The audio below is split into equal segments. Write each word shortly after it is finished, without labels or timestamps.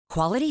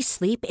Quality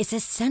sleep is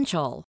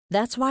essential.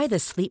 That's why the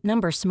Sleep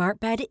Number Smart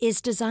Bed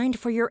is designed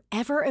for your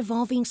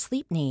ever-evolving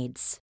sleep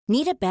needs.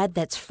 Need a bed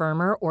that's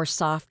firmer or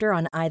softer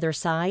on either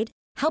side?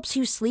 Helps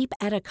you sleep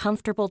at a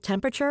comfortable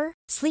temperature?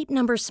 Sleep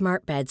Number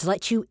Smart Beds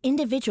let you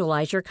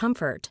individualize your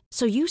comfort,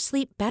 so you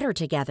sleep better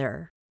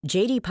together.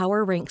 J.D.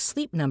 Power ranks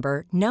Sleep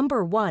Number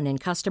number 1 in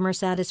customer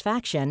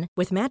satisfaction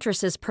with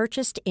mattresses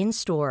purchased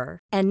in-store.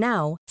 And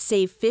now,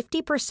 save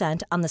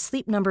 50% on the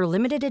Sleep Number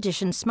Limited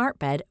Edition Smart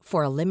Bed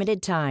for a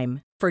limited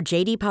time. For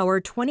J.D. Power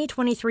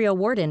 2023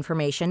 award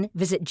information,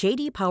 visit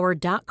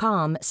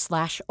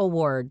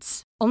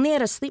jdpower.com/awards. Only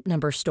at a Sleep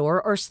Number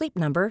store or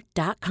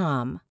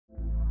sleepnumber.com.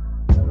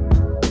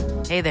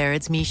 Hey there,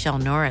 it's Michelle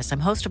Norris.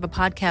 I'm host of a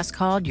podcast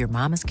called Your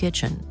Mama's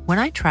Kitchen. When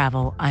I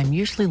travel, I'm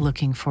usually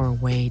looking for a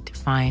way to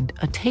find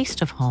a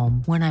taste of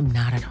home when I'm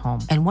not at home.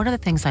 And one of the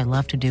things I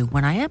love to do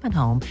when I am at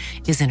home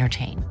is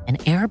entertain. And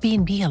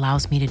Airbnb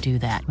allows me to do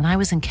that. When I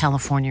was in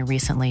California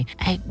recently,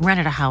 I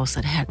rented a house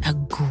that had a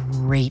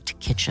great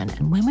kitchen.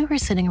 And when we were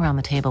sitting around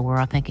the table, we're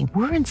all thinking,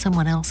 we're in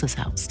someone else's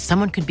house.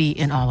 Someone could be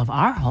in all of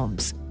our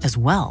homes as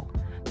well.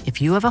 If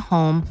you have a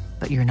home,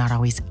 but you're not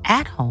always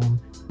at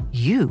home,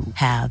 you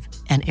have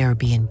an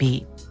Airbnb.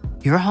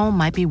 Your home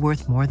might be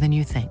worth more than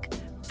you think.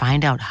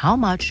 Find out how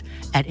much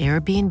at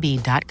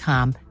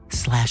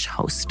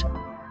airbnb.com/host.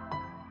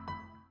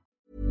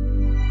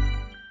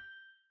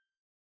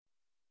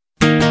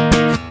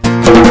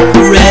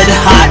 Red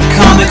hot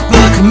comic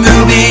book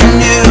movie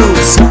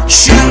news,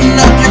 shooting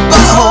up your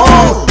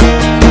butthole.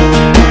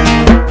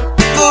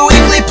 The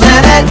Weekly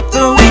Planet,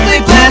 the Weekly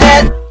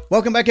Planet.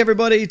 Welcome back,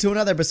 everybody, to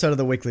another episode of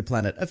The Weekly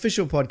Planet,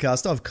 official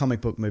podcast of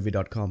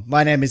comicbookmovie.com.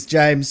 My name is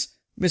James,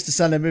 Mr.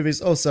 Sunday Movies.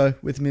 Also,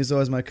 with me as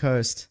always, my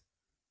co-host,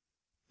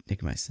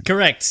 Nick Mason.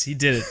 Correct, he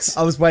did it.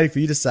 I was waiting for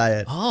you to say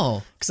it.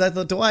 Oh. Because I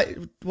thought,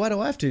 why do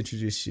I have to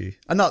introduce you?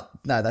 No,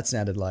 that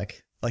sounded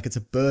like it's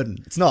a burden.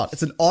 It's not.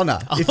 It's an honour,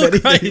 if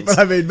anything. Great. But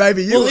I mean,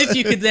 maybe you... Well, if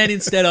you could then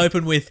instead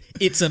open with,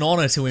 it's an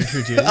honour to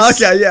introduce.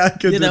 Okay, yeah, I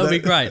could do that would be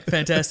great.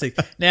 Fantastic.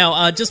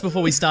 Now, just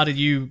before we started,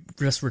 you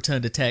just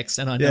returned a text,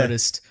 and I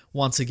noticed,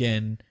 once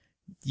again,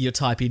 your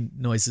typing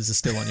noises are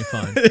still on your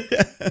phone.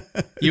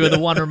 You are the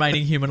one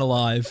remaining human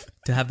alive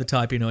to have the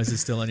typing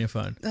noises still on your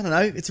phone. I don't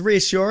know. It's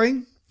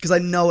reassuring, because I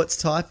know it's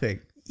typing.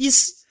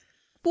 Yes.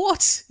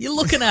 What? You're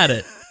looking at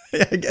it.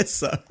 Yeah, I guess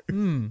so.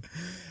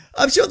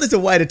 I'm sure there's a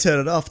way to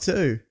turn it off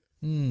too.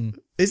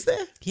 Is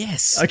there?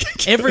 Yes.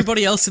 Okay.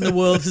 Everybody else in the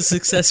world has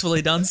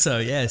successfully done so,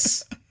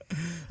 yes.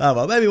 Oh,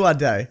 well, maybe one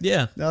day.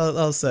 Yeah.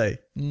 I'll see.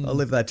 I'll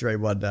live that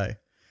dream one day.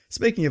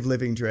 Speaking of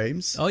living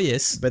dreams. Oh,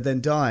 yes. But then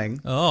dying.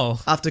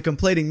 Oh. After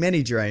completing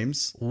many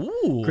dreams.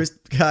 Ooh.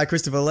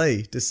 Christopher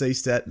Lee,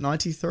 deceased at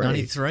 93.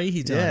 93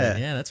 he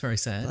died. Yeah, that's very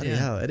sad. Bloody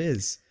hell, it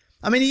is.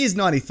 I mean, he is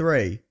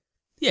 93.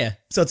 Yeah.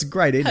 So it's a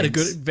great innings. Had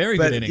a very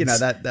good innings. You know,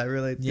 that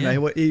really, you know,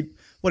 what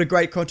a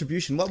great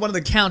contribution. One of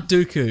the... Count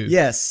Dooku.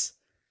 Yes.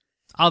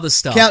 Other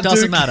stuff. Count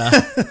Doesn't Dooku.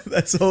 matter.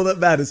 That's all that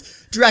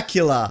matters.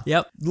 Dracula.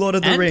 Yep. Lord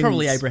of the and Rings.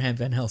 Probably Abraham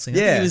Van Helsing. I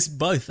think he was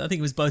both. I think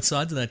it was both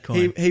sides of that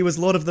coin. He was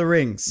Lord of the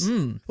Rings.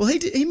 Well,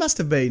 he must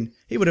have been.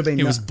 He would have been.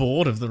 He was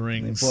bored of the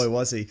rings. Boy,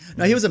 was he.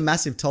 No, he was a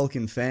massive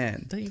Tolkien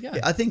fan. There you go.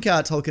 I think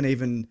Tolkien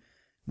even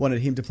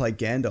wanted him to play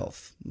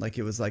Gandalf. Like,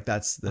 it was like,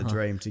 that's the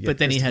dream to get. But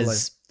then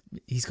he's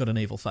got an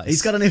evil face.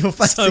 He's got an evil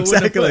face, So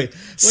exactly.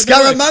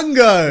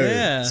 Scaramanga.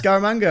 Yeah.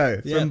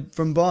 Scaramanga Yeah.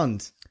 from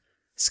Bond.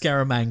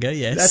 Scaramanga,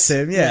 yes. That's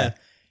him, yeah.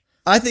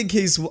 I think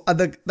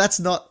that's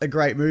not a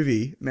great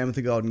movie, Man with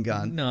the Golden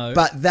Gun. No.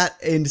 But that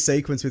end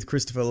sequence with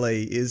Christopher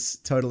Lee is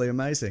totally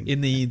amazing.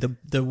 In the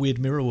weird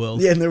mirror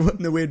world. Yeah, in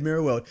the weird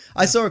mirror world.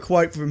 I saw a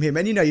quote from him,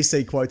 and you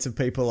see quotes of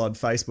people on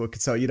Facebook,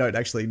 so you don't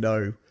actually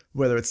know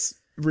whether it's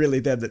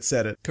really them that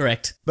said it.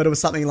 Correct. But it was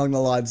something along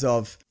the lines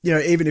of,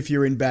 even if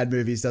you're in bad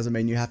movies doesn't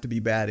mean you have to be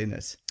bad in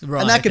it.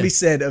 Right. And that can be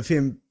said of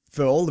him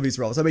for all of his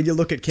roles. I mean, you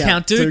look at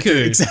Count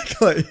Dooku.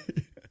 Exactly.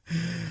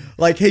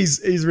 Like,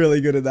 he's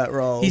really good in that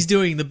role. He's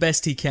doing the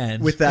best he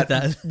can. With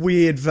that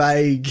weird,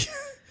 vague...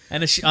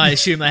 And I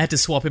assume they had to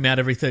swap him out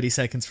every 30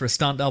 seconds for a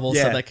stunt double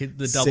so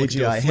the double could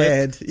do a CGI flip.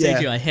 head.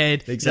 Yeah. CGI head.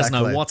 Exactly. He doesn't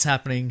know what's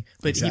happening,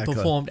 but Exactly. he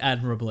performed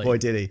admirably. Boy,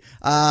 did he.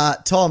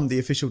 Tom, the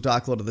official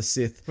Dark Lord of the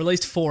Sith.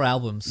 Released 4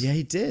 albums. Yeah,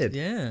 he did.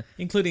 Yeah,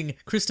 including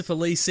Christopher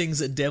Lee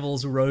Sings at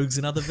Devils, Rogues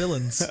and Other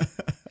Villains.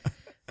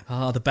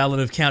 The Ballad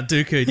of Count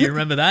Dooku. Do you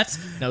remember that?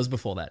 That was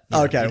before that.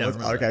 Okay,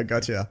 that.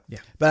 gotcha. Yeah.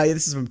 But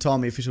this is from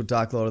Tom, the official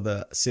Dark Lord of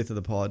the Sith of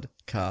the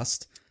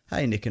podcast.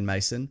 Hey, Nick and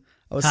Mason.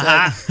 I was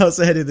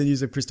so ahead of the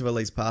news of Christopher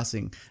Lee's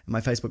passing, and my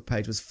Facebook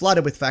page was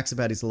flooded with facts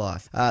about his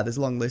life. There's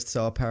a long list,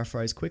 so I'll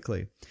paraphrase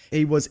quickly.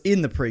 He was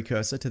in the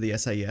precursor to the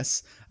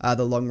SAS,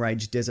 the Long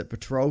Range Desert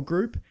Patrol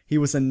Group. He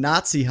was a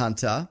Nazi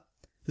hunter.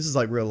 This is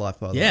like real life,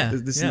 by the way.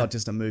 This is not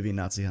just a movie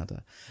Nazi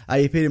hunter.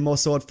 He appeared in more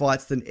sword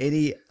fights than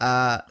any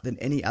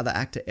other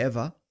actor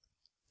ever.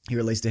 He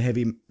released a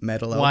heavy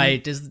metal album.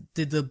 Wait,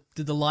 did the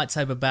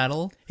lightsaber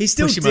battle he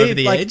still push him did, over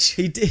the edge?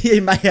 He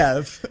may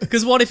have.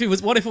 Because what if it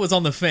was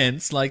on the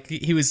fence? Like,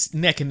 he was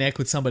neck and neck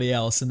with somebody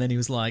else, and then he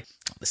was like,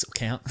 "This will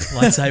count,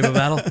 lightsaber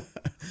battle."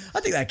 I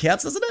think that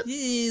counts, doesn't it?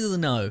 Yeah,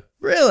 no.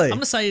 Really? I'm going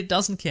to say it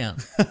doesn't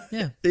count.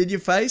 Yeah. In Your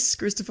Face,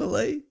 Christopher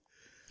Lee?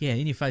 Yeah,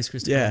 In Your Face,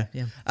 Christopher.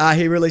 Yeah.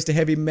 He released a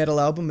heavy metal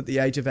album at the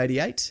age of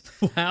 88.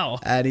 Wow.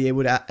 And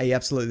he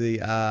absolutely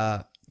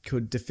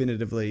could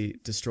definitively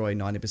destroy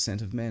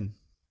 90% of men.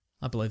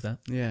 I believe that.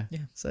 Yeah.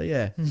 So,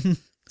 yeah.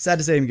 Sad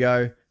to see him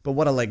go, but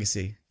what a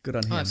legacy. Good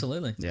on him. Oh,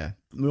 absolutely. Yeah.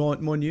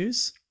 More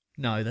news?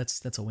 No,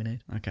 that's all we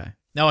need. Okay.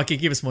 No, I could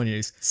give us more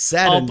news.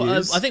 Sadder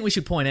news. I think we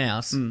should point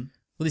out, well,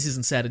 this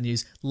isn't sadder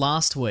news,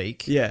 last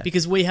week,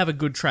 because we have a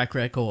good track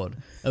record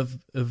of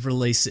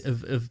release,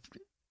 of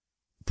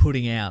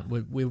putting out.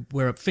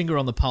 We're a finger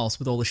on the pulse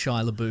with all the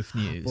Shia LaBeouf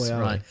news, Boy,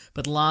 right? we?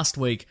 But last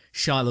week,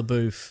 Shia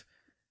LaBeouf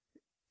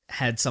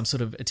had some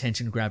sort of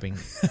attention-grabbing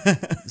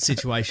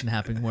situation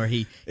happening where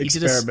he did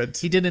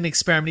an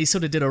experiment. He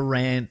sort of did a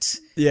rant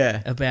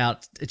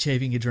about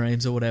achieving your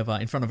dreams or whatever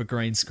in front of a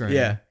green screen.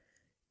 Yeah.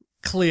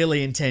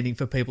 Clearly intending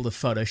for people to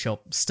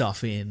Photoshop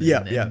stuff in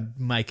and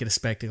make it a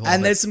spectacle.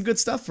 And there's some good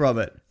stuff from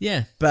it.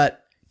 Yeah.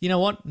 But you know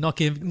what? I'm not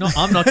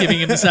giving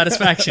him the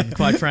satisfaction,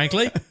 quite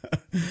frankly.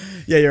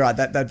 Yeah, you're right.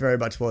 That very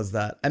much was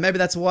that. And maybe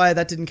that's why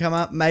that didn't come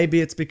up. Maybe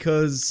it's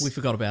because we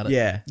forgot about it.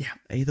 Yeah.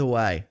 Either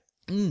way.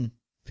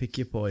 Pick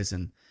your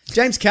poison.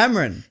 James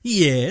Cameron.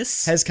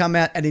 Yes. Has come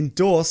out and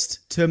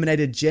endorsed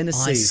Terminator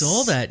Genisys. I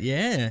saw that,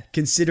 yeah.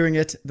 Considering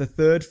it the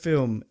third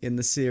film in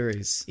the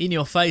series. In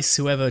Your Face,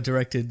 whoever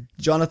directed...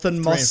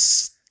 Jonathan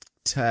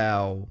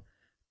Mostow.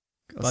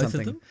 Both something.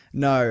 of them?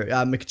 No,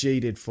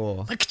 McG did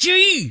 4.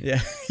 McG!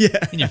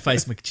 Yeah. In Your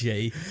Face,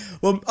 McG.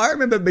 Well, I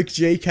remember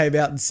McG came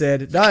out and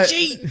said, no,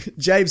 McG!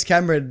 James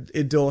Cameron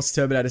endorsed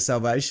Terminator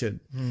Salvation.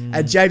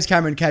 And James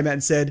Cameron came out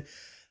and said,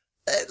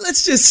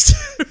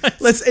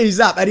 let's ease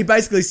up. And he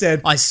basically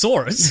said, I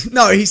saw it.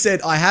 No, he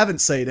said, I haven't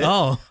seen it.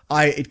 Oh.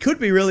 It could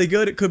be really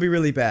good. It could be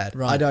really bad.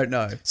 Right. I don't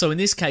know. So in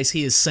this case,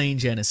 he has seen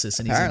Genesis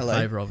and Apparently. he's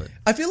in favour of it.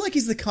 I feel like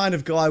he's the kind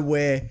of guy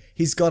where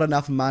he's got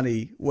enough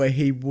money where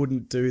he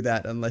wouldn't do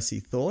that unless he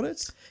thought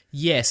it.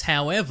 Yes,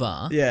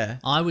 however, Yeah.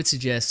 I would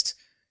suggest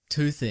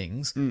two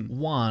things.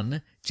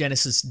 One,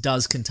 Genesis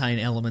does contain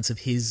elements of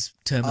his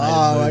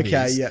Terminator movies.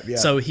 Okay, yep.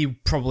 So he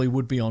probably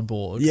would be on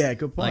board. Yeah,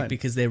 good point. Like,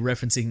 because they're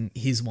referencing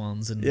his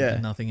ones and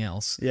nothing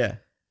else. Yeah.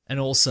 And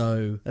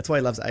also... That's why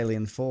he loves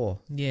Alien 4.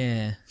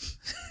 Yeah.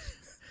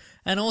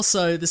 And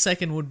also, the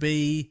second would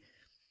be,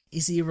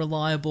 is he a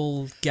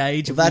reliable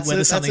gauge of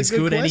whether something's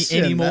good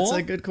anymore? That's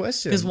a good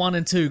question. Because 1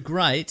 and 2,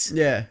 great.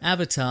 Yeah.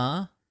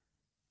 Avatar,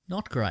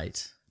 not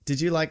great. Did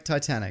you like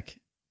Titanic?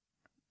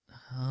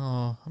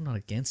 Oh, I'm not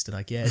against it,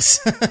 I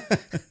guess.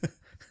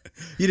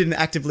 You didn't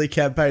actively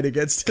campaign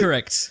against it?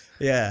 Correct.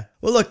 Yeah.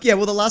 Well, look, the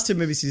last two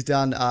movies he's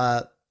done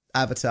are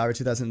Avatar in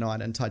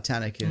 2009 and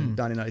Titanic in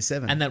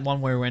 1997. And that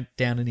one where he went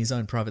down in his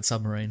own private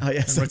submarine yes, and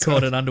that's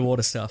recorded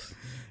underwater stuff.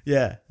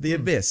 Yeah, The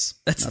Abyss.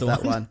 That's Not the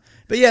that one.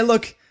 But yeah,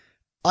 look,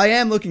 I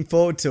am looking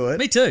forward to it.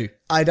 Me too.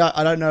 I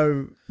don't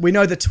know. We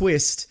know the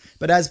twist,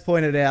 but as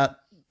pointed out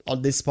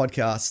on this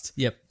podcast,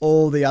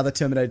 all the other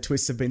Terminator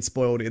twists have been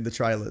spoiled in the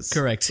trailers.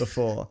 Correct.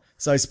 Before.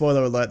 So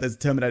spoiler alert, there's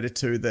Terminator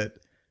 2 that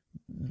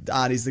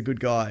Arnie's the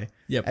good guy.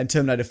 Yep. And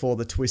Terminator 4,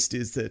 the twist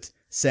is that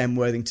Sam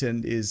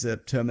Worthington is a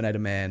Terminator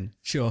man.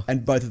 Sure.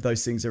 And both of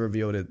those things are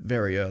revealed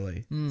very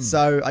early.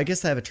 So I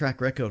guess they have a track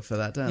record for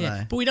that, don't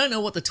they? But we don't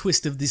know what the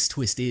twist of this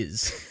twist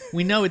is.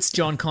 We know it's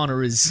John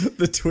Connor is...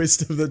 The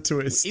twist of the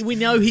twist. We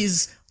know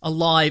he's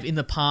alive in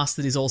the past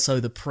that is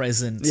also the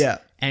present. Yeah.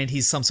 And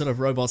he's some sort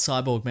of robot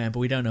cyborg man, but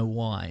we don't know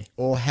why.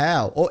 Or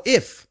how. Or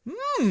if.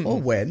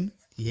 Or when.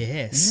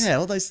 Yes. Yeah,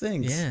 all those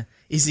things. Yeah.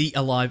 Is he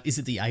alive? Is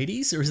it the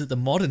 80s or is it the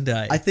modern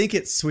day? I think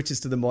it switches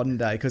to the modern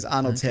day because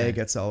Arnold's hair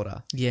gets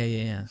older.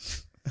 Yeah.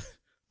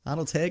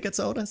 Arnold's hair gets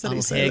older?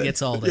 Arnold's hair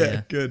gets older,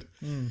 yeah. Good.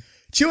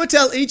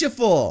 Chiwetel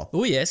Ejiofor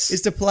Oh, yes.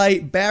 is to play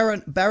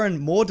Baron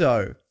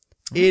Mordo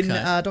in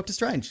Doctor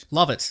Strange.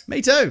 Love it.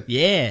 Me too.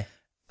 Yeah.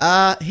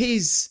 He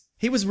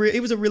was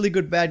a really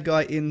good bad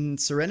guy in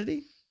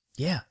Serenity.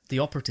 Yeah. The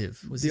Operative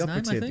was his name,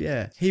 I think.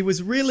 Yeah. He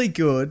was really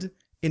good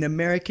in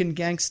American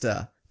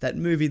Gangster. That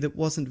movie that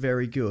wasn't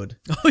very good.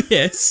 Oh,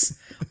 yes.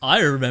 I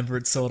remember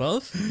it, sort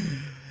of.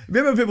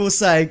 Remember people were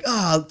saying,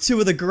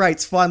 two of the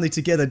greats finally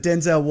together,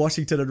 Denzel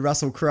Washington and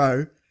Russell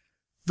Crowe.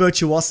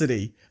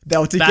 Virtuosity. They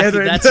were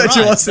together in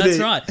Virtuosity.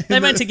 That's right. They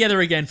went together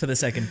again for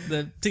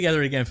the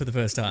together again for the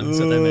first time. That's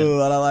what they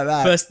meant. I don't like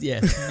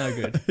that. No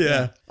good.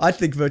 Yeah. I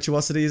think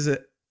Virtuosity is an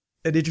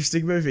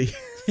interesting movie.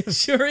 It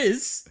sure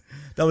is.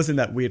 That was in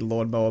that weird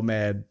Lawnmower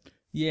Man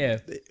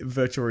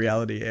virtual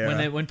reality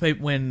era. When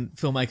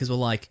filmmakers were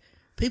like,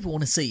 people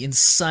want to see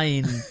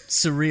insane,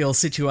 surreal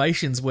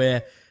situations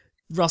where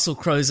Russell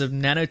Crowe's a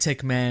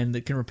nanotech man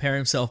that can repair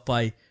himself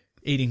by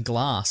eating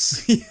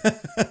glass.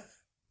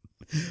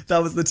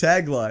 That was the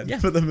tagline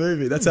for the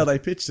movie. That's how they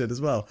pitched it as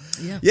well.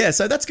 Yeah,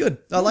 so that's good.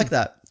 I like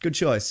that. Good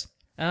choice.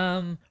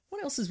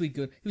 What else is we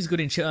good? He was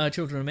good in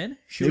Children of Men.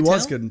 He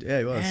was good. Yeah,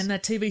 he was. And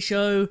that TV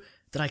show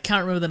that I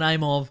can't remember the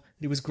name of, that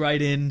he was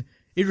great in.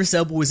 Idris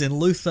Elba was in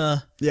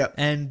Luther. Yeah.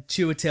 And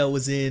Chiwetel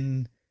was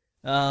in...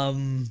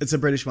 it's a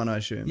British one, I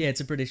assume. Yeah,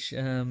 it's a British...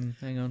 hang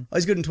on. Oh,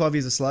 he's good in 12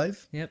 Years a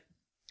Slave. Yep.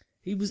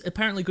 He was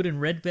apparently good in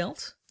Red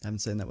Belt. I haven't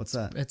seen that. What's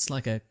that? It's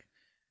like a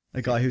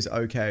guy who's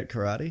okay at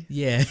karate.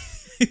 Yeah,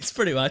 it's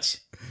pretty much.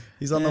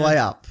 He's on the way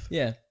up.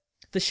 Yeah,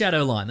 The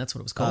Shadow Line. That's what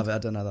it was called. I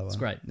don't know that one. It's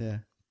great. Yeah,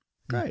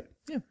 great.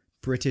 Yeah.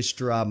 British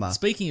drama.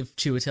 Speaking of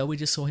Chiwetel, we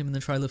just saw him in the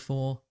trailer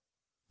for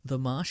The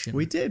Martian.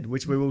 We did,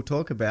 which we will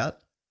talk about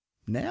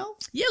now.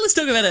 Yeah, let's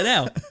talk about it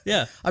now.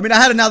 Yeah. I mean,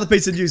 I had another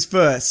piece of news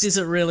first. Does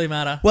it really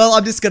matter? Well,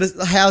 I'm just gonna.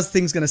 How's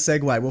things gonna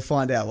segue? We'll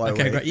find out.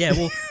 Okay, great. Yeah,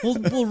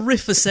 we'll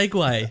riff a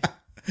segue.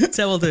 That's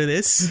how we'll do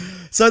this.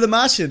 So, The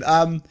Martian.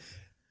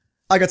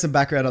 I got some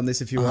background on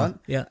this if you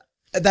want. Yeah.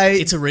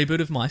 It's a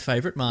reboot of My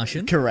Favorite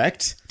Martian.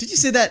 correct. Did you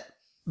see that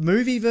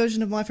movie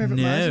version of My Favorite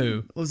Martian?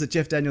 No. Or was it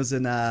Jeff Daniels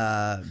and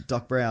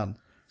Doc Brown?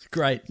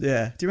 Great.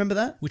 Yeah. Do you remember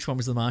that? Which one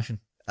was The Martian?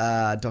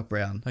 Doc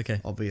Brown. Okay.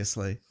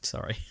 Obviously.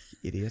 Sorry.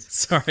 Idiot.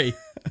 Sorry.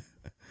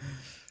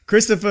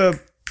 Christopher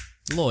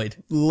Lloyd.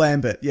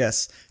 Lambert,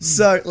 yes.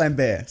 So,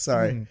 Lambert,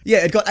 sorry. Yeah,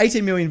 it got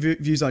 18 million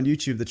views on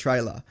YouTube, the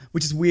trailer,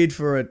 which is weird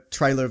for a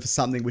trailer for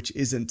something which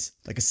isn't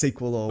like a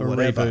sequel or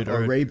whatever. Reboot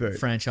or a reboot.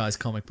 franchise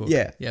comic book.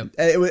 Yeah. Yep.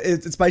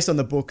 It's based on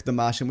the book, The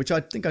Martian, which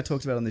I think I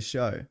talked about on this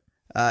show.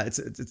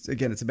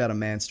 It's about a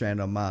man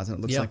stranded on Mars, and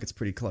it looks like it's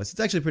pretty close. It's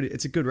actually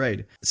it's a good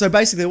read. So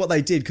basically what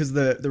they did, because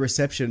the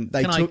reception,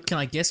 Can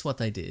I guess what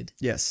they did?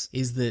 Yes.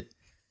 Is that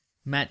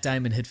Matt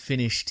Damon had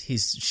finished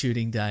his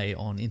shooting day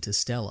on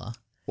Interstellar,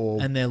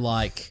 and they're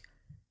like,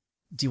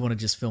 do you want to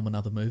just film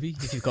another movie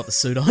if you've got the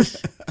suit on?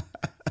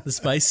 The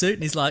space suit?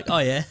 And he's like, oh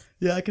yeah.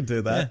 Yeah, I can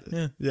do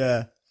that.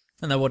 Yeah.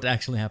 And then what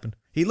actually happened?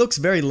 He looks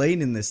very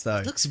lean in this, though.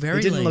 He looks very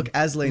He didn't lean. look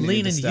as lean in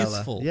and Interstellar.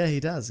 youthful. Yeah, he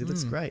does. He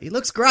looks great. He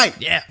looks great.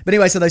 Yeah. But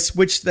anyway, so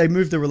they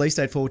moved the release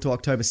date forward to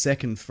October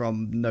 2nd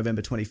from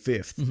November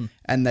 25th.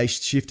 And they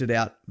shifted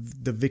out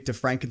the Victor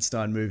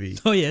Frankenstein movie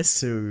Oh yes.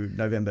 to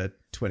November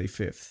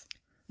 25th.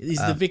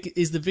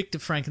 Is the Victor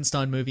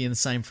Frankenstein movie in the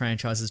same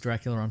franchise as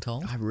Dracula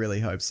Untold? I really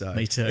hope so.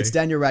 Me too. It's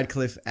Daniel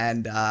Radcliffe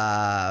and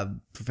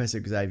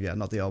Professor Xavier,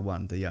 not the old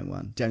one, the young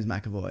one, James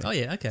McAvoy. Oh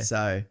yeah, okay.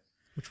 So,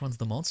 Which one's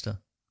the monster?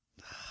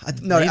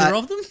 neither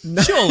of them?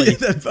 No, Surely.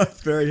 they're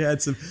both very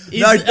handsome.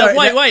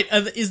 Wait.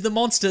 Is the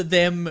monster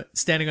them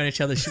standing on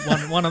each other's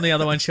one on the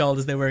other one's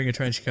shoulders? They're wearing a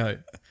trench coat.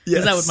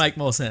 Because that would make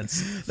more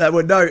sense. That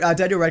would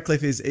Daniel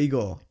Radcliffe is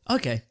Igor.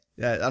 Okay.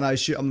 Yeah, and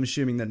I'm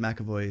assuming that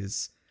McAvoy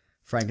is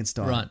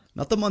Frankenstein. Right.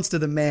 Not the monster,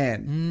 the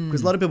man.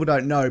 Because a lot of people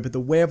don't know, but the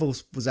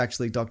werewolf was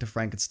actually Dr.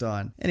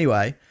 Frankenstein.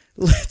 Anyway,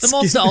 The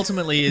monster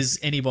ultimately is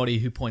anybody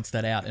who points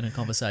that out in a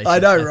conversation. I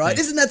know, right? think.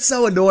 Isn't that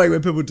so annoying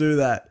when people do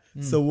that?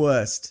 It's the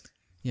worst.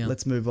 Yeah.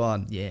 Let's move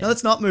on. Yeah. No,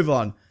 let's not move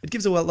on. It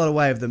gives a lot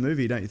away of the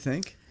movie, don't you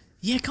think?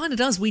 Yeah, it kind of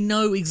does. We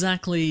know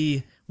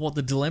exactly what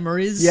the dilemma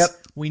is. Yep.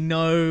 We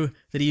know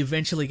that he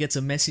eventually gets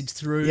a message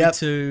through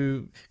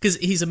to... Because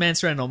he's a man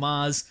stranded on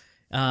Mars.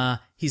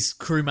 His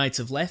crewmates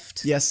have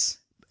left. Yes.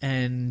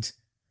 And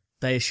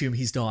they assume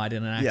he's died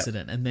in an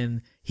accident. And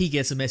then he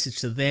gets a message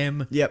to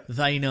them. Yep.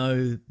 They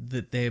know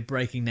that they're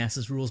breaking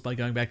NASA's rules by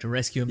going back to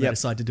rescue him. They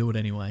decide to do it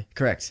anyway.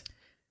 Correct.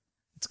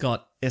 It's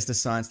got... He has to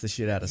science the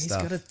shit out of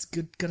stuff. He's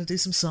got to do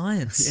some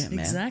science. Yeah, man.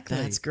 Exactly.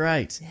 That's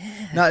great.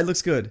 Yeah. No, it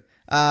looks good.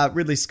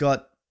 Ridley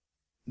Scott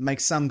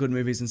makes some good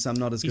movies and some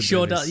not as good He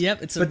sure movies. does. Yep.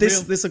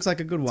 This looks like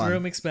a good one. It's a real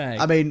mixed bag.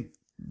 I mean,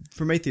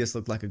 Prometheus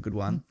looked like a good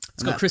one.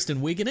 It's got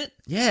Kristen Wiig in it.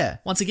 Yeah.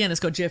 Once again,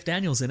 it's got Jeff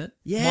Daniels in it.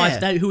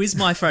 Yeah. Who is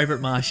my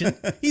favourite Martian.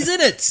 He's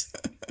in it.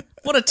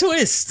 What a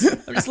twist.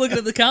 I'm just looking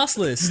at the cast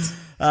list.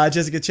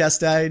 Jessica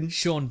Chastain.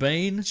 Sean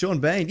Bean. Sean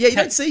Bean. Yeah, you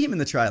don't see him in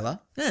the trailer.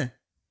 Yeah.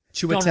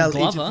 Chiwetel Donald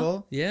Glover.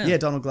 Ejiofor. Yeah. Yeah,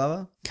 Donald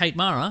Glover. Kate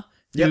Mara,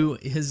 who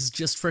has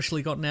just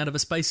freshly gotten out of a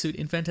spacesuit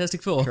in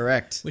Fantastic Four.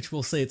 Correct. Which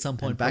we'll see at some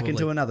point, And back probably.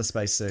 into another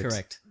spacesuit.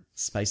 Correct.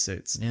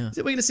 Spacesuits. Yeah. Is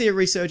it we're going to see a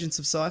resurgence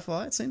of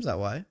sci-fi? It seems that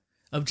way.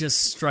 Of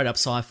just straight up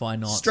sci-fi,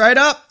 not... Straight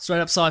up. Straight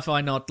up sci-fi,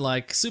 not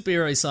like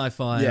superhero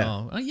sci-fi.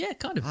 Yeah. Oh, yeah,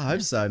 kind of. I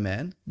hope so,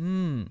 man.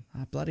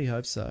 I bloody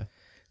hope so.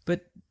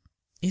 But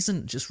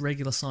isn't just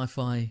regular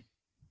sci-fi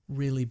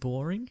really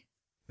boring?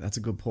 That's a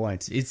good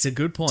point. It's a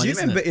good point, Do you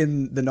isn't remember it?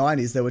 in the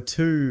 90s there were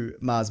 2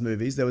 Mars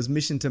movies? There was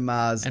Mission to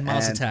Mars And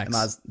Mars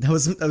Attacks. There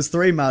was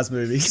 3 Mars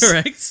movies.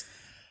 Correct.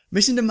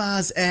 Mission to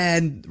Mars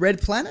and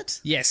Red Planet?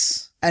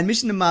 Yes. And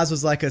Mission to Mars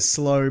was like a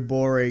slow,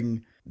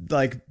 boring,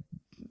 like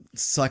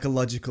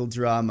psychological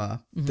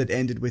drama that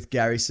ended with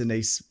Gary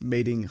Sinise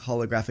meeting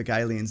holographic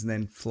aliens and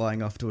then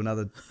flying off to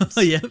another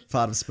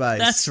part of space.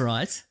 That's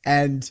right.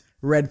 And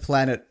Red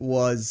Planet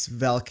was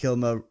Val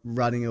Kilmer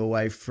running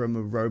away from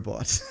a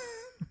robot.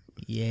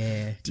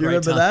 Yeah. Do you great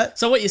remember time. that?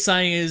 So what you're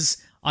saying is,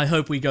 I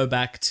hope we go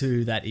back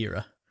to that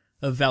era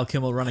of Val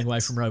Kilmer running away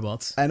from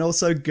robots. And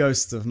also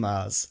Ghosts of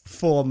Mars.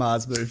 4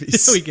 Mars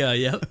movies. Here we go,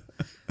 yep.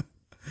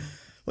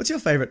 What's your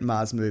favourite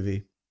Mars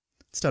movie?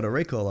 It's Total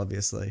Recall,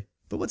 obviously.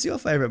 But what's your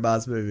favourite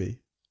Mars movie?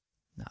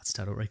 No, it's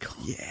Total Recall.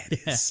 Yeah,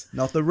 it is.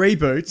 Not the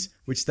reboot,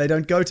 which they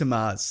don't go to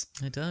Mars.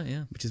 I don't,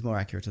 yeah. Which is more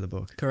accurate to the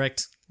book.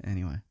 Correct.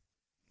 Anyway.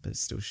 But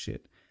it's still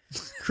shit.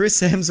 Chris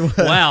Hemsworth.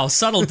 Wow,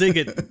 subtle dig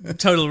at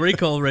Total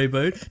Recall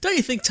reboot. Don't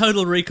you think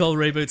Total Recall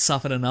reboot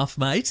suffered enough,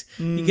 mate?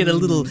 You get a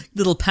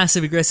little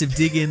passive-aggressive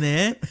dig in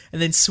there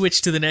and then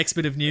switch to the next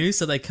bit of news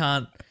so they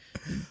can't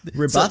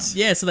rebut.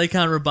 So they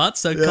can't rebut.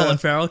 So Colin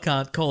Farrell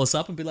can't call us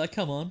up and be like,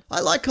 "Come on."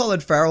 I like Colin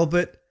Farrell,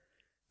 but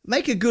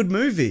make a good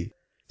movie.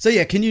 So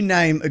yeah, can you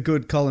name a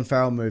good Colin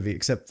Farrell movie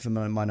except for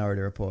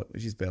Minority Report,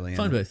 which is barely in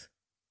Phone it? Booth.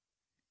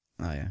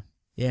 Oh yeah.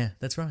 Yeah,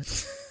 that's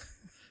right.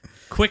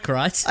 Quick,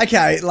 right?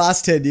 Okay,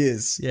 last 10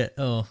 years. Yeah.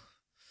 Oh.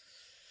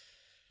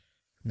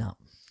 No.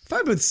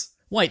 Phone Booth's...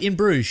 Wait, In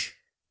Bruges.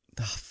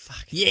 Oh,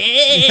 fuck.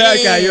 Yeah.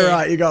 Okay, you're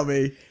right. You got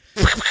me.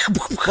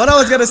 What I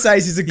was going to say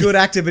is he's a good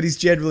actor, but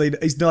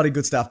he's not in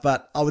good stuff.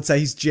 But I would say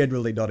he's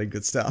generally not in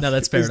good stuff. No,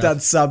 that's fair He's enough. done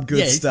some good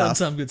He's done stuff.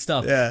 some good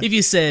stuff. Yeah. If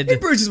you said... In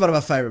Bruges is one of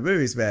my favourite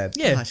movies, man.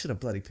 Yeah. Oh, I should have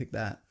bloody picked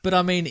that. But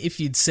I mean, if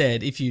you'd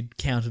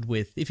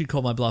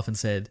called my bluff and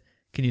said,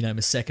 can you name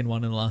a second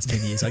one in the last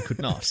 10 years? I could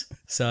not.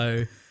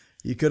 So...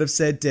 You could have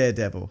said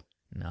Daredevil.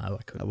 No,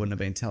 I couldn't. I wouldn't have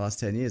been Tell Us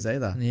 10 Years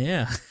either.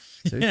 Yeah.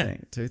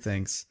 Two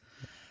things.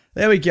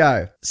 There we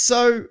go.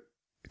 So,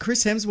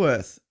 Chris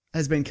Hemsworth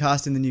has been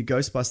cast in the new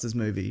Ghostbusters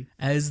movie.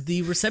 As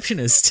the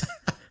receptionist.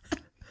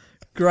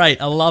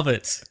 Great, I love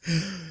it.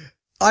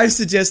 I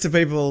suggest to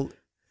people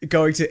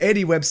going to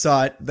any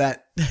website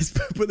that has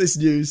put this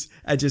news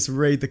and just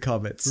read the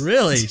comments.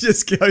 Really?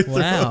 Just go through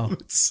Wow.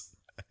 comments.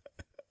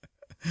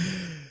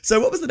 So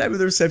what was the name of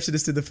the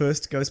receptionist in the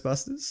first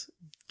Ghostbusters?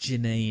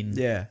 Janine.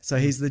 Yeah, so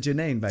he's the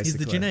Janine,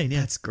 basically. He's the Janine,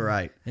 yeah. That's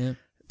great. Yeah.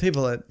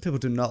 People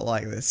do not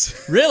like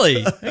this.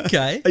 Really?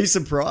 Okay. Are you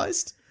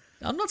surprised?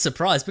 I'm not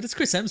surprised, but it's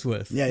Chris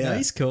Hemsworth. Yeah, yeah. No,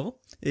 he's cool.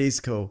 He's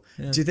cool.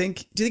 Yeah. Do you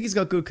think he's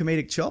got good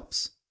comedic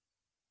chops?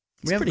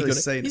 We haven't really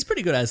seen He's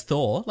pretty good as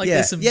Thor. Like, yeah,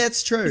 there's some, yeah,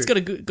 it's true. He's got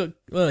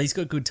he's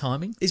got good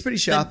timing. He's pretty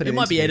sharp. It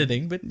might be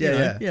editing, but you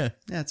know, yeah.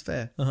 Yeah, it's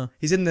fair. Uh-huh.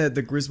 He's in the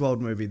Griswold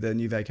movie, the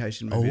new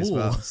vacation movie as Oh.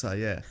 well. So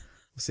yeah,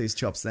 we'll see his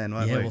chops then,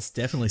 won't Yeah, we? we'll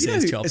definitely see You know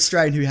his who- chops.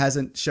 Australian who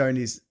hasn't shown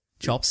his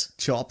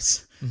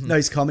Chops. No,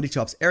 his comedy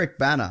chops. Eric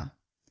Banner.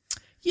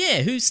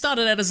 Yeah, who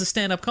started out as a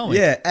stand-up comic.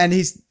 Yeah, and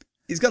he's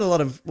got a lot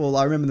of. Well,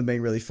 I remember them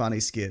being really funny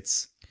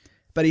skits,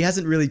 but he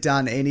hasn't really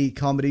done any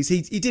comedies.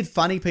 He did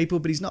Funny People,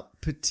 but he's not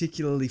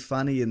particularly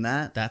funny in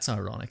that, That's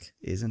ironic.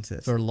 isn't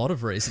it? For a lot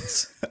of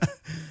reasons.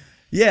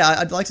 Yeah,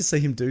 I'd like to see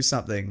him do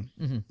something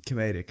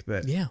comedic,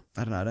 but Yeah.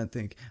 I don't know.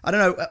 I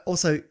don't know.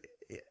 Also,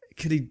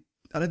 could he?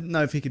 I don't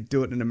know if he could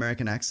do it in an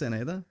American accent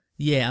either.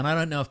 Yeah, and I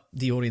don't know if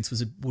the audience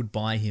would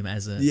buy him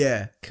as a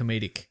Yeah,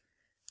 comedic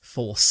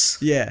force.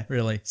 yeah.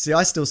 Really. See,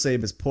 I still see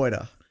him as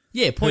Pointer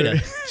Yeah, Pointer.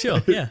 Sure,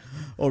 yeah.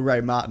 or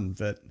Ray Martin,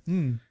 but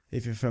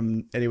if you're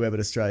from anywhere but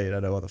Australia, you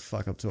don't know what the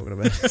fuck I'm talking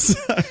about. So,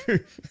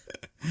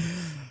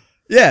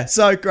 yeah,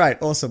 so great,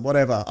 awesome,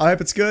 whatever. I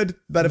hope it's good,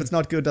 but if it's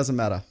not good, doesn't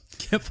matter.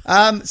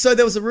 Yep. So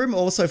there was a rumor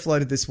also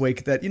floated this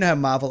week that, you know how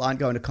Marvel aren't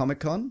going to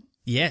Comic-Con?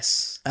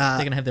 Yes. They're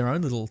going to have their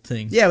own little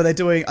thing. Yeah, well, they're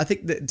doing, I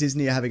think that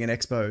Disney are having an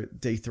Expo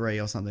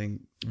D3 or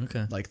something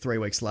Okay. like 3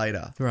 weeks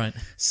later. Right.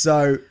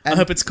 So, I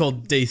hope it's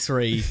called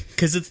D3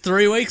 because it's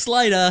 3 weeks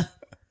later.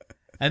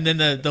 And then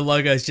the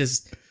logo's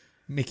just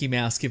Mickey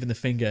Mouse giving the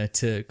finger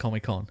to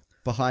Comic-Con.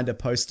 behind a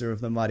poster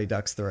of the Mighty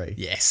Ducks 3.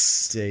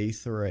 Yes.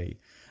 D3.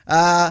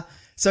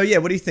 So yeah,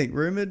 what do you think?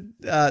 Rumored?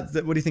 What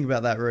do you think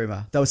about that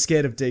rumor? They were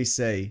scared of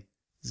DC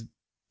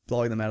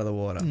blowing them out of the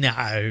water.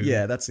 No.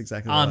 Yeah, that's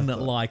exactly what I thought.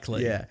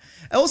 Unlikely. Yeah.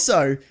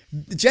 Also,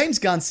 James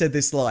Gunn said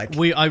this like...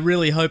 I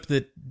really hope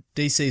that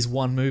DC's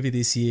one movie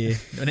this year,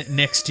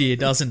 next year,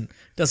 doesn't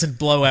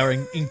blow our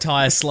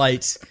entire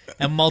slate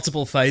and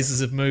multiple phases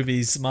of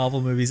movies,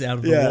 Marvel movies, out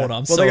of the Yeah. water.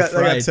 I'm Well, so they got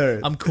afraid.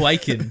 two. I'm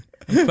quaking.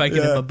 I'm quaking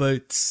in my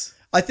boots.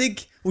 I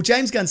think... Well,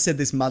 James Gunn said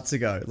this months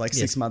ago, like 6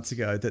 Yes. months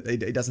ago, that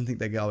he doesn't think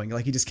they're going.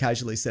 Like, he just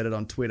casually said it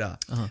on Twitter.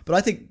 Uh-huh. But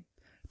I think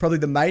probably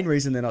the main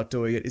reason they're not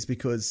doing it is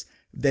because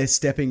they're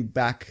stepping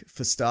back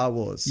for Star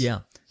Wars. Yeah.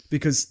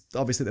 Because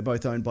obviously they're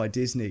both owned by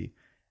Disney.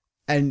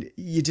 And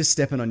you're just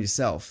stepping on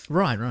yourself.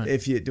 Right.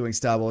 If you're doing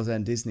Star Wars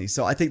and Disney.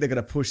 So I think they're going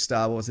to push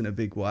Star Wars in a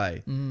big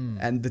way.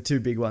 And the two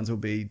big ones will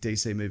be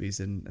DC movies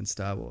and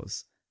Star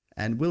Wars.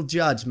 And we'll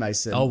judge,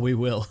 Mason, Oh, we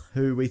will.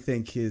 who we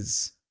think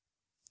is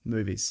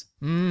movies.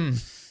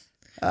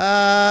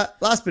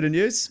 Last bit of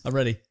news. I'm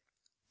ready.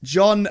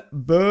 John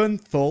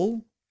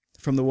Bernthal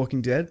from The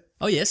Walking Dead.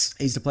 Oh, yes.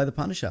 He's to play the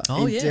Punisher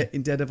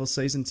in Daredevil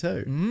Season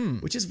 2,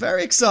 which is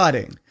very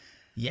exciting.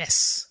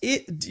 Yes.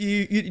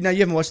 You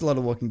haven't watched a lot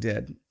of Walking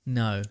Dead.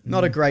 No.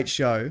 Not a great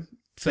show.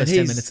 but First 10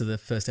 he's- minutes of the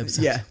first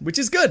episode. Yeah, which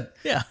is good.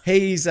 Yeah.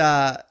 He's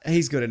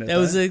good in it.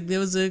 There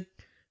was a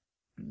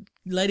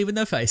lady with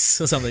no face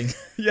or something.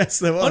 Yes,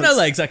 there was. Oh, no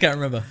legs. I can't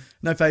remember.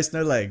 No face,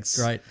 no legs.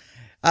 Great.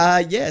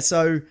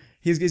 So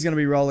he's going to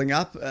be rolling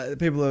up.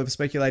 People are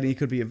speculating he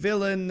could be a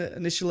villain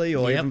initially,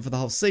 or Yep. even for the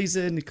whole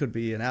season. He could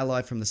be an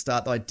ally from the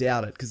start. Though I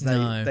doubt it because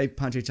No. they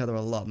punch each other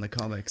a lot in the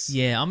comics.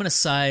 Yeah, I'm going to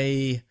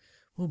say,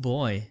 oh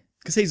boy.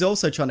 Because he's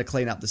also trying to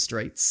clean up the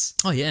streets.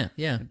 Oh, yeah,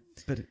 yeah.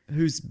 But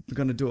who's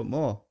going to do it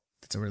more?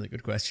 That's a really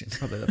good question.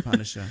 Probably the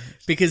Punisher.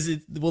 Because,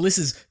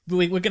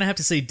 we're going to have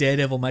to see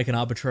Daredevil make an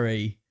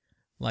arbitrary,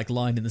 like,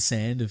 line in the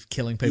sand of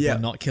killing people Yeah.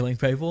 and not killing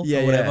people Yeah,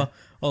 or whatever. yeah.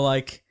 Or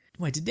like,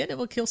 wait, did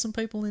Daredevil kill some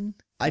people in...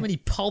 I mean, he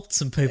pulped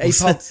some people. He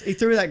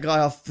threw that guy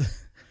off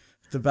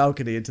the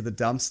balcony into the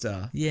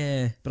dumpster.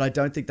 Yeah. But I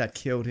don't think that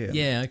killed him.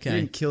 Yeah, okay. He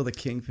didn't kill the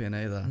kingpin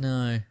either.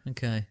 No,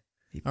 okay.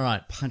 All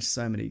right. Punched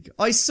so many.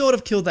 Oh, he sort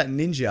of killed that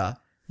ninja.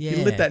 Yeah.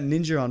 He lit that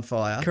ninja on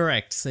fire.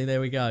 Correct. See, there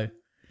we go.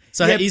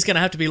 So Yeah. he's going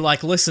to have to be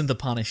like, listen, the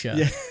Punisher.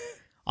 Yeah.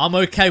 I'm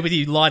okay with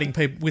you lighting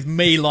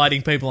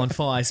people on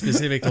fire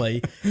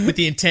specifically with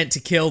the intent to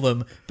kill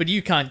them, but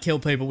you can't kill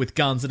people with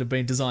guns that have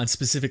been designed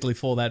specifically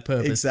for that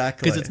purpose.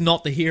 Exactly. Because it's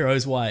not the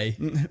hero's way.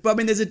 But I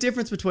mean, there's a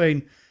difference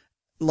between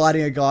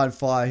lighting a guy on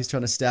fire who's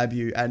trying to stab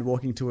you and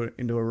walking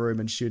into a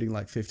room and shooting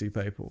like 50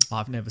 people.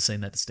 I've never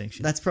seen that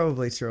distinction. That's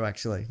probably true,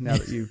 actually, now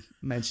that you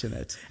mention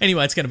it.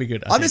 Anyway, it's going to be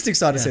good. I'm just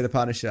excited to see The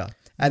Punisher.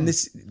 And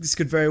this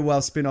could very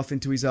well spin off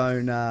into his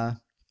own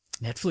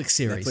Netflix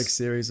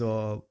series.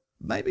 Or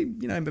maybe,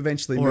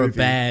 eventually or movie. a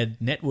bad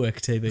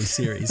network TV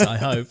series, I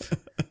hope.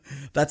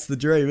 That's the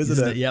dream,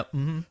 isn't it? Yep.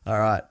 Mm-hmm. All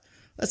right.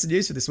 That's the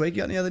news for this week.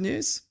 You got any other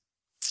news?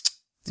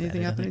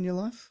 Anything it, I happen think. in your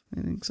life?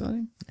 Anything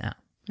exciting? Yeah.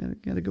 You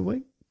had a good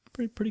week?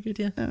 Pretty good,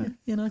 yeah.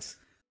 Yeah, nice.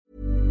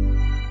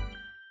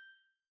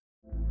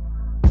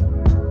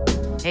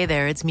 Hey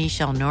there, it's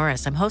Michelle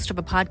Norris. I'm host of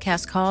a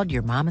podcast called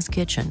Your Mama's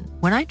Kitchen.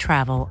 When I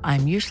travel,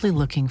 I'm usually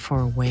looking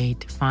for a way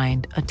to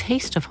find a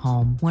taste of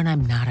home when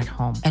I'm not at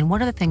home. And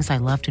one of the things I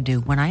love to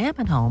do when I am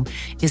at home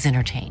is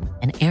entertain.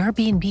 And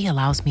Airbnb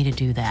allows me to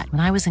do that.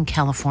 When I was in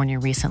California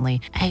recently,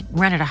 I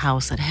rented a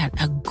house that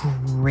had a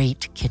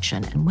great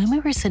kitchen. And when we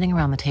were sitting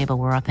around the table,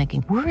 we were all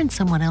thinking, we're in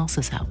someone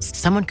else's house.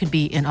 Someone could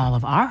be in all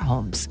of our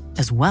homes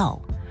as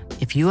well.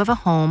 If you have a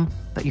home,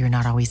 but you're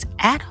not always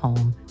at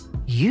home,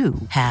 you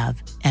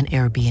have an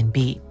Airbnb.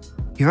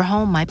 Your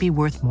home might be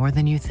worth more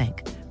than you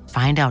think.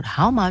 Find out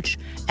how much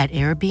at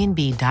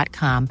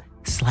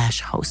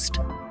airbnb.com/host.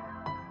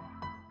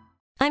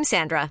 I'm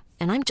Sandra,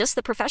 and I'm just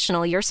the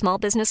professional your small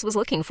business was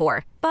looking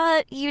for.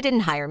 But you didn't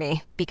hire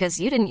me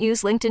because you didn't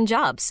use LinkedIn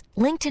Jobs.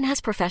 LinkedIn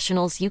has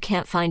professionals you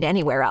can't find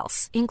anywhere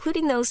else,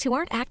 including those who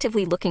aren't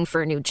actively looking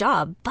for a new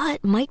job,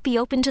 but might be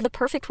open to the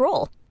perfect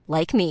role,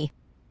 like me.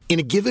 In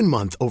a given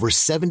month, over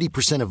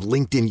 70% of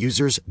LinkedIn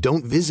users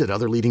don't visit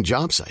other leading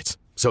job sites.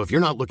 So if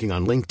you're not looking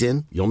on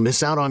LinkedIn, you'll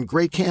miss out on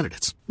great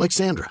candidates like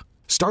Sandra.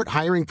 Start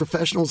hiring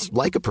professionals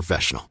like a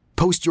professional.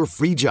 Post your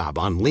free job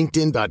on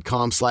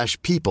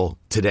linkedin.com/people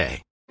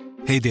today.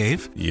 Hey,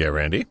 Dave. Yeah,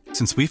 Randy.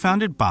 Since we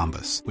founded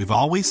Bombas, we've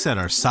always said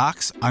our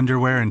socks,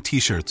 underwear, and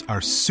T-shirts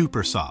are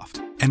super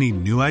soft. Any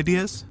new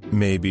ideas?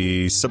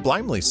 Maybe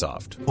sublimely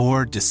soft.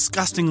 Or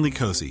disgustingly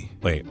cozy.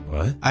 Wait,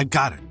 what? I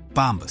got it.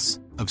 Bombas.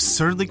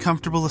 Absurdly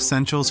comfortable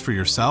essentials for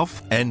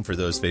yourself And for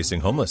those facing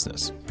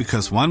homelessness.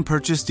 because one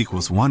purchased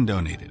equals one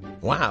donated.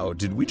 Wow,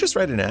 did we just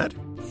write an ad?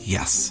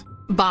 Yes.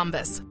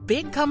 Bombas.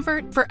 Big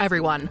comfort for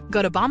everyone.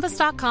 Go to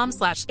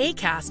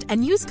bombas.com/ACAST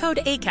and use code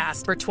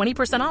ACAST for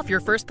 20% off your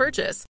first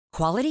purchase.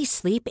 Quality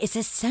sleep is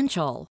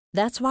essential.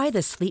 That's why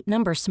the Sleep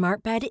Number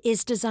Smart Bed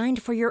is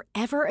designed for your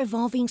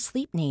ever-evolving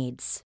sleep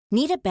needs.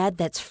 Need a bed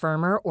that's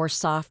firmer or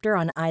softer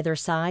on either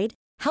side?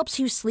 Helps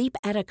you sleep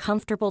at a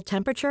comfortable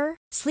temperature?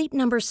 Sleep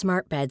Number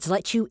Smart Beds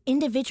let you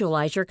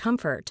individualize your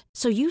comfort,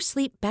 so you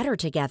sleep better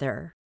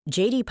together.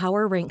 J.D.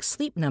 Power ranks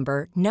Sleep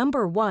Number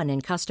number 1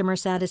 in customer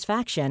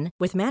satisfaction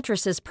with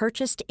mattresses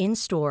purchased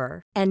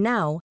in-store. And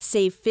now,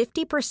 save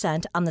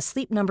 50% on the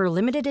Sleep Number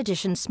Limited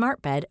Edition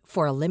Smart Bed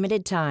for a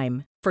limited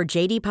time. For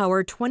J.D.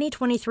 Power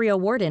 2023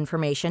 award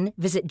information,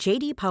 visit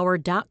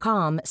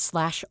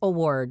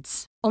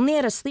jdpower.com/awards. Only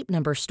at a Sleep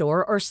Number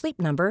store or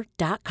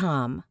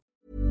sleepnumber.com.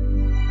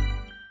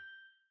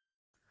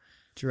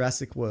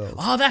 Jurassic World.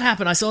 Oh, that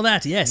happened. I saw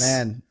that. Yes.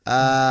 Man.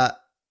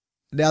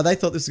 Now, they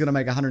thought this was going to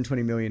make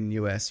 120 million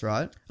US,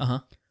 right? Uh-huh.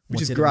 Which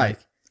What is did it great.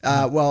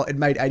 make? Well, it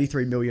made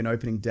 83 million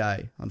opening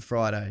day on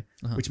Friday,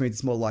 which means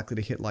it's more likely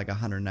to hit like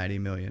 180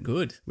 million.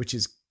 Good. Which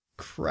is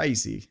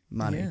crazy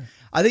money. Yeah.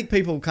 I think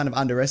people kind of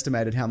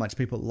underestimated how much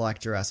people like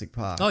Jurassic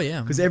Park. Oh,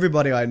 yeah. Because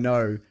everybody I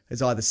know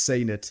has either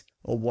seen it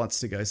or wants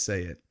to go see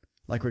it,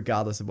 like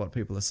regardless of what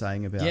people are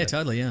saying about it. Yeah,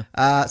 totally,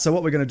 yeah. So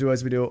what we're going to do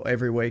is we do it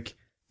every week,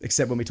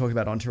 except when we talk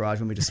about Entourage,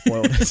 when we just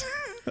spoiled it.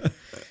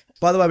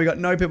 By the way, we got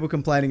no people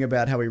complaining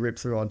about how we ripped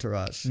through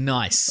Entourage.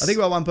 Nice. I think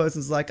one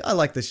person's like, I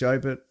like the show,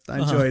 but I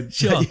enjoyed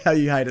sure. how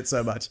you hate it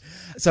so much.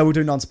 So we'll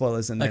do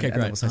non-spoilers and then, Okay, and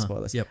then great. we'll say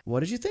spoilers. Yep. What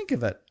did you think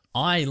of it?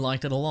 I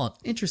liked it a lot.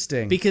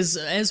 Interesting. Because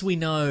as we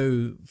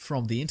know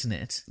from the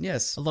internet,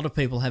 yes. a lot of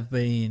people have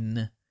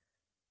been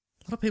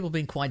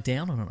quite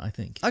down on it, I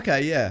think.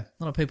 Okay, yeah. A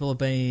lot of people have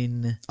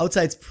been... I'd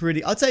say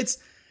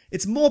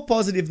it's more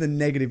positive than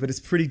negative, but it's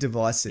pretty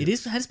divisive.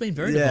 It has been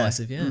very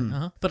divisive, yeah.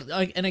 Uh-huh. But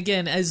and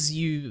again, as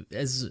you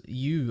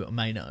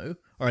may know,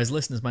 or as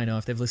listeners may know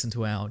if they've listened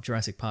to our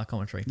Jurassic Park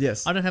commentary,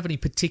 yes, I don't have any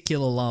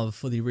particular love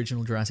for the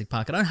original Jurassic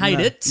Park. I don't hate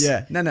it.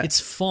 Yeah, no. It's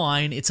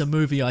fine. It's a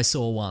movie I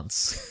saw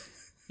once.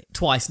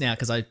 Twice now,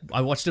 because I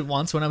watched it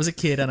once when I was a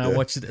kid and I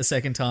watched it a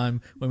second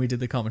time when we did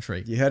the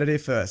commentary. You heard it here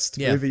first.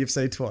 Yeah. Movie you've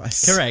seen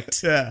twice.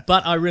 Correct. Yeah.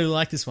 But I really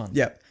like this one.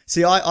 Yeah.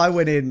 See, I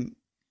went in...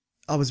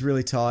 I was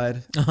really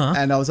tired,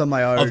 and I was on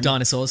my own. Of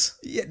dinosaurs.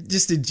 Yeah,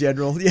 just in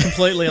general. Yeah.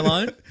 Completely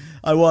alone?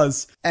 I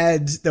was.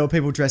 And there were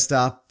people dressed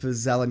up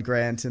as Alan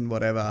Grant and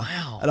whatever.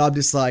 Wow. And I'm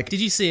just like... Did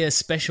you see a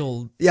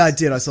special... Yeah, I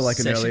did. I saw like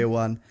an session? earlier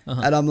one.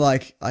 And I'm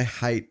like,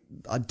 I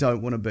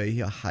don't want to be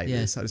here. I hate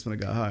Yeah. this. I just want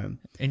to go home.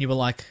 And you were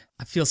like,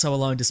 I feel so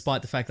alone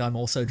despite the fact that I'm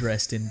also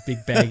dressed in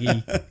big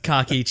baggy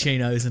khaki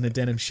chinos and a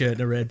denim shirt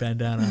and a red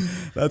bandana.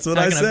 That's what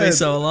How I can said. I be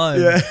so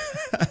alone? Yeah.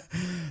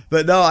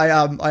 But no,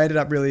 I ended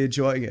up really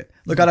enjoying it.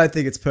 Look, I don't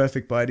think it's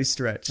perfect by any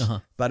stretch,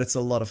 but it's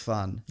a lot of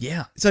fun.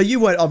 Yeah. So you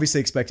weren't obviously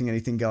expecting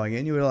anything going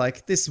in. You were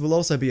like, this will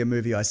also be a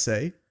movie I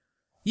see.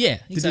 Yeah,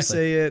 exactly. Did you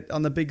see it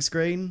on the big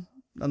screen?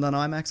 On an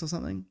IMAX or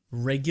something?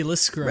 Regular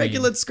screen.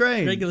 Regular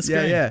screen.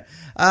 Yeah.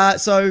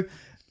 So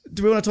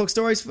do we want to talk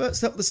stories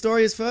first? The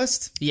story is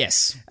first?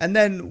 Yes. And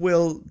then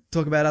we'll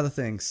talk about other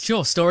things.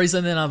 Sure, stories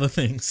and then other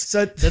things.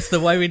 So that's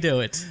the way we do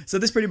it. So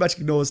this pretty much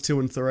ignores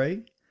 2 and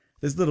 3.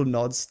 There's little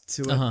nods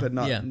to it, but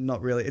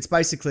not really. It's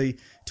basically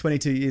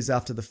 22 years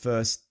after the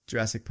first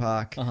Jurassic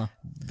Park.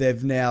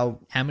 They've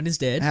now... Hammond is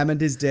dead.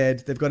 Hammond is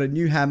dead. They've got a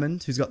new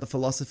Hammond who's got the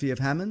philosophy of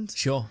Hammond.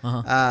 Sure.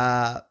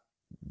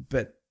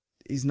 But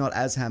he's not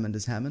as Hammond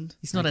as Hammond.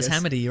 He's not as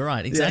Hammondy, you're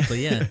right.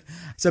 Exactly, yeah.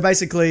 So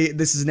basically,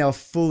 this is now a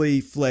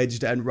fully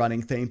fledged and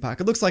running theme park.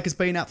 It looks like it's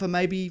been out for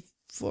maybe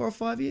 4 or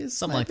 5 years.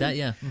 Something like that,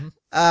 yeah.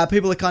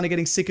 People are kind of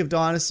getting sick of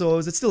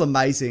dinosaurs. It's still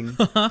amazing.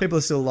 People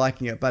are still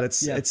liking it, but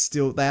it's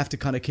still, they have to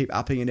kind of keep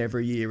upping it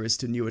every year as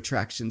to new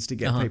attractions to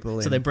get people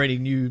in. So they're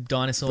breeding new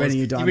dinosaurs.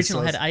 The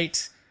original had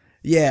 8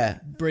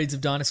 breeds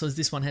of dinosaurs.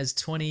 This one has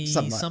 20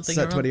 something.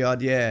 So 20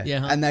 odd, yeah.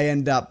 And they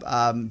end up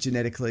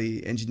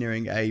genetically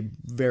engineering a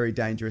very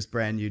dangerous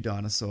brand new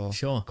dinosaur.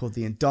 Sure. Called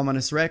the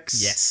Indominus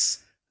Rex.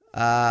 Yes.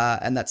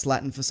 And that's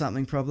Latin for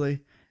something probably.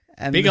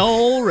 And Big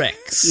ol'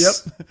 Rex.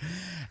 Yep.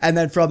 And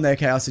then from there,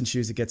 chaos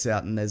ensues. It gets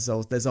out, and there's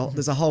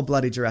a whole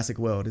bloody Jurassic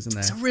World, isn't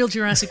there? It's a real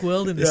Jurassic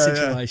World in this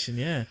situation.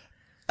 Yeah.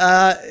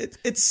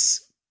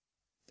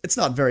 It's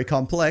not very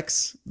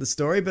complex, the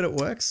story, but it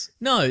works.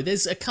 No,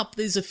 there's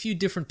a few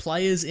different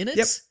players in it.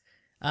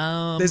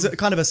 Yep. There's a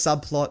kind of a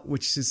subplot,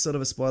 which is sort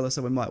of a spoiler,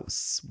 so we might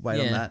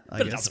wait on that.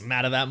 But it doesn't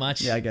matter that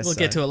much. Yeah, I guess we'll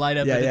get to it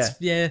later.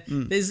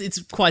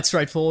 It's quite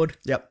straightforward.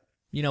 Yep.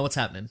 You know what's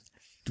happening.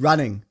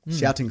 Running,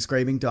 shouting,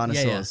 screaming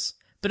dinosaurs.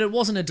 But it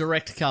wasn't a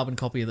direct carbon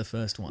copy of the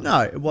first one.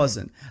 No, it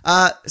wasn't.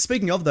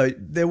 Speaking of, though,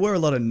 there were a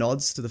lot of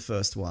nods to the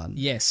first one.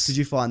 Yes. Did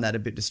you find that a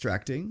bit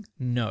distracting?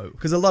 No.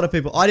 Because a lot of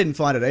people... I didn't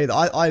find it either.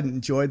 I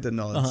enjoyed the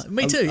nods.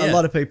 Me too, A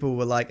lot of people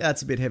were like,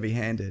 that's a bit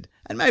heavy-handed.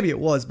 And maybe it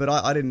was, but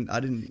I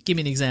didn't... Give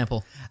me an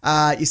example.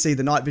 You see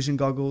the night vision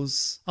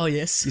goggles. Oh,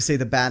 yes. You see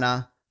the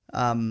banner.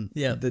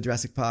 The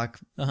Jurassic Park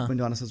when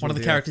dinosaurs. One of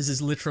the characters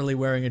is literally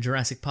wearing a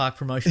Jurassic Park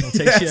promotional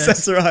t-shirt. Yes,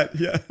 that's right.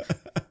 Yeah.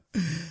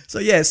 So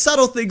yeah,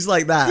 subtle things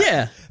like that.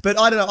 Yeah. But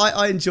I don't know.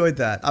 I enjoyed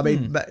that. I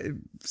mean,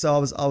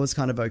 so I was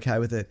kind of okay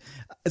with it.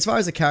 As far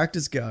as the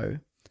characters go,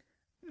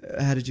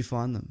 how did you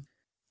find them?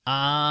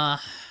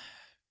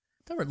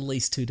 They were at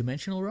least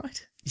 2-dimensional,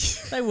 right?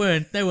 They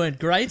weren't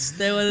great.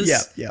 There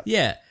was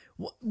yeah.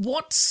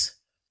 What?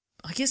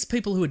 I guess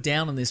people who were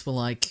down on this were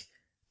like,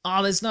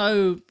 oh, there's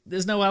no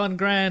Alan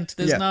Grant.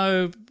 There's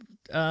no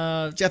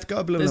Jeff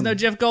Goldblum. There's no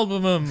Jeff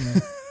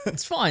Goldblum.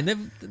 It's fine. You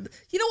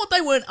know what? They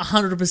weren't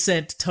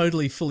 100%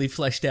 totally fully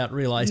fleshed out,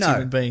 realised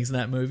human beings in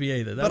that movie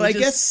either. But I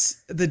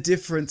guess the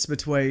difference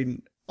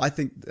between, I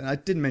think, and I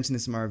didn't mention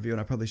this in my review and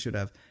I probably should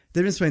have, the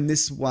difference between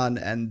this one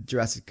and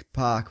Jurassic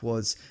Park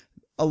was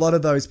a lot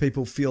of those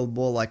people feel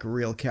more like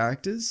real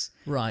characters.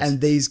 Right. And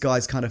these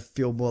guys kind of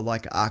feel more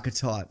like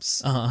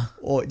archetypes.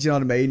 Or, do you know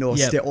what I mean? Or,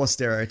 or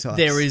stereotypes.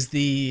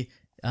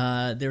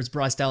 There's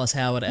Bryce Dallas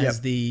Howard as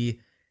the...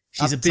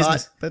 She's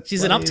uptight,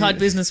 she's an uptight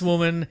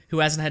businesswoman who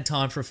hasn't had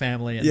time for a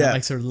family, and that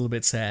makes her a little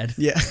bit sad.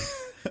 Yeah.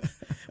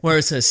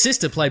 Whereas her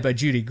sister, played by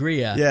Judy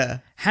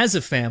Greer, has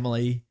a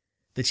family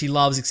that she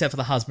loves, except for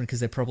the husband, because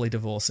they're probably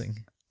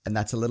divorcing. And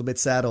that's a little bit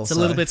sad also. It's a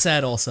little bit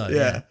sad also,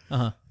 yeah.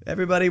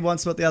 Everybody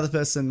wants what the other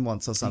person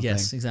wants or something.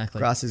 Yes, exactly.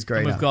 Grass is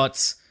greener. And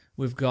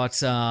we've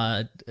got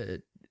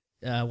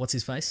what's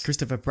his face?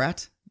 Christopher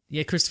Pratt.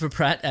 Yeah, Christopher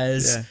Pratt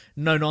as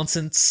no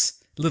nonsense.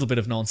 A little bit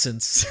of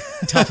nonsense,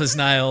 tough as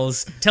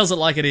nails, tells it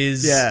like it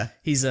is. Yeah.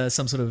 He's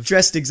some sort of...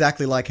 Dressed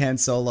exactly like Han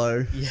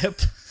Solo. Yep.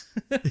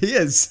 He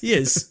is.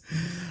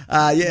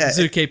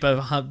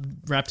 Zookeeper,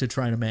 raptor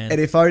trainer man.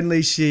 And if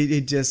only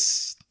he'd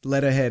just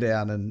let her hair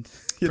down and...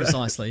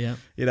 Precisely,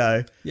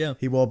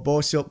 he wore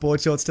board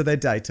shorts to their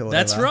date or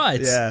whatever. That's right.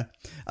 Yeah.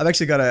 I've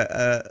actually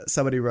got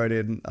somebody wrote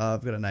in,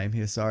 I've got a name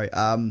here, sorry.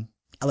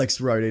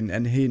 Alex wrote in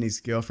and he and his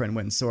girlfriend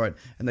went and saw it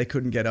and they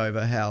couldn't get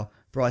over how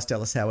Bryce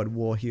Dallas Howard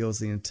wore heels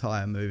the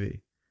entire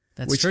movie.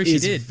 That's true, she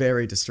did.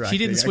 Very distracting.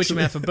 She didn't switch them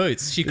out for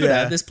boots. She could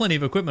have. There's plenty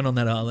of equipment on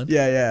that island.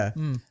 Yeah.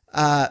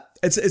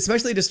 It's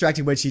especially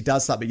distracting when she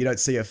does something, you don't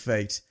see her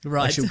feet.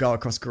 Right. Like she'll go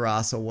across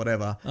grass or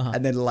whatever,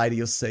 and then later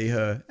you'll see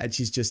her and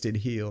she's just in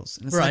heels.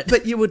 And it's right. like,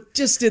 but you were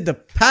just in the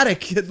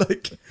paddock.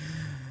 Like,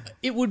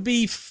 it would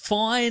be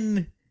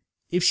fine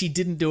if she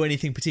didn't do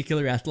anything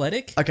particularly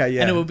athletic. Okay,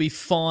 yeah. And it would be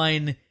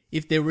fine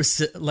if there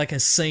was like a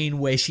scene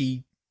where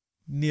she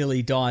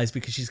nearly dies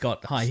because she's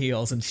got high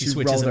heels and she She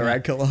switches rolled her them out.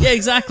 ankle off. Yeah,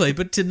 exactly.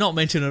 But to not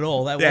mention it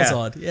all, that was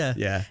odd. Yeah.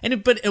 Yeah.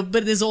 But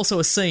there's also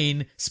a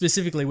scene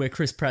specifically where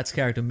Chris Pratt's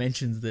character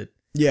mentions that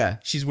Yeah.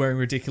 she's wearing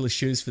ridiculous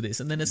shoes for this,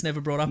 and then it's never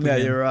brought up Yeah,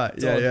 again. you're right.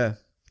 It's Yeah, odd. yeah.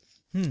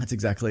 That's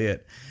exactly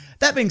it.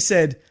 That being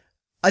said,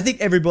 I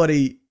think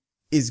everybody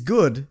is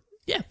good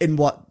in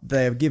what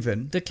they're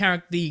given.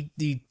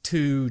 The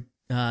two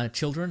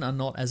children are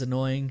not as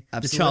annoying.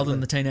 Absolutely. The child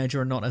and the teenager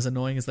are not as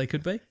annoying as they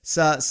could be.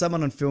 So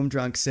someone on Film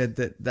Drunk said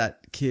that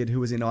kid who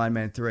was in Iron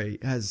Man 3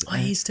 has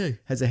he's too.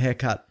 has a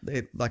haircut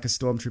like a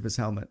stormtrooper's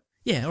helmet.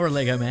 Yeah, or a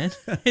Lego man.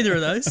 Either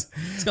of those.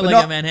 It's got But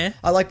Lego man hair.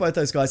 I like both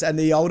those guys. And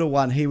the older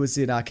one, he was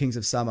in Kings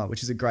of Summer,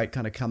 which is a great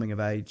kind of coming of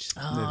age.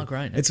 Oh, movie.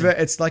 great. It's Okay.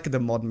 it's like the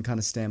modern kind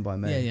of Stand By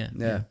Me.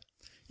 Yeah.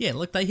 Yeah,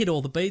 look, they hit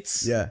all the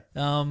beats. Yeah.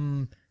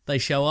 They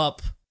show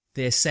up.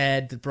 They're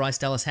sad that Bryce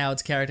Dallas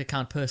Howard's character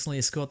can't personally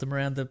escort them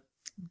around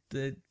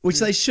Which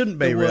they shouldn't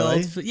be, the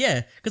world. really.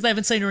 Yeah, because they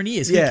haven't seen her in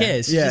years. Yeah, Who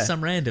cares? She's yeah. just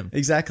some random.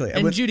 Exactly.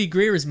 And Judy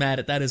Greer is mad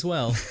at that as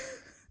well.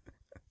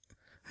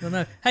 I don't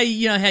know. Hey,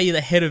 you know how you're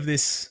the head of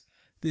this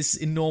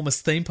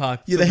enormous theme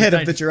park? You're the head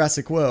of the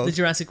Jurassic World. The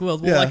Jurassic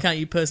World. Well, Yeah. why can't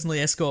you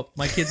personally escort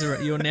my kids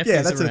or your nephews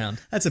Yeah, that's around?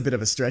 that's a bit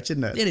of a stretch,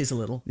 isn't it? It is a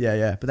little.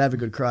 Yeah. But they have a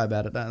good cry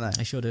about it, don't they?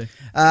 I sure do.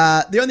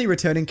 The only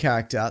returning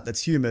character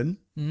that's human,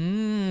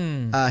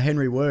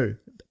 Henry Wu.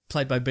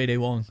 Played by B.D.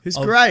 Wong. Who's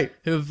great.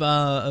 Of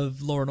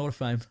Law and Order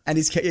fame. And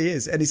he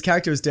is. And his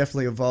character has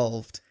definitely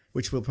evolved,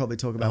 which we'll probably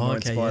talk about more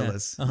in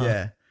spoilers. Yeah. Uh-huh.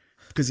 Yeah.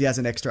 Because he has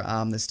an extra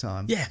arm this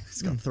time. Yeah.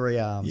 He's got 3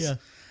 arms. Yeah.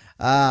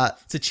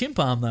 It's a chimp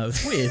arm, though.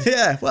 It's weird.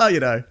 Yeah, well,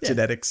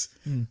 genetics.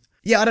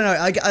 Yeah, I don't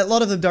know. A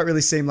lot of them don't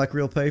really seem like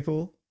real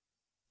people.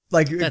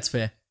 Like That's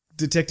fair.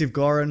 Detective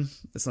Gorin,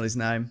 that's not his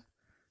name.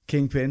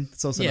 Kingpin,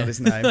 that's also not his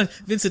name.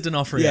 Vincent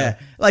D'Onofrio. Yeah,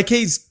 like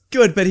he's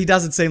good, but he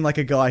doesn't seem like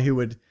a guy who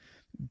would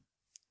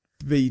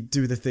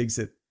do the things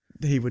that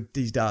he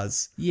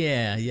does.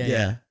 Yeah. You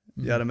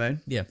know what I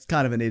mean? Yeah. It's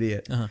kind of an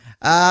idiot.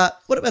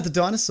 What about the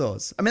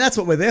dinosaurs? I mean, that's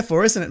what we're there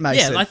for, isn't it,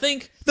 Mason? Yeah, I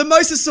think... The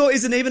mosasaur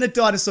isn't even a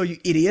dinosaur, you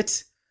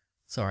idiot.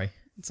 Sorry.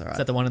 It's all right. Is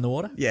that the one in the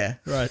water? Yeah.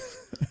 Right.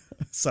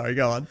 Sorry,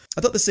 go on.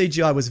 I thought the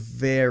CGI was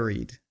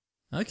varied.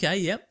 Okay,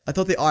 yep. I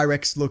thought the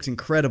IREX looked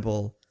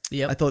incredible.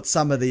 Yep. I thought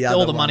some of the other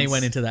All the money ones-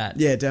 went into that.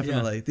 Yeah,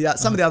 definitely.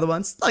 Some of the other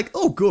ones, like,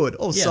 all good,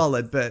 all Yeah.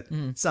 solid, but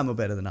some are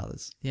better than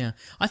others. Yeah.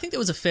 I think there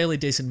was a fairly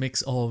decent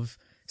mix of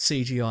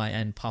CGI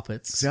and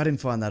puppets. See, I didn't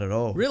find that at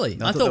all. Really?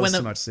 I thought when there was the-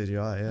 too much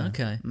CGI, yeah.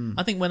 Okay.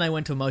 I think when they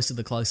went to most of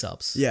the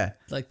close-ups. Yeah.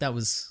 Like, that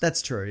was...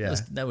 That's true, yeah.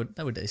 They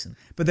were decent.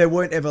 But there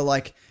weren't ever,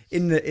 like,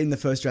 in the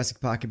first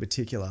Jurassic Park in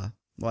particular,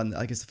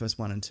 I guess the first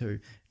 1 and 2,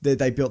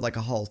 they built like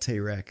a whole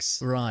T-Rex.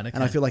 Right, okay.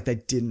 And I feel like they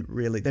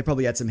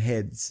probably had some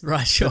heads.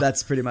 Right, sure. But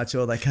that's pretty much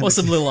all they kind Or of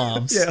some little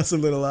arms. Yeah, or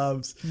some little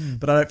arms.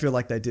 But I don't feel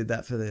like they did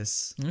that for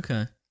this.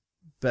 Okay.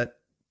 But,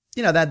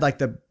 they had like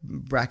the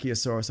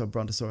Brachiosaurus or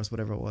Brontosaurus,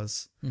 whatever it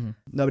was.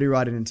 Nobody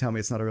write in and tell me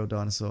it's not a real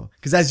dinosaur.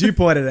 Because as you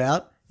pointed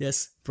out,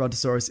 Yes.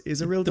 Brontosaurus is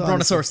a real The dinosaur.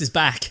 Brontosaurus is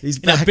back. He's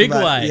in a back, big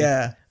mate. way.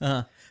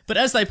 Yeah. But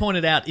as they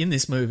pointed out in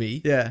this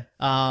movie, Yeah.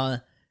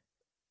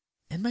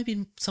 and maybe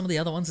in some of the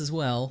other ones as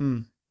well,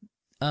 In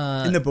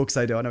the books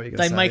they do. I know what you're going to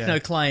they say. make yeah. no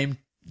claim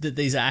that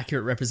these are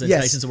accurate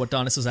representations of what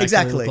dinosaurs actually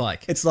Exactly. look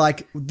like. It's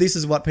like, this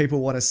is what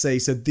people want to see,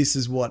 so this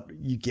is what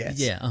you get.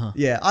 Yeah, uh-huh.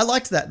 Yeah, I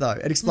liked that though.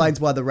 It explains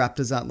why the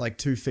raptors aren't like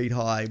 2 feet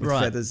high with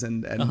Right. feathers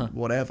and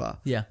whatever.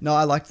 Yeah. No,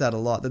 I liked that a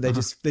lot. That they're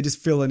just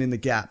filling in the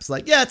gaps.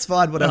 Like, yeah, it's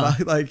fine, whatever.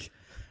 Like,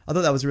 I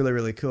thought that was really,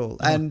 really cool.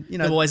 And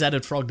They've always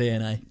added frog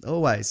DNA.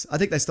 always. I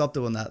think they stopped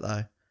doing that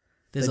though.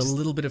 There's a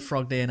little bit of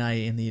frog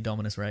DNA in the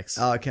Indominus Rex.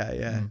 Oh, okay,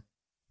 yeah.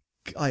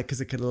 Oh,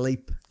 because it can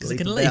leap. Because it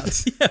can leap.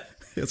 about. Yeah.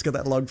 It's got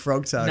that long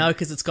frog tongue. No,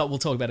 because it's got... We'll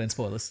talk about it in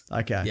spoilers.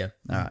 Okay. Yeah.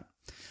 All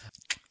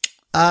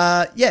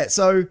right. Yeah,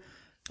 so...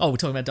 Oh, we're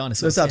talking about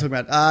dinosaurs. Let's start talking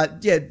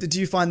about. Did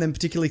you find them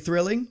particularly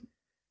thrilling?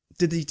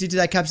 Did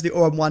they capture the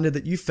awe and wonder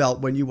that you felt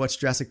when you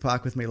watched Jurassic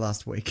Park with me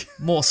last week?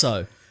 More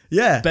so.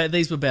 Yeah. But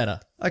these were better.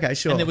 Okay,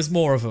 sure. And there was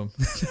more of them.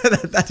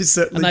 that is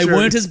certainly And they true.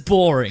 weren't as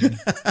boring.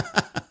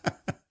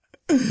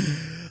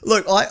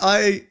 Look, a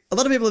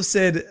lot of people have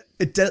said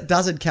it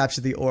doesn't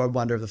capture the awe and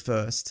wonder of the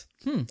first.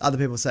 Other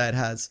people say it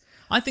has.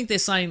 I think they're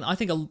saying... I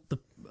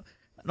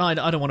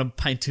don't want to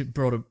paint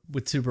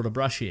with too broad a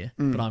brush here,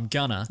 but I'm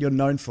gonna. You're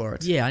known for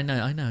it. Yeah, I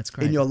know, it's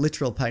great. In your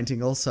literal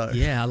painting also.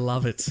 Yeah, I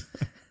love it.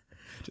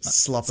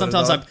 Just slop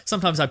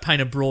Sometimes I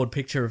paint a broad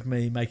picture of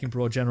me making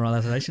broad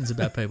generalizations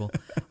about people.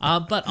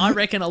 But I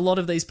reckon a lot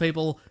of these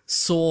people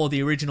saw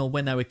the original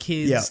when they were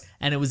kids, Yeah.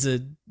 and it was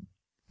a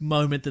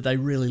moment that they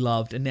really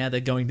loved, and now they're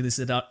going to this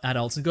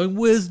adults and going,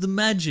 "Where's the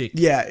magic?"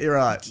 Yeah, you're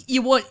right.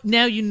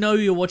 Now you know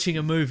you're watching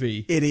a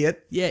movie.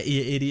 Idiot. Yeah,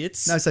 you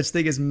idiots. No such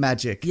thing as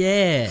magic.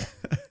 Yeah.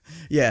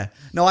 Yeah.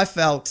 No, I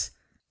felt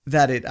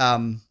that it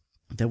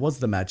there was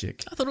the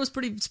magic. I thought it was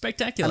pretty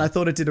spectacular. And I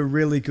thought it did a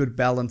really good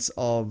balance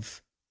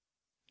of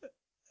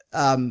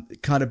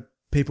kind of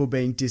people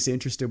being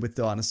disinterested with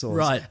dinosaurs.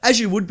 Right. As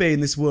you would be in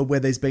this world where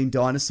there's been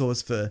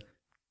dinosaurs for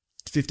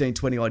 15,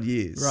 20 odd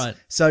years. Right.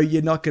 So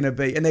you're not going to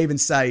be, and they even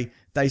say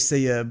they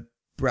see a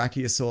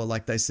brachiosaur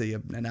like they see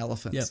an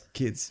elephant. Yep.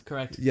 Kids.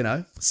 Correct. You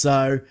know?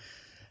 So,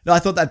 no, I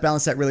thought that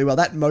balanced that really well.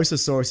 That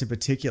mosasaurus in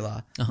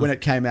particular, when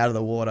it came out of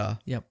the water,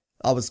 Yep.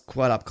 I was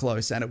quite up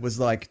close, and it was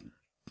like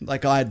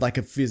I had like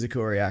a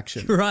physical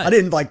reaction. Right. I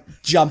didn't like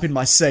jump in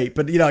my seat,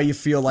 but you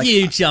feel like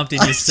You jumped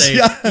in your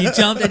seat. You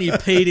jumped and you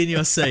peed in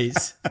your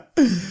seat.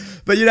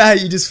 But you know how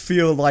you just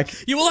feel like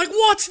You were like,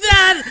 what's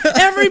that?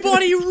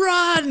 Everybody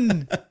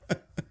run!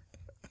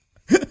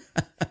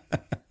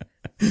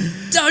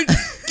 Don't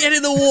get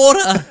in the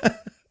water!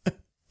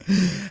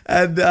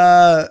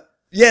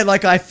 and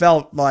like I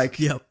felt like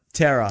Yep.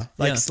 terror,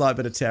 like Yeah. a slight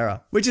bit of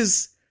terror, which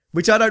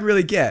I don't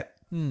really get.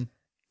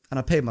 And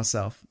I peed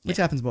myself, which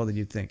happens more than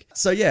you'd think.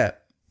 So yeah,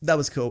 that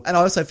was cool. And I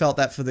also felt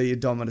that for the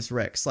Indominus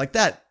Rex. Like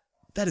that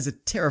is a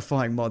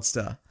terrifying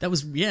monster. That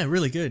was,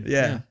 really good.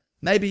 Yeah.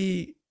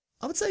 Maybe,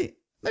 I would say,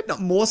 maybe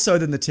not more so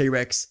than the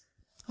T-Rex.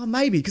 Oh,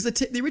 maybe, because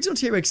the original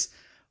T-Rex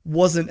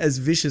wasn't as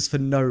vicious for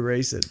no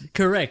reason.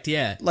 Correct,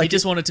 yeah. Like He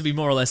just wanted to be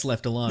more or less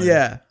left alone.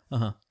 Yeah.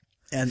 Uh-huh.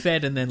 And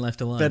Fed and then left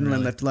alone. fed and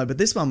really. left alone. But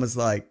this one was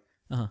like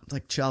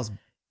Charles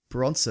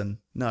Bronson.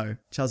 No,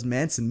 Charles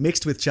Manson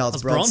mixed with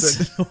Charles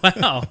Bronson.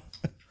 Wow.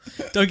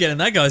 Don't get in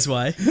that guy's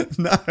way.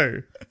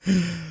 No.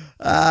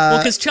 Well,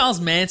 because Charles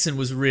Manson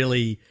was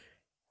really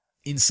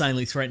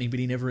insanely threatening, but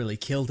he never really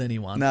killed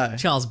anyone. No.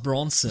 Charles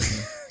Bronson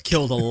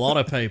killed a lot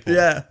of people.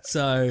 Yeah.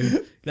 So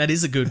that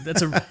is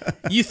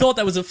you thought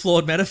that was a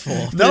flawed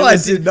metaphor. No, I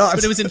did not.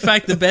 But it was in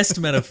fact the best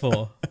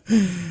metaphor.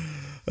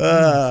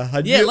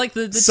 I knew like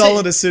the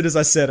solid as soon as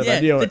I said it. I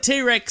knew the it.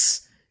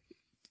 T-Rex,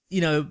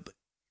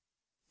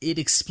 it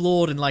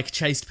explored and like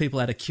chased people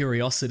out of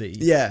curiosity.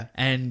 Yeah.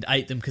 And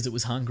ate them because it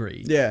was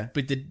hungry. Yeah.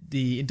 But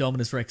the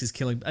Indominus Rex is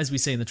killing, as we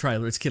see in the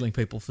trailer, it's killing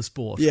people for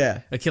sport. Yeah.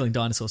 Killing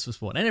dinosaurs for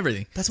sport and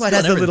everything. That's why it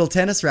has the little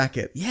tennis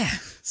racket. Yeah.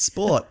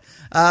 Sport.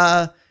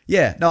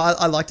 Yeah. No,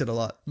 I liked it a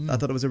lot. I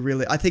thought it was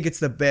I think it's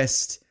the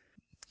best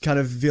kind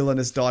of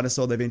villainous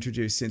dinosaur they've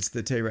introduced since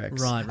the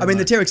T-Rex. Right, I mean,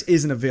 the right. T-Rex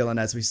isn't a villain,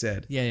 as we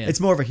said. Yeah. It's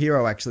more of a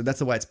hero, actually. That's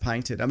the way it's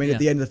painted. I mean, Yeah. at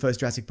the end of the first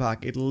Jurassic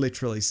Park, it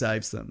literally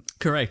saves them.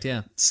 Correct,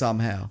 yeah.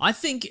 Somehow. I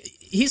think,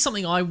 here's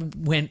something I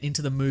went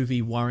into the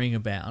movie worrying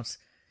about.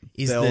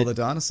 They're all the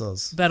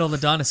dinosaurs. About all the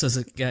dinosaurs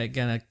are going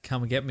to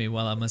come and get me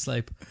while I'm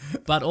asleep.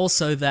 But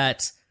also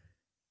that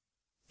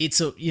it's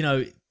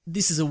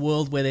this is a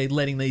world where they're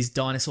letting these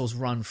dinosaurs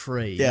run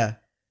free. Yeah.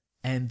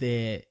 And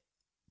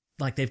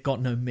they've got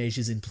no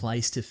measures in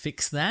place to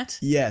fix that.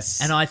 Yes.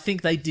 And I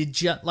think they did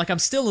I'm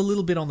still a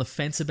little bit on the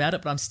fence about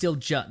it, but I'm still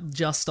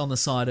just on the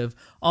side of,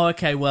 oh,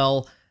 okay,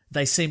 well,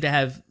 they seem to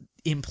have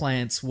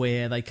implants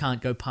where they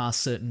can't go past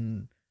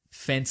certain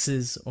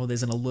fences or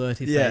there's an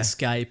alert if they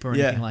escape or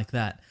anything like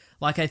that.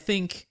 Like I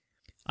think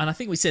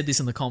we said this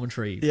in the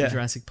commentary for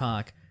Jurassic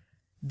Park,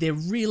 they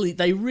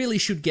really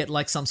should get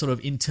like some sort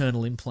of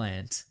internal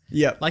implant.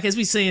 Yeah. Like as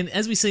we see in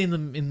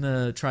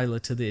the trailer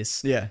to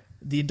this. Yeah.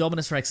 The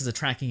Indominus Rex is a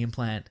tracking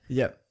implant.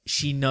 Yep.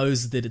 She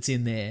knows that it's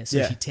in there,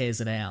 so she tears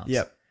it out.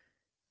 Yep.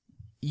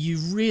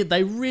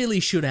 They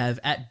really should have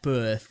at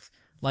birth,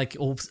 like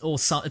or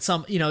some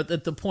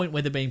at the point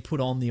where they're being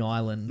put on the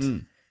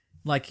island,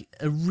 like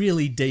a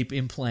really deep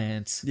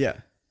implant. Yeah.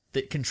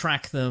 That can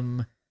track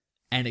them,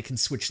 and it can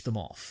switch them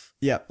off.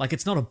 Yeah. Like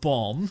it's not a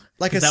bomb,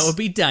 like that would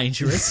be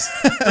dangerous.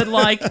 But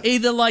like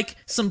either like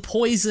some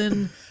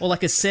poison or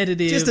like a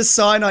sedative, just a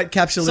cyanide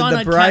capsule in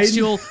the brain,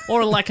 capsule,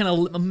 or like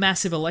a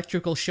massive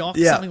electrical shock,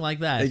 something like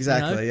that.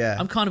 Exactly. Yeah.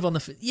 I'm kind of on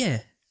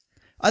the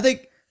I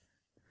think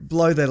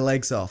blow their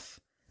legs off.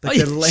 Like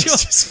their legs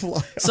just fly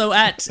off. So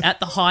at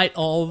the height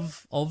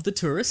of the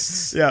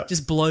tourists,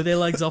 just blow their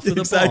legs off with a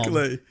bomb.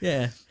 Exactly.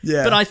 Yeah.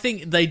 Yeah. But I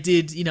think they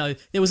did,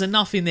 there was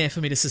enough in there for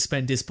me to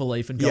suspend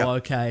disbelief and go,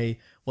 okay,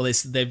 well,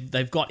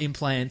 they've got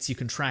implants, you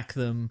can track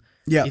them.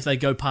 Yeah. If they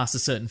go past a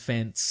certain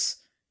fence,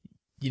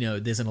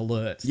 there's an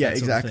alert. Yeah, that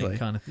sort of exactly. thing,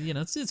 kind of,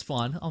 it's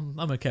fine. I'm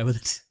okay with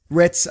it.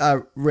 Rhett's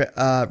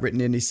written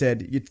in, he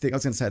said, I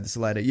was going to say this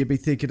later, you'd be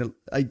thinking,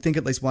 I think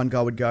at least one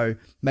guy would go,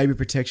 maybe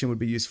protection would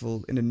be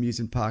useful in an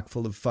amusement park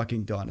full of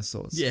fucking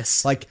dinosaurs.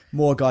 Yes. Like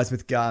more guys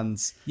with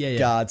guns,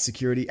 guards,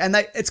 security. And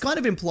it's kind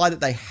of implied that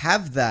they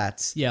have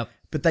that. Yep.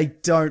 But they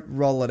don't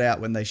roll it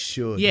out when they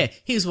should. Yeah,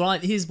 here's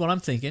what I'm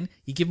thinking.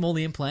 You give them all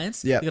the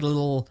implants. Yep. You got a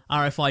little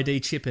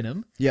RFID chip in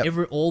them.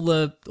 Yep. All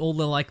the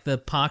like the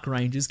park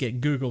rangers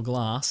get Google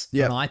Glass,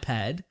 Yep. an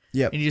iPad.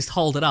 Yep. And you just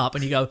hold it up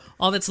and you go,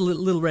 oh, that's a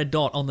little red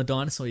dot on the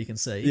dinosaur you can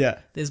see. Yeah.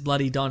 There's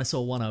bloody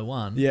dinosaur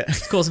 101. Yeah.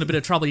 It's causing a bit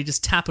of trouble. You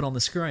just tap it on the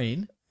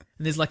screen.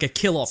 And there's like a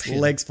kill option.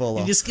 Legs fall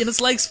off. And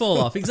its legs fall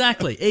off.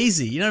 Exactly.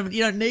 Easy. You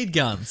don't need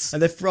guns.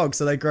 And they're frogs,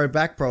 so they grow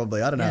back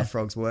probably. I don't know how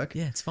frogs work.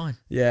 Yeah, it's fine.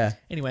 Yeah.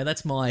 Anyway,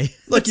 that's my...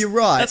 Look, you're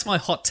right. That's my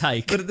hot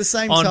take. But at the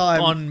same on,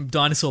 time... on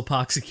dinosaur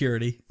park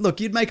security. Look,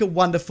 you'd make a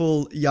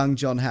wonderful young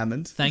John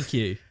Hammond. Thank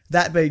you.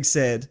 That being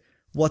said,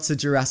 what's a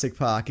Jurassic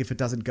Park if it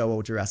doesn't go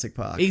all Jurassic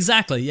Park?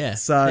 Exactly, yeah.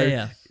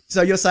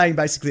 So you're saying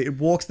basically it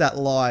walks that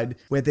line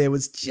where there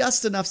was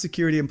just enough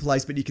security in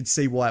place, but you could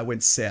see why it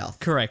went south.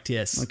 Correct,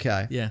 yes.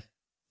 Okay. Yeah.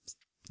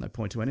 No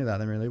point to any of that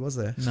then really, was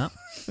there? No.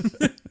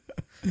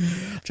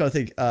 trying to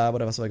think,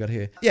 what else have I got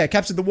here? Yeah,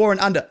 captured the War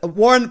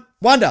and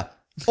Wonder.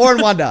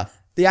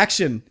 The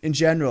action in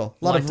general.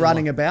 A lot of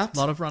running about. A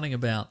lot of running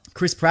about.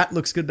 Chris Pratt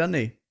looks good, doesn't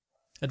he?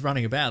 At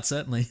running about,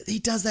 certainly. He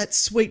does that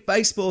sweet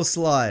baseball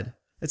slide.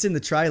 It's in the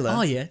trailer.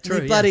 Oh, yeah,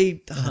 true.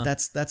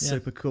 That's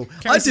super cool.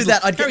 I'd do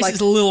that. I'd get like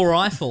his little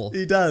rifle.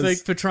 He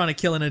does. For trying to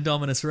kill an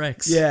Indominus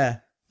Rex. Yeah.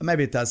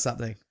 Maybe it does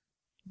something.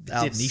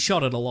 Didn't. He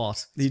shot it a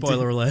lot.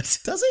 Spoiler alert.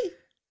 Does he?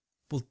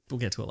 We'll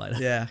get to it later.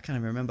 Yeah, I can't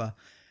even remember.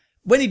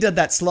 When he did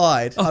that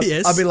slide,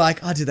 I'd be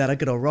like, I do that. I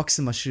get all rocks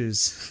in my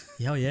shoes.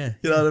 Oh, yeah.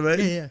 You know what I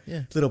mean?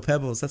 Yeah. Little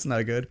pebbles. That's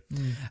no good.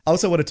 I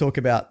also want to talk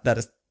about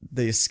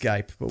the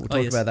escape, but we'll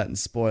talk about that in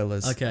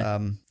spoilers. Okay.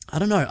 I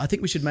don't know. I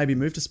think we should maybe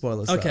move to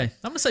spoilers. Okay. Though.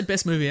 I'm going to say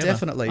best movie ever.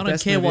 Definitely. I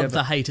don't care what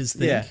the haters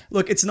think. Yeah.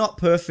 Look, it's not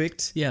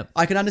perfect. Yeah.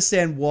 I can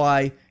understand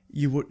why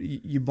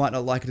you might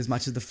not like it as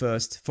much as the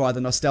first for either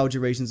nostalgia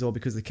reasons or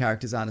because the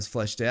characters aren't as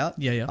fleshed out.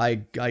 Yeah.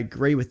 I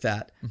agree with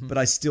that, but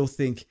I still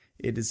think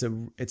it's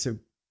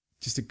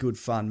just a good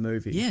fun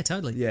movie. Yeah,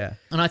 totally. Yeah.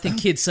 And I think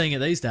kids seeing it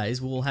these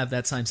days will have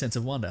that same sense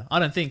of wonder. I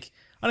don't think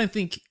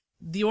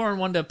the awe and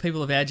wonder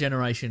people of our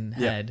generation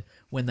had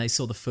when they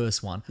saw the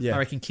first one. Yeah. I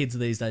reckon kids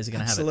these days are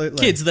going to have it.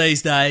 Kids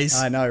these days.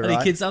 I know,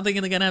 right? Kids, I'm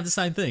thinking they're going to have the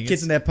same thing.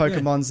 Kids and their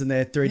Pokemons and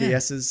their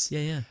 3DSs.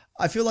 Yeah.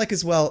 I feel like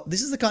as well,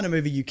 this is the kind of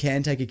movie you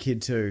can take a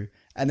kid to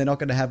and they're not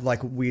going to have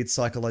like weird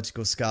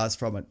psychological scars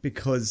from it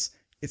because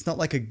it's not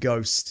like a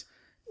ghost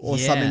or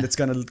something that's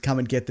going to come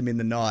and get them in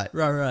the night.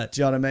 Right.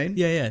 Do you know what I mean?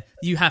 Yeah.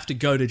 You have to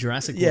go to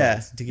Jurassic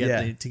World to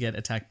get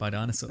attacked by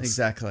dinosaurs.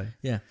 Exactly.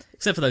 Yeah.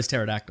 Except for those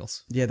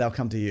pterodactyls. Yeah, they'll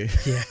come to you.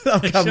 Yeah.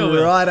 They'll come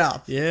right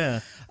up.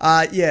 Yeah.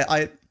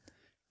 I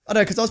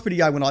know, because I was pretty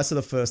young when I saw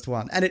the first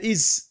one, and it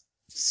is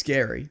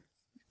scary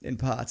in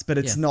parts, but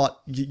it's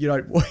not. You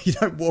don't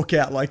walk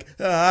out like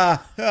You know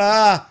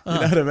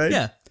what I mean?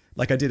 Yeah.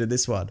 Like I did in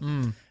this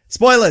one.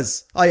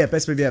 Spoilers. Oh yeah,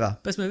 best movie ever.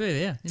 Best movie,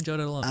 yeah. Enjoyed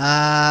it a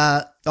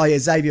lot.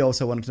 Xavier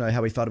also wanted to know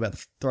how we felt about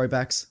the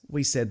throwbacks.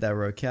 We said they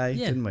were okay,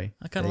 didn't we?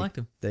 I kind of liked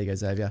them. There you go,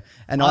 Xavier.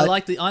 And I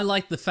like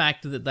the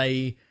fact that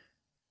they.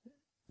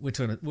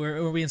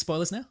 Are we in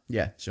spoilers now?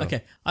 Yeah, sure.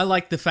 Okay. I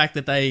like the fact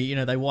that they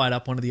wired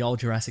up one of the old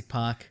Jurassic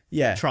Park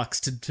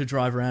trucks to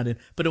drive around in,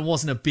 but it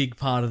wasn't a big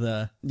part of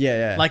the...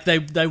 Yeah. Like,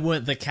 they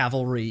weren't the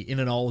cavalry in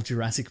an old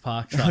Jurassic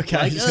Park truck.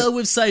 Okay. Like,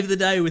 we've saved the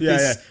day with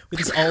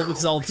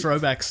this old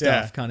throwback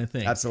stuff kind of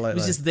thing. Absolutely. It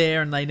was just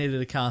there and they needed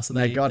a car, so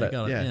they got it.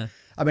 Yeah.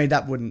 I mean,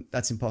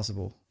 that's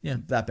impossible. Yeah.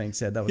 That being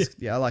said, that was...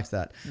 I liked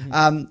that.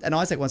 And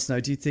Isaac wants to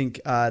know, do you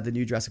think the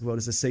new Jurassic World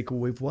is a sequel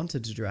we've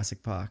wanted to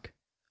Jurassic Park?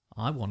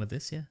 I wanted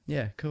this, yeah.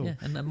 Yeah, cool. Yeah,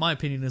 and my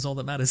opinion is all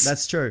that matters.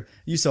 That's true.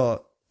 You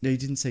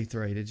didn't see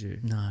 3, did you?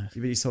 No.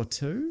 But you saw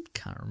 2?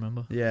 Can't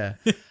remember. Yeah.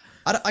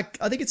 I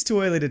think it's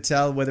too early to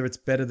tell whether it's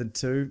better than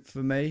 2 for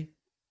me.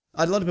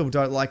 A lot of people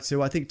don't like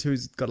 2. I think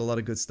 2's got a lot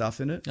of good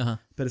stuff in it. But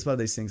it's one of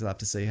these things I'll have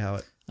to see how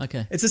it...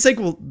 Okay. It's a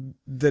sequel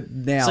that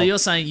now... So you're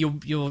saying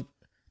you're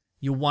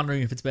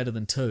wondering if it's better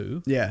than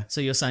 2. Yeah.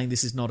 So you're saying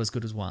this is not as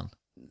good as 1.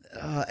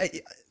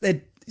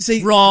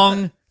 See...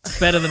 Wrong. It's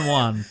better than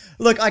 1.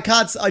 Look, I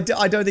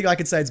don't think I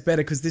can say it's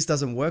better because this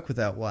doesn't work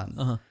without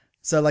 1.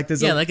 So like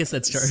there's I guess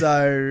that's true.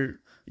 So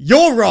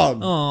you're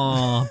wrong.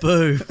 Oh,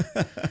 boo.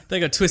 They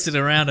got twisted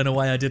around in a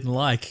way I didn't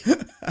like.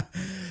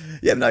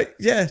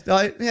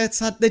 It's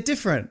hard. They're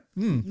different.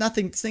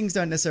 Things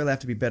don't necessarily have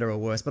to be better or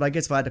worse, but I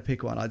guess if I had to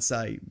pick one, I'd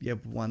say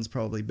 1's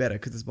probably better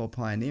because it's more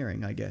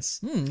pioneering, I guess.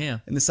 Yeah.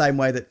 In the same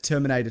way that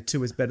Terminator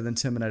 2 is better than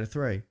Terminator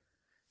 3.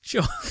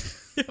 Sure.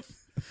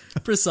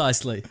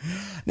 Precisely.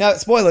 Now,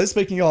 spoilers,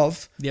 speaking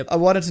of, Yep. I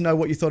wanted to know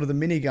what you thought of the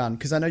minigun,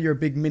 because I know you're a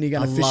big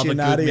minigun aficionado.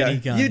 Love a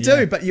good minigun, you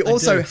do, but you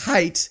also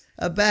hate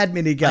a bad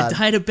minigun. I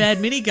hate a bad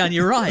minigun,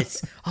 you're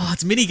right. Oh,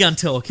 it's minigun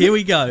talk. Here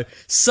we go.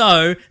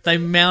 So, they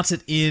mount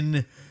it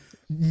in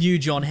new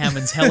John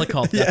Hammond's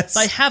helicopter. Yes.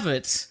 They have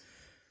it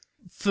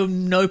for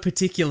no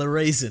particular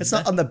reason. It's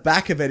not on the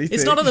back of anything.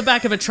 It's not on the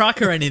back of a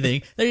truck or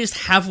anything. They just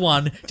have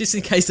one just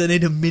in case they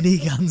need to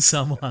minigun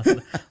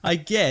someone, I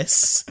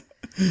guess.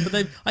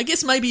 But I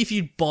guess maybe if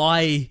you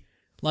buy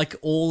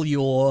all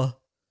your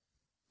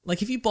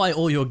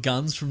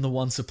guns from the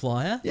one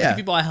supplier, if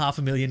you buy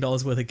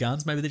 $500,000 worth of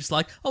guns, maybe they're just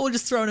like, we'll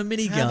just throw in a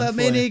minigun. Have a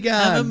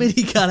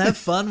minigun, have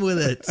fun with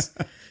it.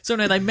 So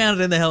no, they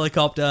mount it in the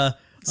helicopter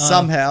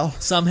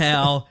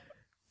somehow.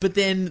 But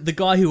then the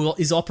guy who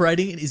is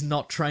operating it is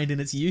not trained in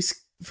its use,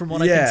 from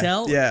what I can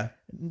tell. Yeah,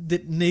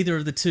 that neither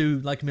of the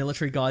two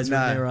military guys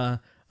are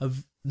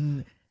in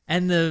there.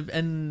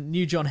 And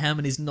new John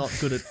Hammond is not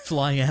good at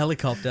flying a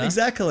helicopter.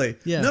 Exactly.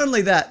 Yeah. Not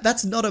only that,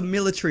 that's not a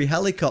military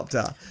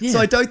helicopter. Yeah. So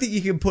I don't think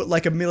you can put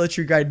a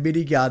military grade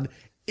minigun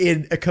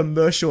in a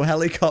commercial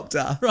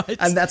helicopter. Right.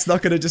 And that's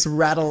not going to just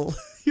rattle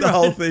the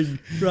whole thing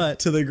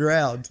to the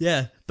ground.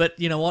 Yeah. But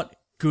you know what?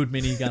 Good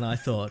minigun, I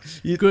thought.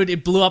 Good.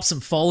 It blew up some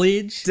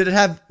foliage. Did it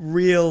have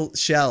real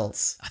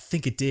shells? I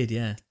think it did,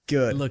 yeah.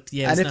 Good. It looked,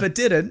 and if it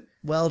didn't,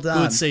 well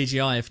done. Good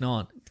CGI, if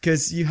not.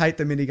 Because you hate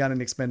the minigun in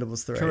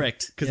Expendables 3.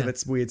 Correct. Because of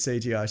its weird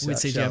CGI Weird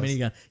CGI shells.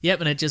 minigun.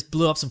 Yep, and it just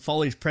blew up some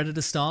foliage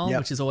Predator style,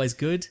 which is always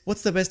good.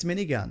 What's the best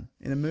minigun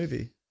in a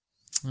movie?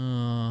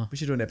 We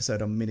should do an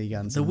episode on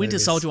miniguns. The in Winter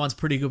movies. Soldier one's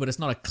pretty good, but it's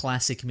not a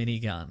classic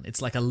minigun.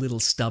 It's like a little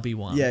stubby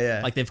one.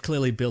 Yeah. Like they've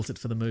clearly built it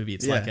for the movie.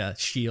 It's like a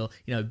shield,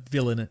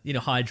 villain,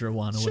 Hydra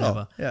one or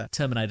whatever. Yeah.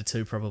 Terminator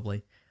 2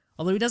 probably.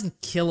 Although he doesn't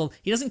kill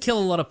a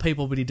lot of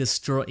people, but he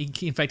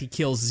in fact he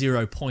kills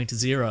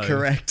 0.0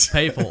 Correct.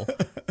 people.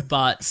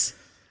 But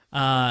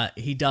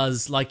he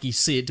does, like, you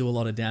see it do a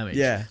lot of damage.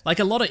 Yeah. Like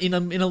in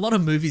a lot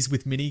of movies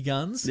with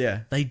miniguns,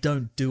 Yeah. they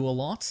don't do a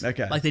lot.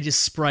 Okay. Like they're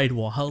just sprayed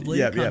wildly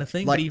kind of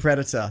thing. Like But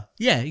Predator,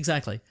 yeah,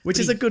 exactly. which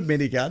But is a good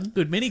minigun.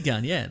 good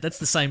minigun, yeah. That's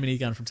the same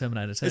minigun from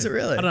Terminator 2. Is it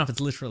really? I don't know if it's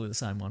literally the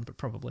same one, but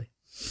probably.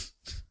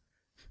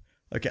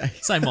 Okay.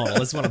 Same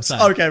model, is what I'm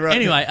saying. Okay, right.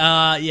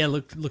 Anyway,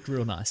 looked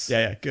real nice.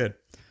 Yeah, good.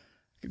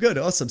 Good,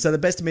 awesome. So the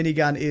best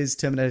minigun is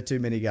Terminator 2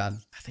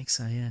 minigun. I think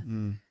so, yeah.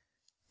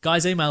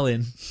 Guys, email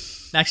in.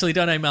 Actually,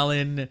 don't email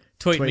in.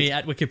 Tweet me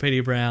at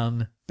Wikipedia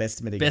Brown.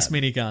 Best minigun. Best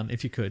minigun,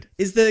 if you could.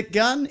 Is the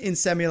gun in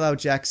Samuel L.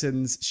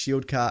 Jackson's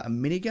shield car a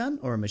minigun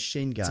or a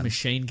machine gun? It's a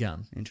machine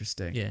gun.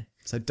 Interesting. Yeah.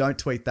 So don't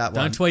tweet that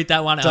one. Don't tweet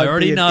that one. Don't I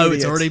already be an know idiot.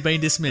 it's already been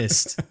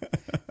dismissed.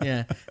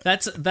 Yeah.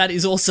 That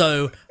is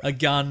also a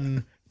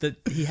gun that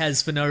he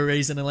has for no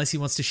reason unless he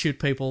wants to shoot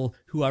people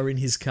who are in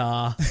his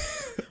car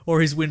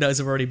or his windows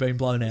have already been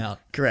blown out.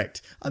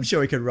 Correct. I'm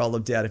sure he could roll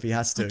them down if he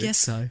has to. I guess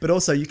so. But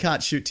also, you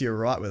can't shoot to your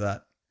right with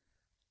that.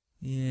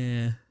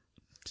 Yeah.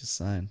 Just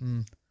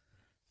saying.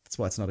 That's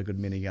why it's not a good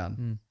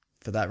minigun.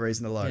 For that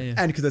reason alone. Yeah.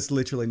 And because it's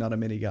literally not a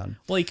minigun.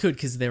 Well, he could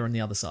because they're on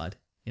the other side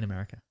in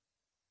America.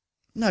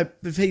 No,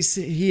 if he's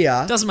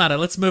here, Doesn't matter.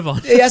 Let's move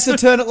on. he has to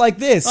turn it like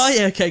this. Oh,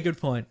 yeah. Okay, good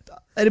point.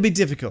 It'd be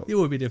difficult. It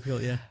would be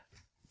difficult, yeah.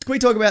 Can we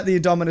talk about the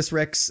Indominus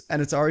Rex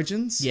and its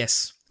origins?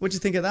 Yes. What'd you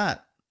think of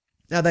that?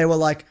 How they were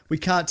like, we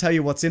can't tell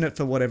you what's in it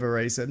for whatever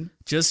reason.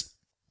 Just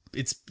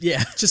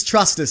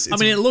trust us.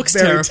 It's it looks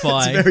very,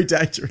 terrifying. It's very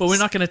dangerous. But we're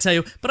not going to tell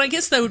you. But I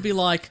guess they would be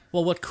like,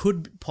 well, what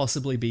could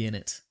possibly be in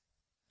it?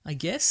 I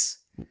guess.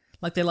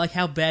 Like, they're like,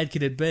 how bad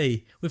could it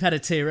be? We've had a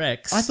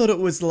T-Rex. I thought it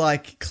was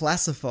like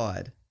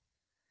classified.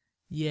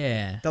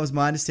 Yeah. That was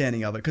my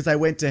understanding of it. Because they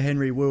went to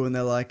Henry Wu and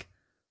they're like,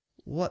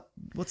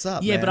 what's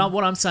up, Yeah, man? but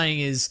what I'm saying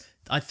is,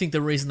 I think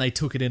the reason they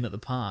took it in at the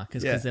park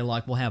is because Yeah. they're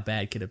like, well, how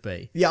bad could it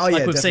be? Yeah, like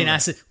yeah, we've seen definitely.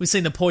 acid, we've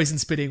seen the poison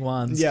spitting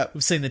ones. Yeah.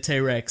 We've seen the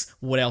T-Rex.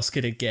 What else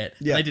could it get?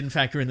 Yeah. They didn't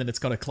factor in that it's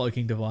got a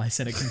cloaking device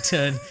and it can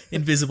turn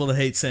invisible to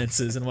heat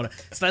sensors and whatever.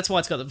 So that's why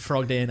it's got the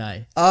frog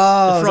DNA.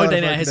 Oh, The frog is that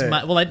DNA what has they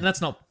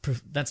do?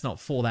 that's not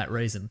for that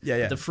reason. Yeah,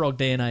 yeah. The frog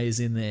DNA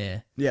is in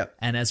there. Yeah.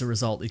 And as a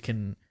result, it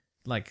can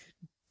like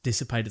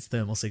dissipate its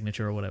thermal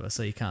signature or whatever,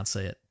 so you can't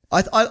see it.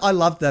 I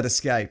loved that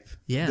escape.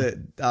 Yeah.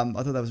 I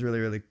thought that was really,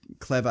 really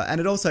clever. And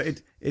it also,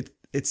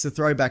 it's a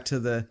throwback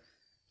to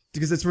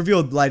because it's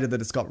revealed later that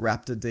it's got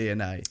raptor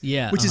DNA.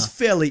 Yeah, Which is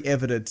fairly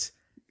evident.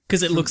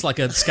 Because it looks like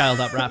a scaled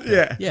up raptor.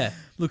 Yeah. Yeah.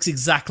 Looks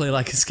exactly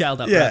like a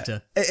scaled up Yeah.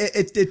 raptor.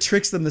 It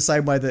tricks them the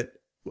same way that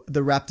the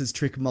raptors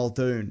trick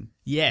Muldoon.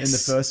 Yes. In the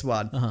first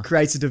one.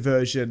 Creates a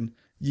diversion.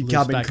 You Loops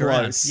come in back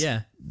around. close.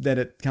 Yeah. Then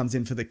it comes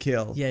in for the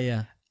kill. Yeah,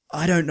 yeah.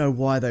 I don't know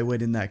why they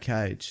went in that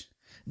cage.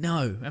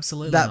 No,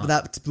 absolutely not.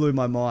 That blew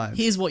my mind.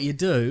 Here's what you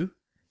do,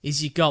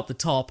 is you go up the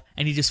top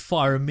and you just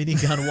fire a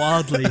minigun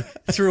wildly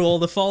through all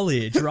the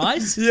foliage,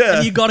 right? Yeah.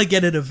 And you got to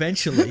get it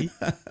eventually.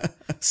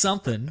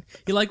 Something.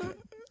 You're like,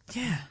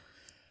 yeah,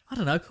 I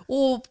don't know.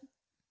 Or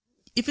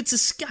if it's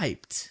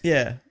escaped,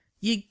 Yeah.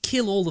 you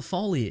kill all the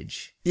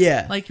foliage.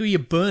 Yeah. Like, or you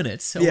burn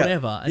it or Yeah.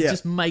 whatever and Yeah.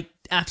 just make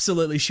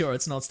absolutely sure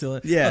it's not still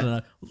in. Yeah. I don't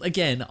know.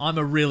 Again, I'm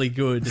a really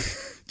good...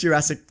 You're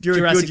a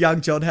good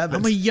young John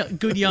Hammond. I'm a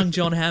good young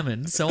John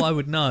Hammond, so I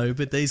would know,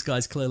 but these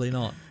guys clearly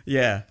not.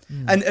 Yeah.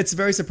 And it's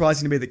very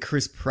surprising to me that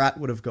Chris Pratt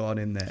would have gone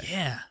in there.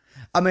 Yeah.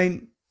 I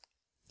mean,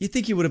 you'd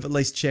think he would have at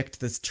least checked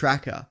this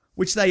tracker,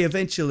 which they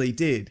eventually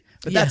did.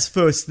 But Yeah. that's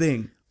first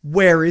thing.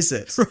 Where is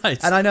it?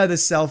 Right. And I know the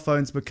cell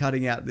phones were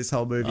cutting out this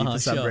whole movie Uh-huh, for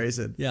some sure.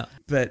 reason. Yeah.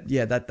 But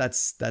yeah,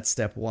 that's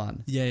step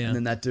one. Yeah, yeah. And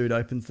then that dude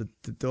opens the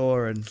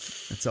door and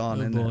it's on.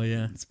 Oh and boy,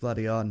 yeah. It's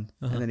bloody on.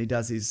 And then he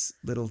does his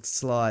little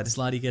slide.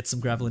 Slidey gets some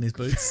gravel in his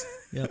boots.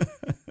 Yep.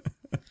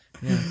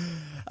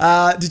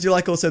 Did you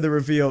like also the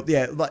reveal?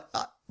 Yeah, like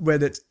where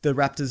the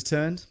Raptors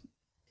turned?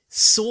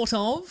 Sort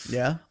of.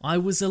 Yeah. I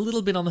was a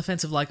little bit on the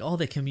fence of like, oh,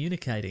 they're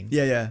communicating.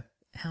 Yeah, yeah.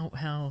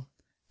 How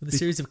with a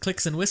series of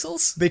clicks and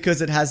whistles?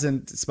 Because it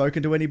hasn't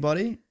spoken to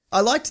anybody. I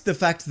liked the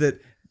fact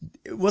that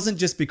it wasn't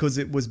just because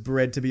it was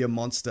bred to be a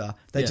monster.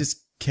 They Yeah. just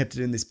kept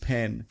it in this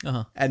pen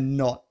Uh-huh. and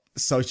not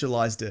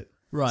socialized it.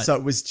 Right. So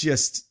it was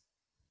just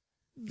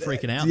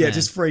Freaking out. yeah, man.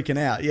 just freaking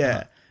out. Yeah.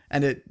 Uh-huh.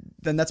 And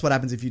then that's what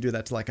happens if you do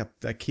that to like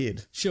a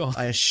kid. Sure.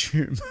 I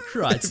assume.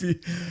 Right.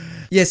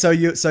 Yeah. So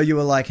you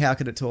were like, how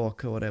could it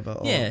talk or whatever?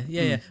 Or,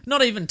 Yeah.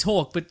 Not even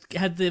talk, but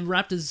had the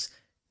Raptors...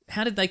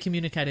 How did they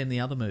communicate in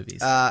the other movies?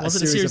 Was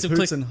it a series of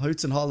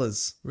hoots and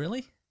hollers?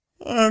 Really?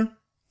 No.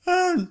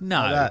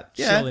 No,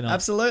 Yeah, surely not.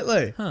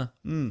 absolutely. Huh.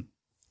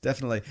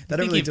 Definitely. They Thinking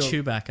don't really of do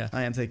Chewbacca.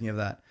 I am thinking of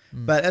that.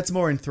 But that's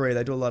more in 3.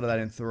 They do a lot of that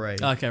in 3.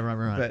 Okay,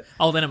 right. But-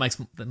 Oh, then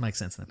that makes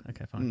sense then.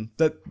 Okay, fine.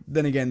 But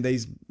then again,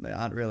 these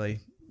aren't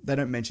really They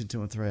don't mention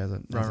 2 and 3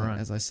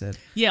 as I said.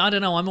 Yeah, I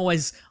don't know.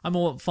 I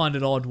more find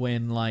it odd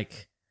when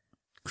like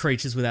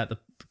creatures without the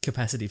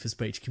capacity for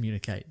speech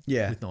communicate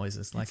with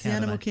noises. Like it's the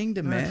animal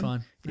kingdom, man.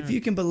 Fine. If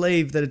you can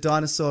believe that a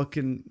dinosaur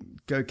can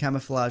go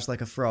camouflage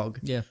like a frog,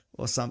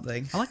 or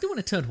something. I liked it when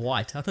it turned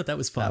white. I thought that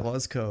was fun. That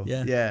was cool.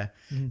 Yeah.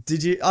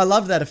 Mm-hmm. I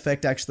love that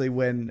effect actually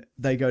when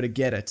they go to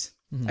get it.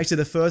 Mm-hmm. Actually,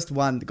 the first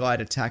one, the guy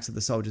at attacks of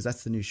the soldiers,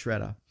 that's the new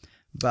Shredder.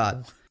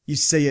 But you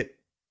see it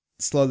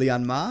slowly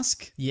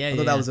unmask. I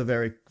thought that was a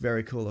very,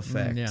 very cool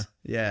effect.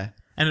 Yeah.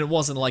 And it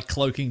wasn't like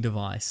cloaking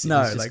device. It no,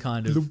 was just like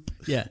kind of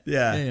yeah.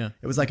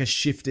 It was like a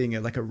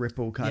shifting, like a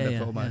ripple kind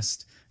of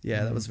almost.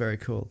 Yeah, that was very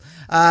cool.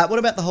 What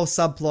about the whole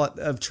subplot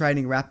of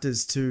training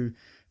raptors to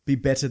be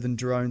better than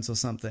drones or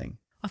something?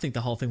 I think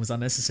the whole thing was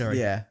unnecessary.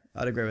 Yeah,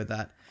 I'd agree with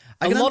that.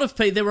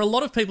 There were a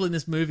lot of people in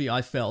this movie,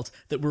 I felt,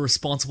 that were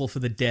responsible for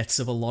the deaths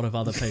of a lot of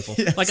other people.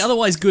 Like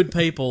otherwise good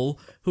people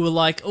who were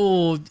like,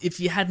 oh, if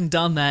you hadn't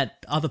done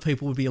that, other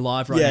people would be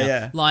alive now.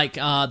 Yeah. Like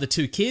the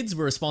 2 kids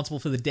were responsible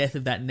for the death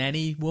of that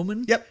nanny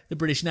woman. Yep. The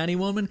British nanny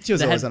woman. She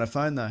was always on her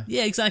phone though.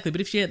 Yeah, exactly.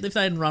 But if they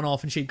hadn't run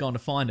off and she'd gone to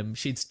find him,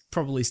 she'd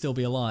probably still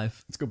be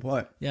alive. That's a good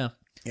point. Yeah.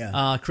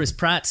 Yeah. Chris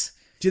Pratt.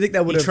 Do you think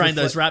that would have trained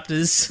those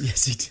raptors?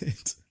 Yes, he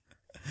did.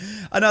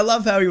 And I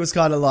love how he was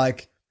kind of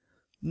like,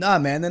 nah,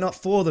 man, they're not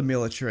for the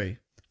military.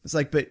 It's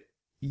like, but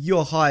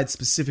you're hired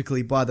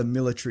specifically by the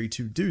military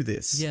to do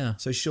this. Yeah.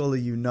 So surely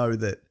you know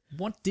that.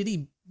 What did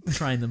he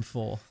train them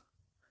for?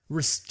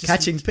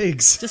 Catching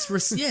pigs.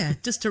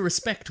 Just to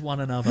respect one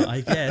another,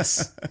 I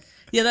guess.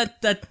 Yeah,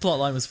 that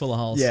plotline was full of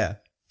holes. Yeah.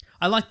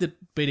 I like that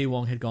B.D.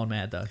 Wong had gone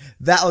mad, though.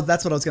 That's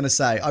what I was going to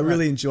say. I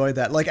really enjoyed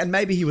that. Like, and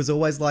maybe he was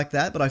always like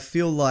that, but I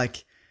feel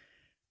like,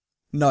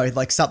 no,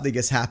 like something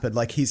has happened.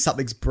 Like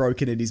something's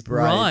broken in his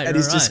brain. Right, and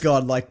he's just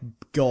gone like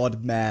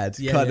God mad.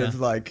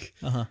 Of like,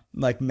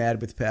 like mad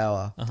with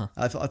power.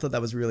 I thought that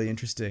was really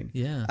interesting.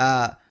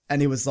 Yeah.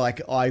 And he was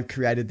like, I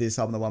created this.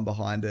 I'm the one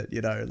behind it.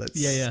 You know,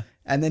 Yeah.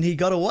 And then he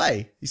got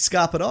away. He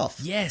scarpered off.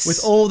 Yes.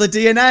 With all the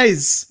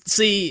DNAs.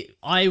 See,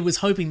 I was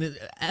hoping that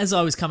as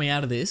I was coming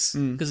out of this,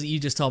 because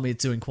you just told me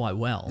it's doing quite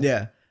well.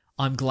 Yeah.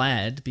 I'm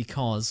glad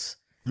because,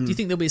 do you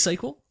think there'll be a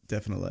sequel?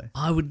 Definitely.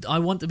 I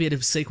want to be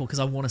a sequel because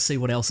I want to see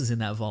what else is in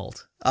that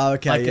vault. Oh,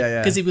 okay,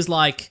 Because he was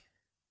like,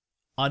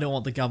 I don't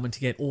want the government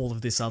to get all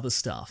of this other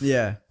stuff.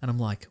 Yeah. And I'm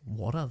like,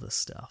 what other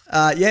stuff?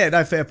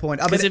 No, fair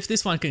point. Because if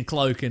this one can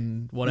cloak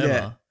and whatever.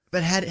 Yeah.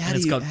 But how do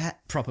it's you... got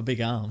proper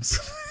big arms.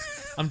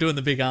 I'm doing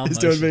the big arm He's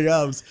motion. doing big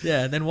arms.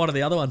 Yeah, and then what do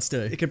the other ones do?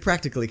 It can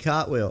practically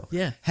cartwheel.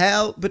 Yeah.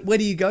 But where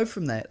do you go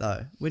from that,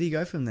 though? Where do you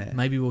go from there?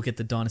 Maybe we'll get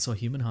the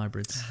dinosaur-human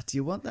hybrids. Do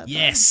you want that?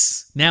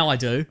 Yes. Now I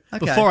do.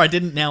 Okay. Before I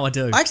didn't, now I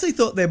do. I actually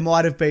thought there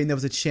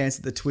was a chance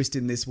that the twist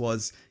in this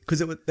was,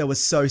 because they were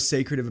so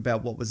secretive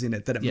about what was in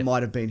it, that it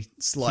might have been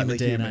slightly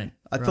human.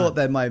 I thought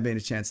there might have been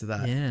a chance of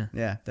that. Yeah.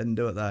 Yeah, they didn't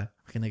do it, though. I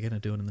reckon they're going to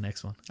do it in the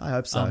next one. I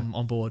hope so. I'm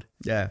on board.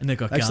 Yeah. And they've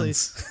got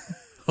guns.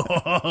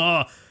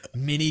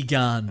 Mini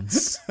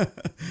guns.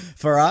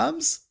 For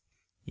arms?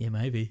 Yeah,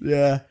 maybe.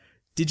 Yeah.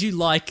 Did you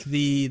like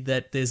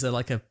that there's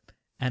an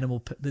animal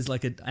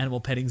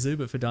petting zoo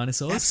but for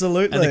dinosaurs?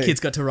 Absolutely. And the kids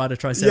got to ride a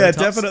triceratops?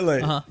 Yeah, definitely.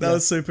 That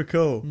was super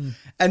cool.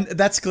 And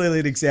that's clearly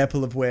an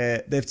example of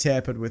where they've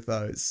tampered with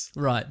those.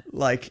 Right.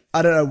 Like,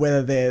 I don't know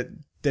whether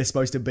they're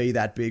supposed to be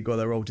that big or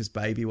they're all just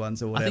baby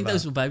ones or whatever. I think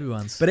those were baby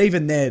ones. But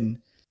even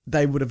then,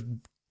 they would have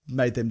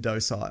made them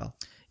docile.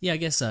 Yeah, I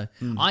guess so.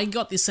 I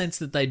got the sense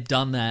that they'd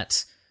done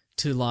that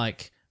to,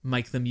 like,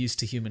 make them used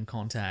to human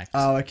contact.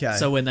 Oh, okay.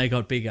 So when they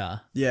got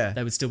bigger, they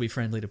would still be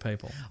friendly to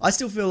people. I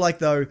still feel like,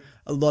 though,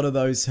 a lot of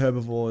those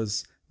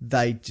herbivores,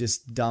 they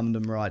just dumbed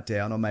them right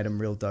down or made them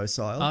real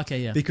docile. Okay,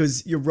 yeah.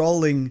 Because you're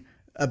rolling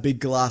a big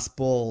glass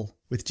ball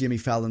with Jimmy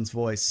Fallon's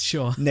voice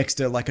next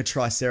to, like, a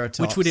triceratops.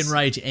 Which would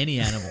enrage any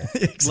animal,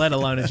 let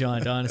alone a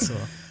giant dinosaur.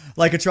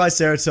 Like a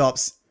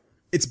triceratops,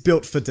 it's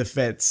built for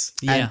defense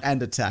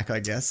and attack,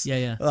 I guess.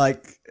 Yeah.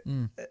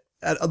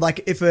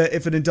 Like if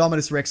an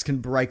Indominus Rex can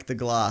break the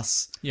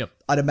glass,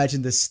 I'd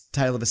imagine this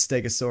tail of a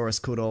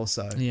Stegosaurus could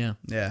also. Yeah.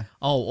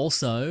 Oh,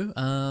 also,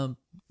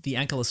 the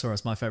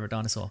Ankylosaurus, my favorite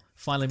dinosaur,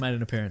 finally made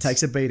an appearance.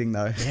 Takes a beating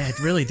though. Yeah, it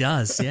really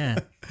does. Yeah.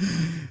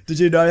 Did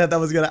you know that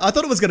was gonna? I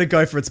thought it was gonna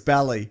go for its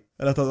belly,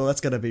 and I thought, well,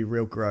 that's gonna be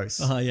real gross.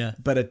 Yeah.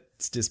 But it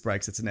just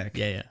breaks its neck.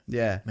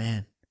 Yeah.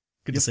 Man,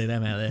 good to see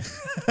them out there.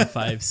 The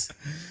faves.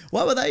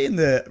 Why were they in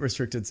the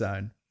restricted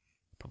zone?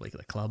 Probably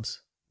the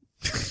clubs.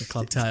 The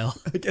club tail.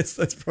 I guess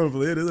that's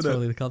probably it, isn't it?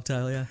 Probably the club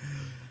tail, yeah.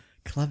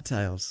 Club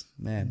tails,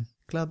 man.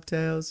 Club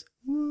tails.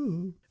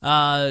 Woo.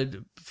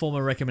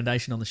 Former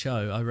recommendation on the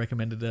show, I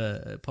recommended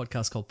a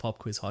podcast called Pop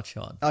Quiz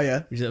Hotshot. Oh,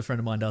 yeah? Which a friend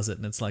of mine does it,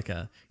 and it's like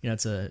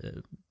it's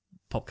a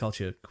pop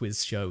culture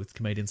quiz show with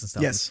comedians and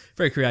stuff. Yes. It's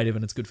very creative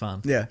and it's good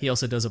fun. Yeah. He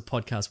also does a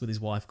podcast with his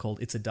wife called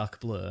It's a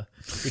Duck Blur,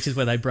 which is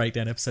where they break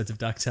down episodes of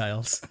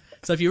DuckTales.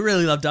 So if you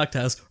really love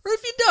DuckTales, or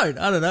if you don't,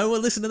 I don't know, well,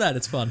 listen to that.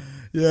 It's fun.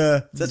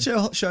 Yeah. Does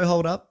that show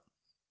hold up?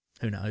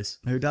 Who knows?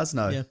 Who does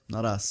know? Yeah.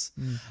 Not us.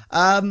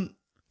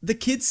 The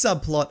kids'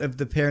 subplot of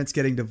the parents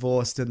getting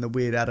divorced and the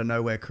weird out of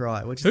nowhere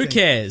cry. Who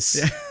cares?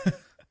 Yeah.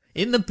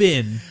 In the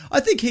bin. I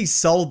think he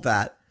sold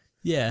that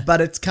Yeah.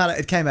 But it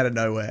came out of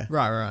nowhere.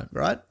 Right.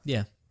 Right?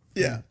 Yeah.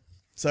 Yeah.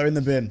 So in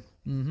the bin.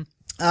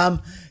 Mm-hmm.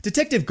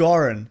 Detective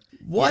Gorin,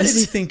 why Yes. did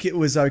he think it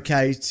was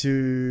okay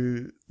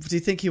to... Do you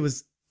think he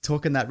was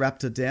talking that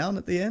raptor down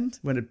at the end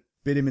when it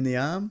bit him in the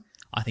arm?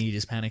 I think he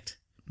just panicked.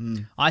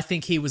 I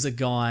think he was a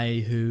guy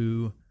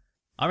who...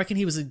 I reckon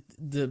he was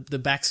the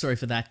backstory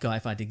for that guy,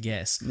 if I had to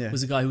guess,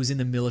 was a guy who was in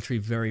the military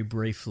very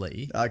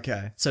briefly.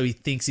 Okay. So he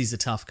thinks he's a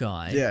tough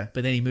guy. Yeah.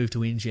 But then he moved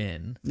to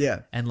InGen.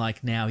 Yeah. And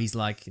now he's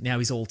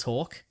all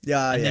talk.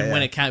 Yeah, and yeah, then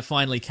when yeah. it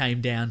finally came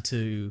down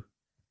to,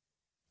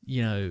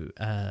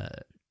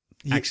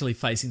 actually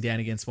facing down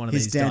against one of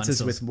His these dances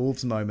dinosaurs. with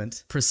wolves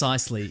moment.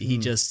 Precisely. He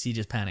just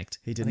panicked.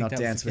 He did I think not that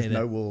was dance the key with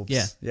there. no wolves.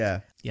 Yeah. Yeah.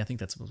 Yeah, I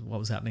think that's what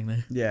was happening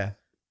there. Yeah.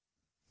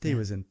 He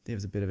was a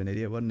bit of an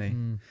idiot, wasn't he?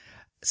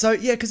 So,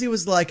 yeah, because he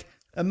was like,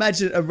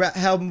 imagine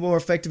how more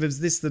effective is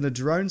this than a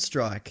drone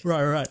strike?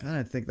 Right. I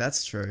don't think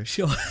that's true.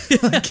 Sure.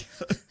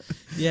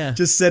 Yeah.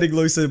 Just setting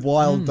loose a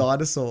wild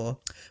dinosaur.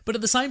 But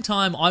at the same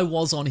time, I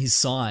was on his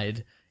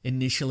side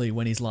initially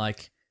when he's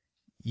like,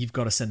 you've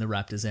got to send the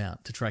raptors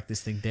out to track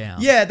this thing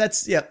down. Yeah,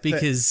 that's... Yeah.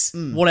 Because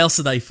what else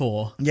are they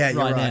for Yeah,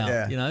 you're right, now?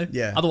 yeah. You know?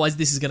 Yeah. Otherwise,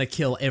 this is going to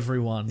kill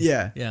everyone.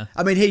 Yeah. Yeah.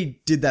 I mean,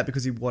 he did that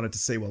because he wanted to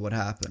see what would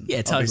happen.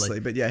 Yeah, totally. Obviously,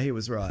 but yeah, he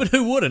was right. But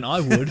who wouldn't?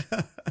 I would.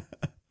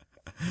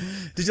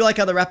 Did you like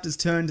how the raptors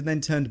turned and then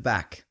turned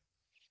back?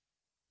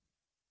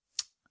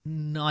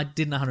 No, I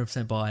didn't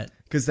 100% buy it.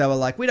 Because they were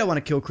like, we don't want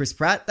to kill Chris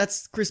Pratt.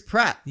 That's Chris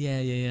Pratt.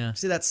 Yeah.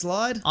 See that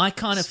slide? I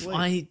kind of...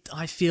 Sweet.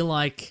 I feel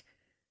like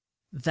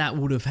that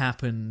would have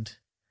happened...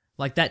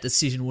 Like, that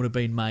decision would have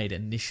been made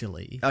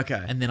initially.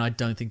 Okay. And then I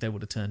don't think they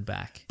would have turned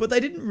back. But they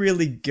didn't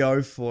really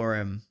go for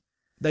him.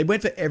 They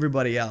went for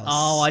everybody else.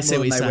 Oh, I see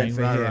more what you're than they saying.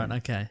 went for Right, him.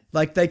 okay.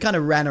 Like, they kind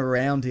of ran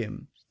around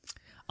him.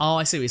 Oh,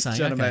 I see what you're saying.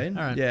 Do you know what I Okay, mean?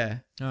 all right. Yeah.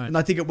 All right. And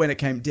I think when it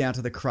came down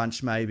to the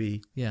crunch,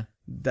 maybe, Yeah.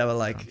 they were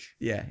like,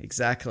 yeah,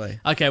 exactly.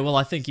 Okay, well,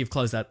 I think you've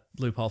closed that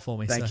loophole for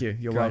me. Thank so you.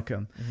 You're great.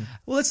 welcome.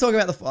 Well, let's talk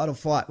about the final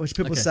fight, which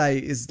people Okay. say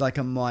is like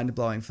a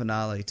mind-blowing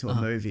finale to a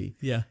movie.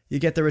 Yeah. You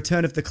get the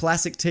return of the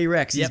classic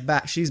T-Rex. He's Yep.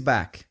 back. She's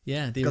back.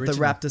 Yeah, the Got original.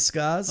 the raptor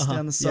scars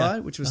down the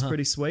side, which was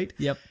pretty sweet.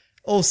 Yep.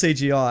 All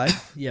CGI.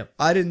 Yep.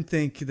 I didn't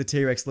think the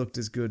T-Rex looked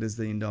as good as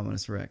the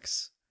Indominus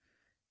Rex.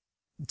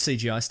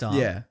 CGI style.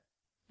 Yeah.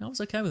 I was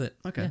okay with it.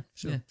 Okay, Yeah,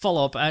 sure. yeah.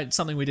 Follow up,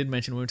 something we did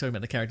mention when we were talking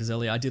about the characters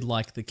earlier. I did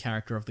like the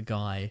character of the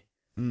guy,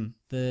 the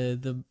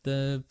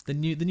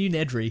new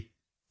Nedry.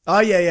 Oh,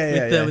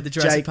 yeah. with the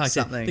Jurassic Jake Park,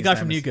 something. the guy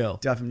from New Girl.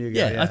 Guy from New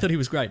Girl, yeah. I thought he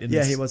was great in Yeah,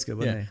 this. he was good,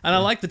 wasn't he? And I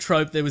like the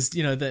trope. There was,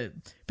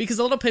 because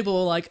a lot of people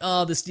were like,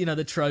 oh, this,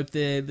 the trope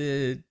there,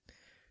 the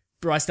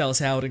Bryce Dallas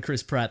Howard and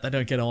Chris Pratt, they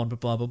don't get on, but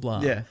blah blah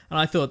blah. Yeah. And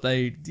I thought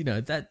they,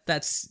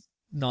 that's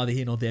neither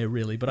here nor there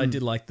really. But I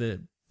did like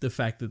the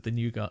fact that the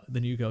New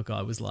Girl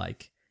guy was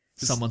like,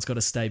 someone's got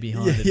to stay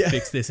behind and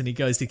fix this, and he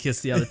goes to kiss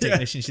the other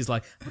technician. She's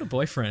like, "What a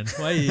boyfriend!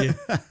 Why are you?"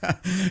 Yeah,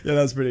 that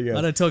was pretty good.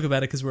 I don't talk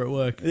about it because we're at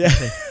work. Yeah.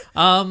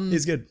 Okay.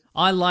 He's good.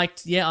 I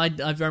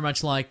very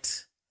much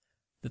liked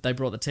that they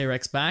brought the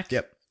T-Rex back.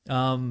 Yep.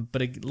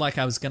 But like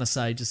I was going to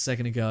say just a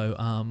second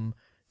ago,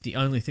 the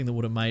only thing that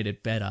would have made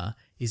it better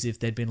is if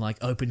they'd been like,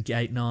 open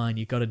gate 9,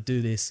 you got to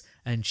do this,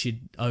 and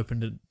she'd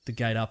opened the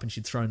gate up and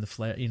she'd thrown the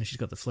flare, she's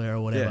got the flare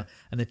or whatever,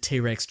 and the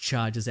T-Rex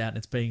charges out and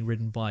it's being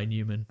ridden by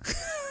Newman.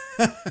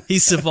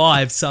 He's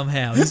survived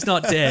somehow. He's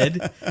not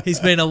dead. He's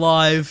been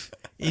alive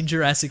in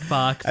Jurassic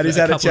Park. And he's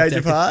had a change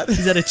of heart.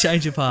 He's had a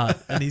change of heart,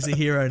 and he's a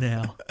hero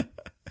now.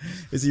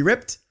 Is he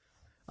ripped?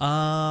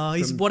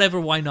 He's whatever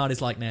Wayne Knight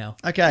is like now.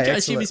 Okay, I assume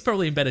excellent. he's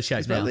probably in better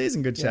shape now. Probably is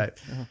in good shape.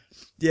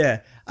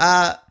 Yeah.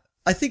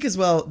 I think as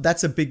well,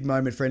 that's a big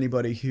moment for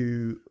anybody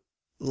who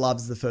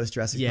loves the first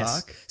Jurassic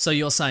Park. So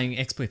you're saying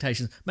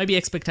expectations. Maybe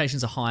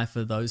expectations are high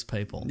for those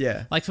people.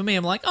 Yeah. Like for me,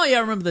 I'm like, oh yeah,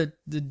 I remember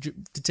the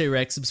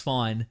T-Rex. It was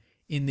fine.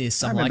 In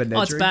this, I'm like, remember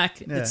oh, it's Nedry.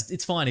 Back. Yeah.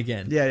 It's fine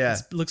again. Yeah.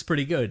 It looks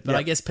pretty good. But Yeah.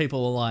 I guess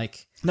people are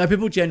like, No,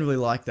 people generally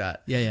like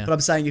that. Yeah. But I'm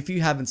saying if you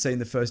haven't seen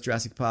the first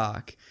Jurassic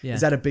Park, Yeah.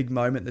 is that a big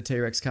moment, the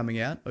T-Rex coming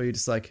out? Or are you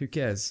just like, who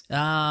cares?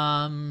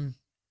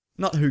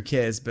 Not who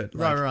cares, but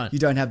like, Right. you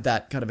don't have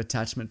that kind of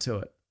attachment to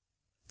it.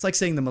 It's like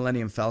seeing the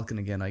Millennium Falcon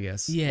again, I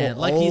guess. yeah, Or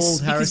like old because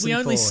Harrison we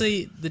only Ford.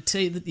 see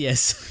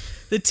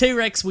the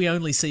T-Rex we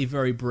only see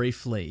very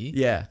briefly.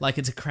 Yeah. Like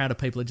it's a crowd of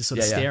people are just sort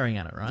of Yeah. staring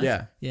at it, right?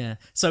 Yeah. Yeah.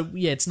 So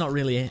yeah, it's not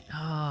really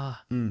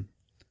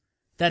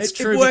That's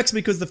true. It works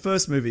because the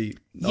first movie,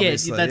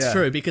 obviously, Yeah, that's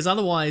true. Because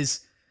otherwise,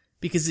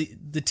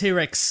 the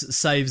T-Rex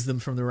saves them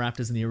from the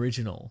raptors in the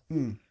original.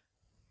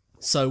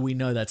 So we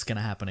know that's going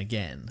to happen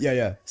again.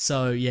 Yeah.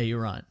 So yeah, you're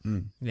right.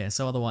 Yeah.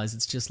 So otherwise,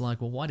 it's just like,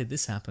 well, why did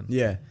this happen?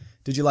 Yeah.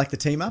 Did you like the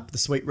team up? The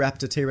Sweet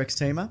Raptor T-Rex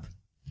team up?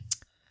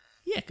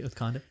 Yeah,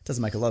 kind of.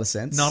 Doesn't make a lot of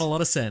sense. Not a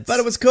lot of sense. But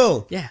it was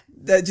cool. Yeah.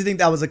 Do you think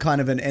that was a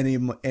kind of an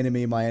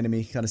enemy, my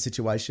enemy kind of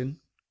situation?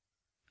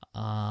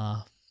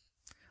 I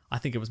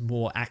think it was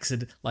more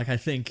accident. Like I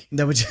think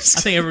They were just.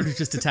 I think everyone was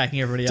just attacking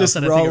everybody Just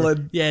else. I don't think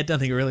rolling. I don't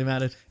think it really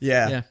mattered.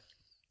 Yeah. Yeah.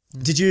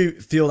 Did you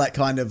feel that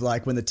kind of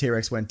like when the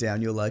T-Rex went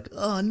down, you were like,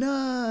 oh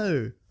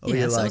no? Or were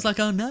you Yeah. So I was like,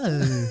 oh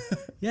no.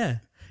 Yeah.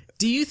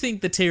 Do you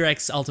think the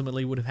T-Rex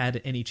ultimately would have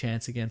had any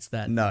chance against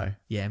that? No.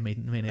 Yeah, me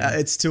neither.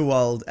 It's too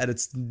old and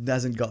it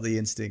hasn't got the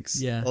instincts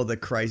Yeah. or the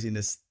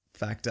craziness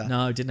factor.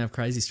 No, it didn't have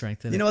crazy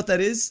strength in it. You know what that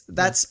is?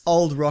 That's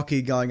old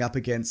Rocky going up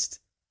against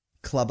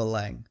Clubber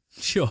Lang.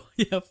 Sure,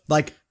 yep.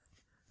 Like,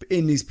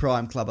 in his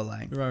prime, Clubber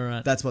Lang.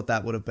 Right. That's what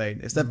that would have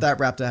been. If that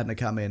raptor hadn't have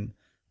come in,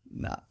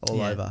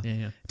 all over.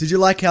 Yeah. Did you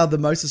like how the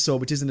mosasaur,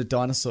 which isn't a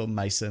dinosaur,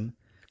 Mason,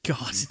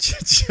 God.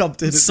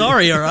 jumped in?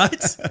 Sorry, all right?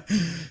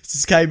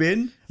 Just came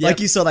in? Yep. Like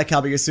you saw that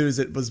coming as soon as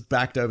it was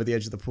backed over the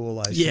edge of the pool,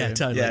 I assume. Yeah,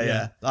 totally,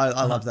 yeah.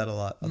 I loved that a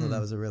lot. I thought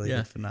that was a really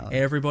good finale.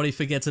 Everybody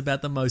forgets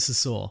about the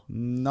mosasaur.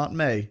 Not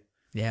me.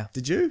 Yeah.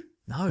 Did you?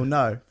 No. Well,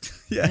 no.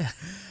 Yeah.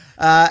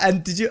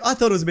 And did you? I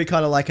thought it was a bit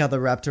kind of like how the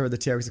raptor and the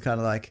T-Rex are kind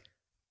of like,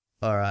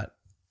 all right.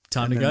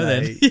 Time and to go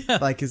then. Yeah.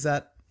 Like, is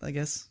that, I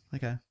guess,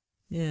 okay.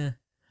 Yeah.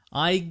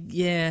 I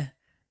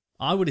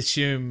would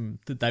assume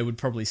that they would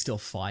probably still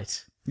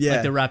fight. Yeah.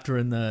 Like the raptor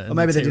and the Or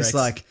maybe the they're just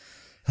T-Rex. like,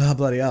 oh,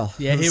 bloody hell.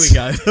 Yeah, here we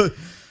go.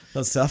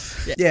 That's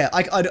tough. Yeah,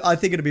 I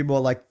think it'd be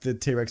more like the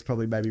T-Rex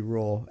probably maybe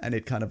raw and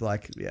it kind of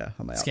like,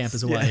 I'm out.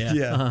 Scampers away,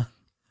 yeah. Uh-huh.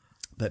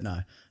 But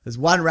no, there's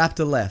one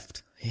raptor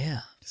left.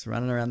 Yeah. Just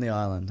running around the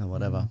island or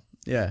whatever.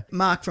 Yeah.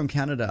 Mark from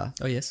Canada.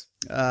 Oh, yes.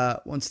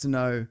 Wants to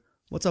know,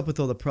 what's up with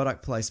all the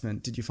product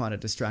placement? Did you find it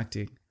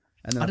distracting?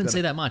 And then I didn't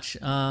see that much.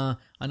 I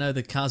know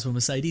the cars were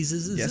Mercedes.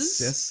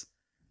 Yes.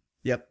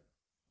 Yep.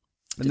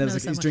 And Didn't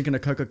he's notice that drinking a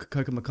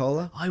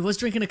Coca-Cola. I was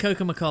drinking a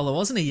Coca-Cola,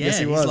 wasn't he? Yeah, Yes,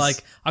 he He's was.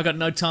 like, I got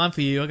no time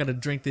for you. I got to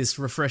drink this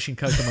refreshing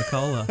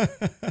Coca-Cola.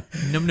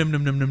 Num num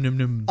num num num num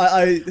num.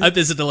 I hope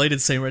there's a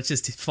deleted scene where it's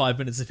just 5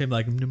 minutes of him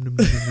like num num num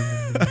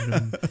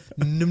num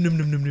num num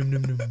num num num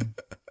num num.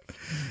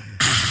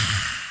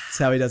 That's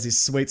how he does his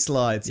sweet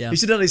slides. Yeah. He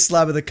should only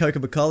slap with a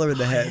Coca-Cola in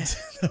the head.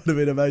 That would have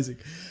been amazing.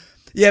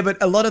 Yeah,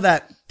 but a lot of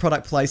that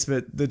product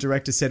placement, the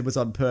director said, was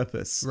on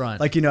purpose. Right.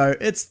 Like,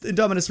 it's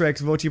Indominus Rex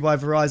brought to you by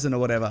Verizon or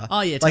whatever. Oh,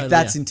 yeah, Like, totally,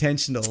 that's yeah.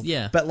 intentional.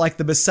 Yeah. But, like,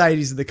 the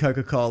Mercedes and the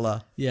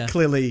Coca-Cola Yeah.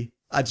 clearly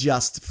are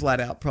just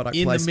flat-out product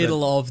In placement. the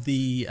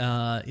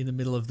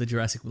middle of the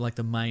Jurassic, like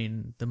the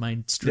main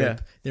strip,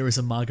 Yeah. there is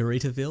a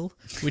Margaritaville,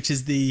 which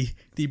is the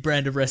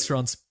brand of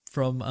restaurants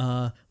from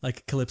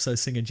like Calypso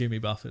singer Jimmy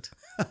Buffett.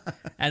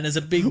 And there's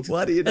a big.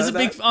 Why do you know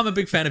that? I'm a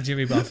big fan of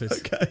Jimmy Buffett.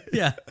 Okay.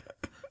 Yeah.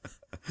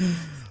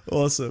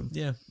 Awesome.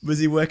 Yeah. Was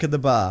he working the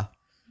bar?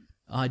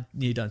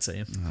 You don't see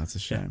him. Oh, that's a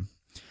shame.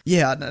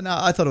 Yeah, no,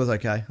 I thought it was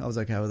okay. I was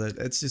okay with it.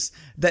 It's just,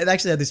 they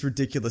actually had this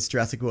ridiculous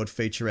Jurassic World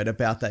featurette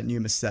about that new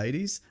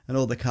Mercedes, and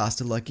all the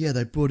cast are like, yeah,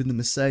 they brought in the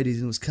Mercedes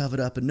and it was covered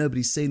up and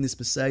nobody's seen this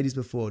Mercedes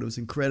before and it was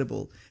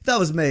incredible. If that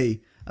was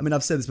me, I mean,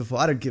 I've said this before,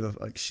 I don't give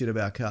a shit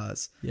about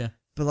cars. Yeah.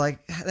 But like,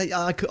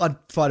 I'd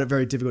find it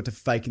very difficult to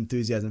fake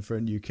enthusiasm for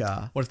a new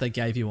car. What if they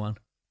gave you one?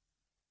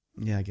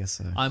 Yeah, I guess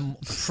so.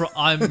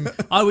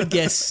 I would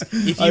guess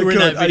if you were in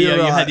could. that video, You're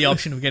you right. had the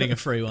option of getting a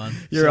free one.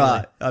 You're surely.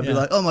 right. I'd be Yeah.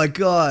 like, oh my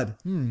God.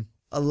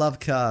 I love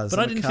cars. But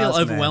I'm I a didn't feel cars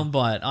man. overwhelmed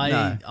by it.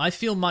 No. I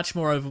feel much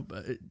more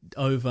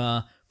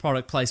over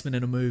product placement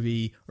in a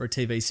movie or a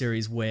TV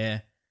series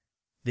where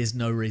there's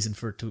no reason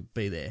for it to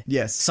be there.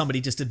 Yes. Somebody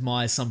just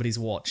admires somebody's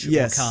watch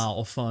Yes. or car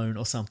or phone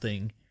or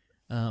something.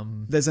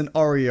 There's an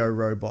Oreo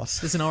robot.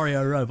 There's an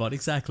Oreo robot,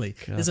 exactly.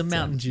 There's a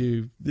Mountain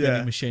Dew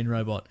vending machine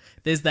robot.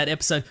 There's that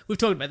episode, we've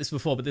talked about this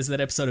before, but there's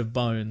that episode of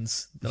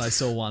Bones that I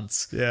saw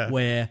once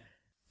where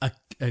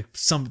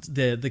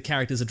the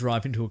characters are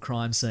driving to a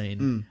crime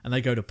scene and they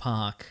go to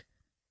park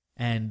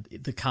and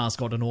the car's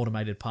got an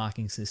automated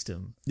parking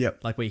system.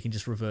 Yep. Like where you can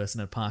just reverse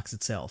and it parks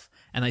itself.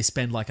 And they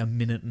spend like a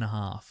minute and a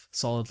half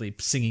solidly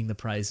singing the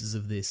praises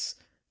of this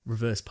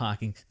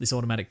this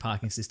automatic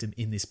parking system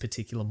in this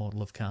particular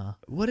model of car.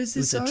 What is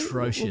this? It was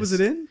atrocious. What was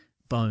it in?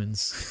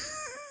 Bones.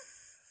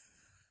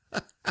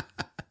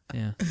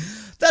 Yeah.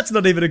 That's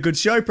not even a good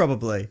show,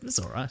 probably. It's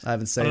all right. I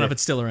haven't seen I don't know it. if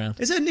it's still around.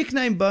 Is her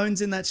nickname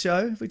Bones in that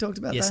show? Have we talked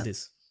about Yes, that? it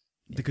is.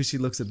 Because she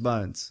looks at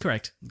bones.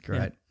 Correct.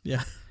 Great.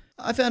 Yeah.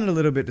 I found it a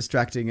little bit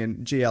distracting,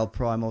 and GL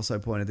Prime also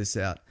pointed this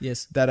out.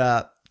 Yes.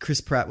 That Chris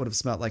Pratt would have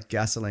smelt like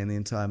gasoline the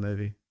entire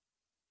movie.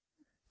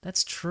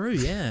 That's true,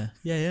 yeah.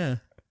 Yeah.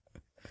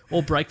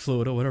 Or brake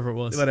fluid or whatever it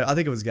was. I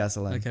think it was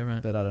gasoline. Okay,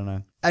 right. But I don't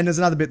know. And there's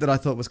another bit that I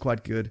thought was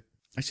quite good.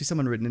 Actually,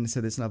 someone written in and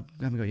said this, and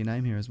I haven't got your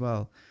name here as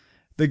well.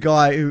 The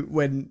guy who,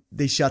 when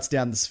he shuts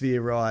down the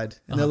Sphere ride,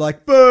 and they're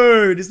like,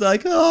 "Boo!" He's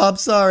like, "Oh, I'm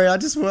sorry. I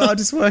just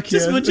work here.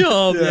 Just my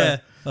job." Yeah.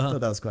 I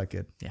thought that was quite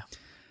good. Yeah.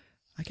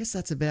 I guess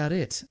that's about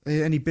it.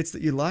 Any bits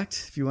that you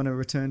liked? If you want to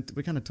return,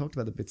 we kind of talked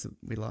about the bits that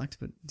we liked,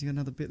 but do you got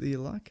another bit that you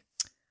like?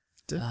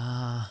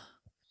 I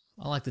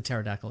like the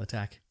pterodactyl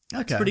attack.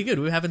 Okay. It's pretty good.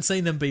 We haven't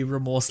seen them be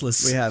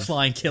remorseless We have,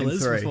 flying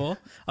killers in 3. before.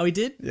 Oh, we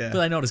did? Yeah. But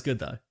they're not as good,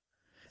 though.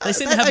 They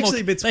seem that to have actually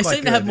more, bit's they quite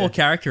seem to have good, more yeah.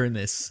 character in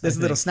this. There's I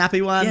a little think.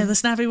 snappy one. Yeah, the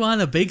snappy one,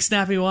 the big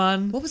snappy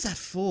one. What was that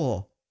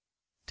for?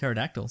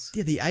 Pterodactyls.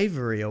 Yeah, the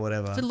Avery or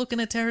whatever. For looking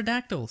at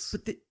pterodactyls.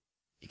 But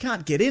you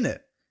can't get in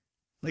it.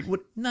 Like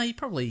what? No, you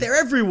probably... They're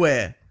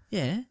everywhere.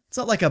 Yeah. It's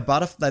not like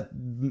that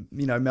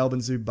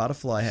Melbourne Zoo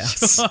butterfly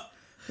house.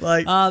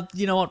 Like,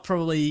 you know what?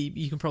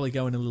 You can probably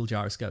go in a little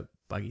gyroscope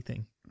buggy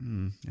thing.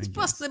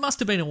 There must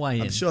have been a way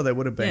in. I'm sure there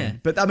would have been. Yeah.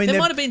 But I mean, there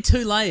might have been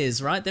 2 layers,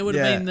 right? There would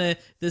have been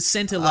the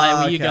center layer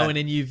where you go in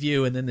and you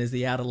view, and then there's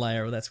the outer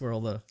layer. That's where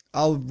all the...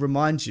 I'll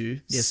remind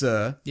you,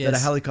 sir, Yes. that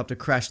a helicopter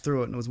crashed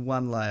through it and it was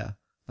one layer,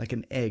 like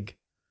an egg.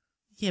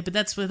 Yeah, but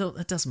that's where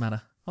it doesn't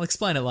matter. I'll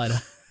explain it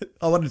later.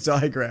 I want a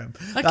diagram.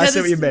 Okay, I see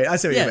what you mean.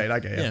 You mean.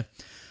 Okay, yeah.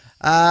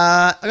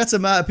 I got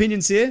some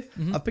opinions here.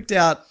 I've picked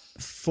out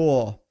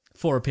 4.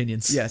 4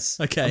 opinions. Yes.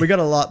 Okay. We got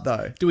a lot,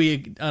 though.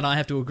 And I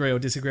have to agree or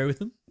disagree with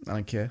them? I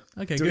don't care.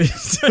 Okay, do good.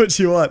 do what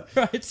you want.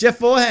 Right. Jeff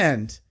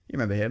Forehand. You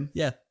remember him?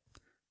 Yeah.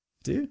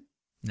 Do you?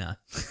 No.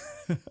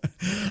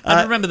 I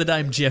don't remember the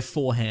name Jeff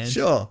Forehand.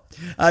 Sure.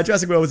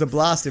 Jurassic World was a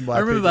blast in my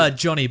opinion. I remember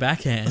Johnny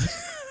Backhand.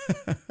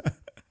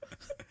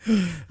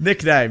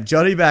 Nickname,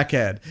 Johnny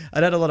Backhand.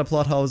 It had a lot of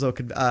plot holes or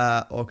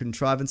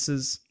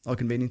contrivances, or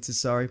conveniences,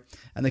 sorry.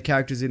 And the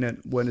characters in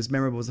it weren't as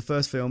memorable as the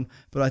first film,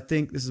 but I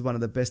think this is one of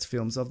the best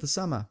films of the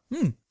summer.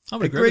 I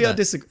would agree with or that.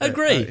 disagree?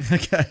 Agree.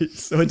 Okay,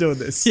 so we're doing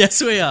this.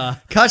 Yes, we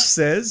are. Kush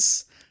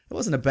says, it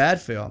wasn't a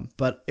bad film,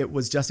 but it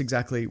was just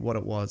exactly what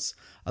it was.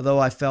 Although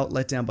I felt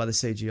let down by the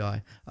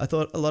CGI. I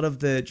thought a lot of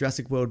the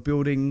Jurassic World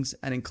buildings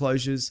and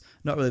enclosures,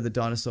 not really the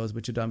dinosaurs,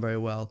 which are done very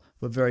well,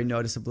 were very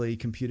noticeably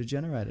computer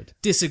generated.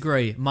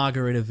 Disagree.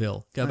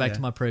 Margaritaville. Go back to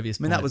my previous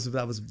point. I mean,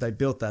 that was they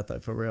built that though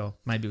for real.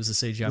 Maybe it was a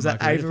CGI. Was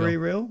that Avery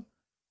real?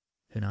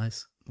 Who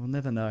knows? We'll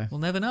never know. We'll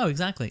never know,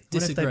 exactly. What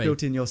Disagree. if they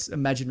built in your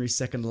imaginary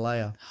second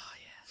layer? Oh,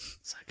 yeah.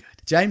 So good.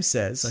 James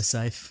says... So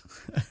safe.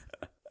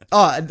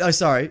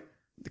 Sorry.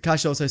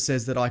 Kush also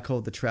says that I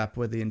called the trap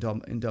where the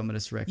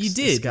Indominus Rex You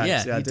did,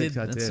 escapes. yeah. I did.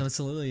 I did.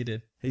 Absolutely you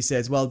did. He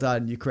says, well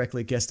done, you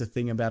correctly guessed a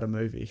thing about a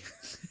movie.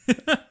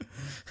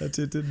 I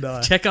didn't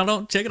I? Check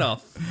it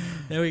off.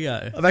 There we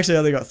go. I've actually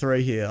only got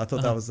 3 here. I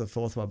thought that was the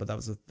 4th one, but that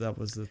was the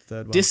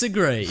 3rd one.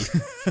 Disagree.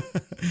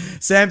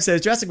 Sam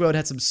says, Jurassic World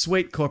had some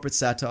sweet corporate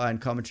satire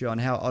and commentary on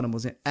how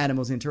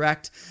animals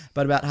interact,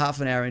 but about half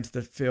an hour into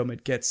the film,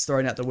 it gets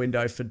thrown out the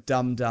window for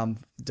dumb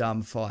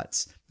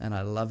fights. And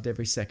I loved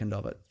every second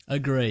of it.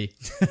 Agree.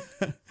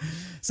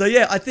 So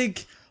yeah, I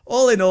think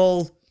all in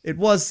all, it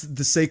was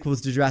the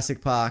sequels to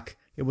Jurassic Park.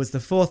 It was the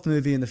 4th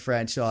movie in the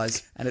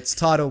franchise, and its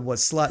title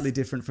was slightly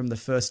different from the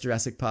first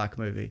Jurassic Park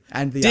movie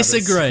and the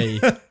Disagree.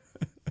 others.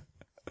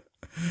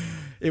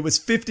 It was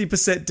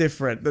 50%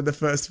 different than the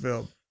first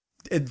film.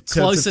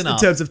 Close enough.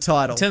 In terms of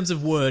title. In terms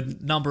of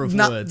number of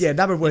words. Yeah,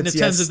 number of words, In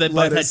terms yes. of they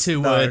both had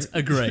 2 words,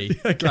 agree.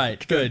 Okay,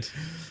 Great, good.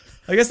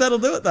 I guess that'll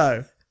do it,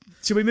 though.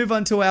 Should we move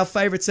on to our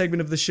favourite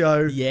segment of the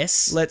show?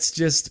 Yes. Let's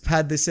just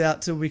pad this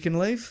out till we can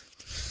leave.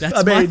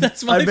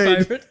 That's my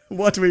favourite.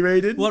 What are we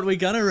reading? What are we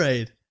going to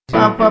read?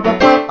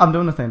 I'm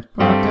doing the thing.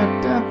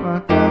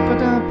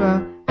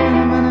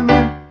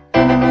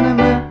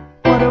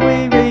 What are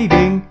we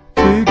reading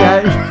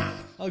today?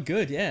 Oh,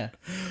 good, yeah.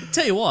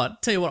 Tell you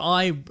what,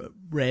 I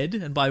read,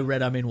 and by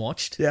read I mean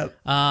watched. Yep.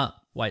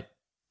 Wait,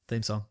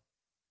 theme song.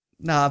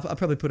 Nah, I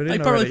probably put it in.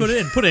 I probably put it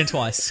in. Put it in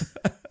twice.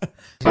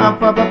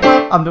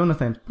 I'm doing the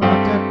thing.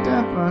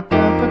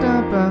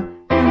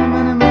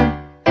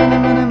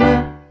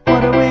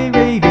 What are we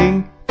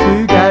reading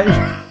today?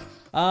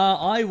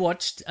 I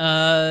watched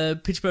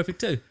Pitch Perfect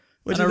 2.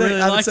 What and do you I think? really I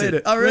haven't liked seen it.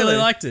 it. Oh, really? Really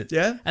liked it.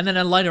 Yeah? And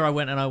then later I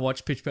went and I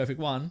watched Pitch Perfect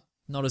 1.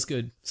 Not as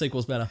good.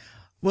 Sequel's better.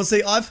 Well,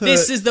 see, I've heard...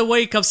 This is the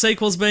week of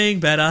sequels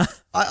being better.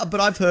 But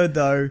I've heard,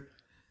 though...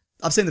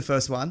 I've seen the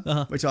first one,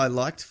 which I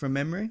liked from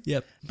memory.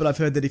 Yep. But I've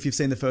heard that if you've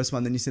seen the first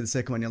one, then you see the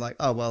second one, you're like,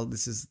 oh, well,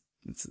 this isn't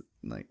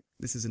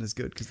as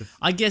good.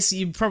 I guess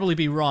you'd probably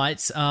be right.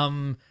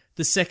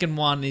 The second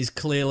one is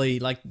clearly,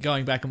 like,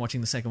 going back and watching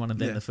the second one and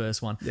then the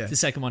first one. Yeah. The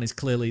second one is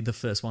clearly the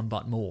first one,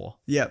 but more.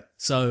 Yep.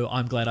 So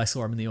I'm glad I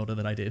saw them in the order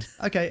that I did.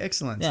 Okay,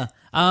 excellent. Yeah.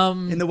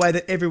 In the way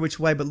that Every Which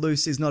Way But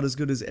Loose is not as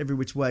good as Every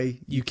Which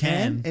Way You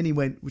Can. Any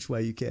which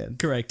way you can.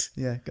 Correct.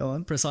 Yeah, go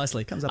on.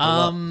 Precisely. Comes up a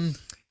lot.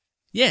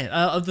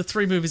 Yeah, of the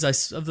 3 movies I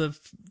saw at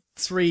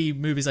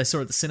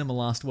the cinema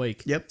last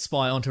week. Yep.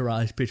 Spy,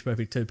 Entourage, Pitch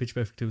Perfect 2. Pitch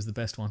Perfect 2 was the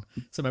best one.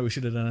 So maybe we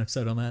should have done an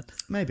episode on that.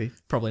 Maybe.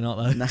 Probably not,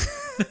 though. No.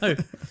 No,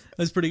 that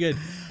was pretty good.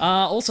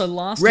 Also,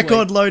 last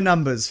Record week... low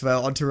numbers for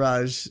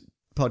Entourage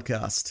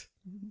podcast.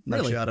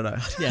 Really? Actually, I don't know.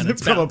 Yeah,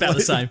 it's about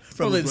the same.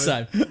 Probably the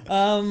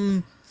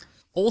same.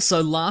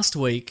 Also, last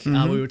week,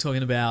 we were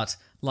talking about...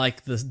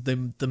 like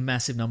the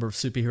massive number of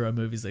superhero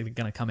movies that are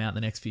going to come out in the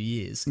next few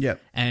years.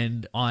 Yep.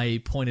 And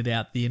I pointed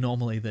out the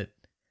anomaly that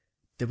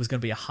there was going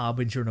to be a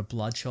Harbinger and a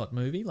Bloodshot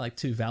movie, like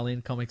 2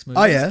 Valiant Comics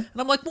movies. Oh, yeah? And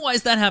I'm like, why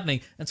is that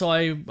happening? And so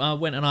I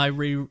went and I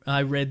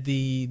read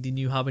the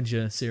new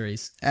Harbinger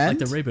series. And?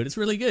 Like the reboot. It's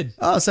really good.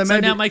 Oh, so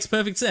maybe... now it makes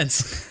perfect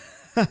sense.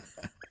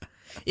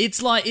 It's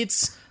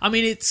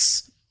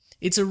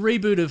a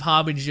reboot of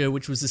Harbinger,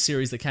 which was the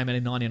series that came out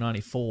in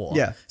 1994.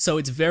 Yeah. So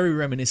it's very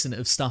reminiscent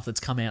of stuff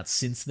that's come out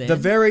since then. The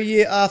very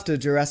year after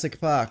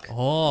Jurassic Park.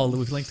 Oh,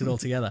 we've linked it all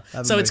together.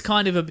 So it's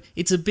kind of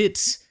it's a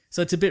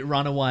bit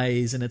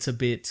Runaways, and it's a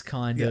bit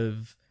kind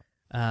of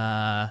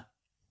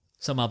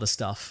some other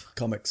stuff.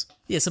 Comics.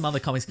 Yeah, some other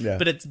comics. Yeah.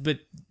 But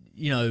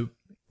you know,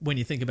 when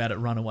you think about it,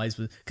 Runaways,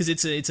 because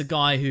it's a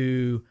guy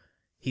who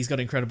he's got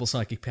incredible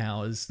psychic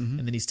powers, and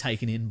then he's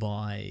taken in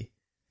by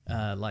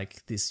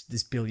like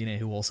this billionaire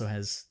who also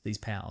has these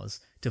powers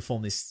to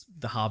form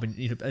the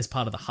Harbinger, as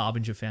part of the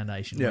Harbinger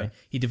Foundation, where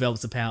he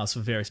develops the powers for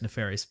various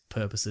nefarious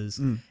purposes,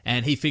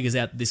 and he figures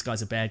out this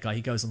guy's a bad guy.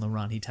 He goes on the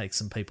run. He takes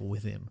some people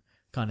with him,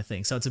 kind of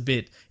thing. So it's a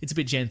bit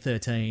Gen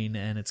 13,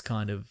 and it's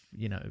kind of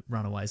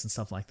Runaways and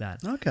stuff like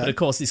that. Okay, but of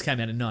course this came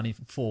out in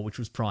 '94, which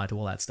was prior to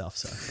all that stuff.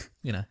 So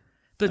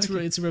but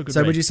it's a real good.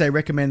 So read. would you say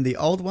recommend the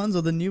old ones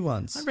or the new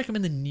ones? I'd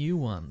recommend the new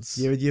ones.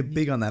 You're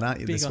big on that,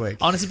 aren't you? This week.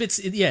 Oh, and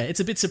it's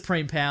a bit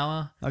Supreme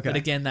Power. Okay. But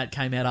again, that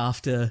came out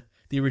after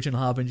the original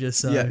Harbinger.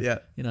 So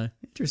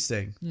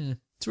Interesting. Yeah,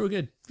 it's real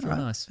good. It's real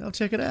nice. I'll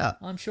check it out.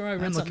 I'm sure I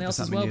read something else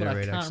as well, but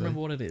I can't remember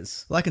what it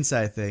is. Well, I can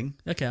say a thing.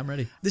 Okay, I'm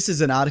ready. This is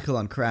an article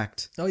on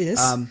Cracked. Oh yes.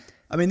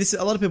 I mean,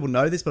 a lot of people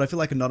know this, but I feel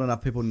like not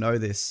enough people know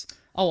this.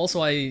 Oh,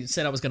 also, I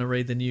said I was going to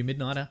read the new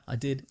Midnighter. I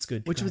did. It's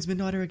good. Which was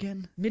Midnighter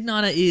again?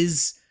 Midnighter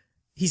is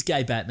he's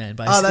gay Batman,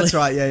 basically. Oh, that's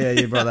right. Yeah,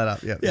 you brought that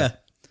up. Yep. Yeah.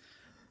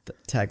 The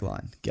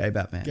tagline: Gay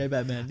Batman. Gay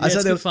Batman. Yeah,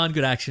 it's good fun,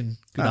 good action,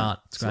 good art.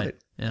 It's great.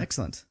 Yeah.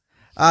 Excellent.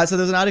 So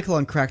there's an article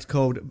on Cracked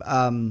called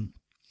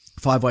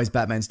 5 Ways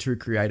Batman's True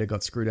Creator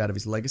Got Screwed Out of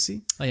His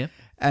Legacy. Oh, yeah.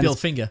 And Bill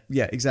Finger.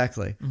 Yeah,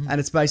 exactly. And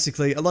it's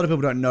basically, a lot of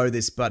people don't know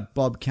this, but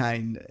Bob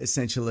Kane,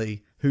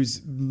 essentially,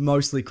 who's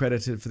mostly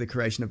credited for the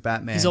creation of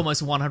Batman. He's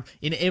almost 100.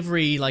 In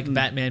every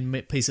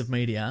Batman piece of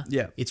media,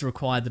 it's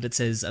required that it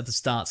says at the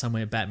start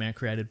somewhere, Batman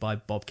created by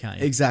Bob Kane.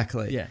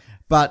 Exactly. Yeah.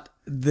 But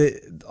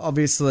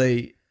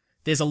obviously...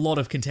 There's a lot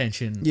of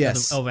contention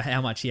over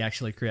how much he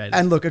actually created.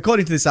 And look,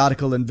 according to this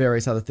article and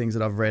various other things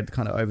that I've read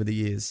kind of over the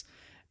years,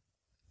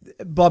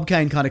 Bob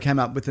Kane kind of came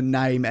up with the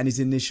name, and his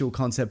initial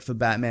concept for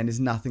Batman is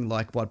nothing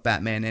like what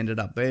Batman ended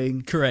up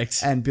being.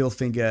 Correct. And Bill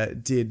Finger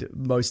did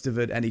most of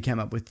it, and he came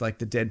up with like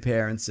the dead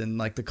parents and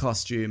like the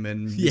costume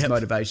and his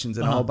motivations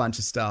and a whole bunch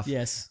of stuff.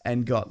 Yes.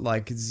 And got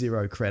like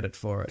zero credit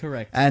for it.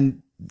 Correct.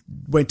 And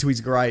went to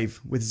his grave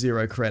with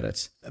zero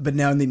credit. But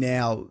only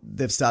now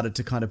they've started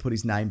to kind of put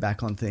his name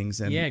back on things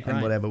and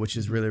whatever, which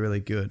is really, really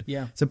good.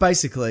 Yeah. So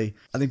basically,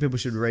 I think people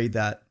should read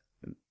that.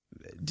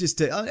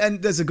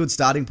 And there's a good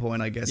starting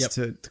point, I guess,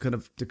 to kind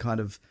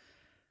of,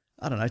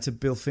 I don't know, to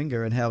Bill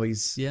Finger and how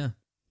he's, kind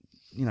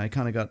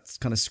of got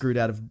screwed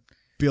out of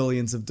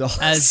billions of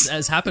dollars.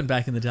 As happened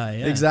back in the day,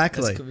 yeah.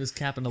 Exactly. It was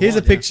happened a Here's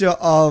lot, a picture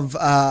of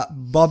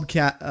Bob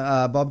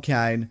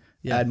Kane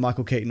and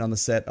Michael Keaton on the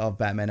set of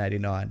Batman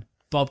 89.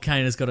 Bob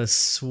Kane has got a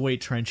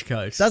sweet trench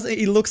coat.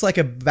 He looks like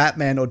a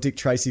Batman or Dick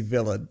Tracy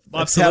villain.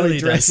 That's Absolutely how he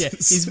dresses.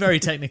 does. Yeah. He's very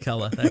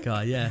Technicolor, that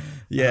guy, yeah.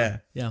 Yeah.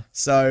 Yeah.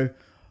 So...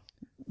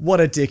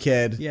 what a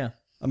dickhead. Yeah.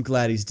 I'm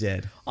glad he's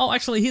dead. Oh,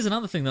 actually, here's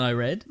another thing that I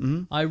read.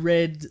 Mm-hmm. I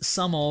read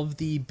some of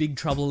the Big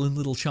Trouble in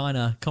Little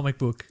China comic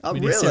book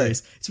miniseries. Really?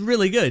 It's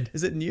really good.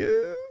 Is it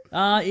new?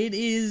 It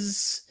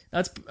is...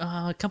 It's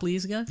a couple of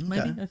years ago,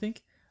 maybe, I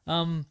think.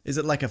 Is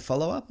it like a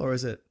follow-up, or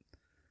is it...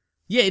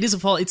 Yeah, it is a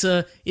follow... It's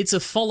a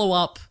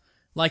follow-up.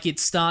 Like, it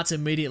starts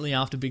immediately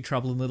after Big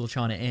Trouble in Little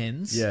China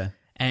ends. Yeah.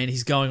 And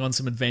he's going on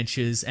some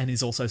adventures, and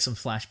there's also some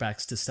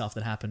flashbacks to stuff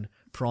that happened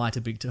prior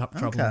to Big Trouble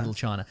in Little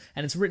China.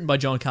 And it's written by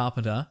John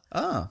Carpenter.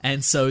 Oh.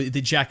 And so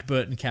the Jack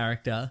Burton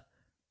character,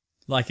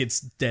 like, it's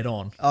dead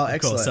on. Oh, of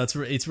excellent. Course.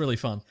 So it's really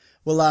fun.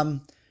 Well,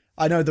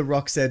 I know The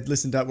Rock said,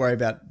 listen, don't worry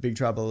about Big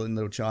Trouble in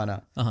Little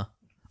China. Uh-huh.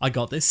 I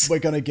got this. We're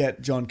going to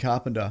get John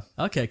Carpenter.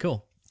 Okay,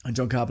 cool. And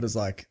John Carpenter's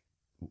like,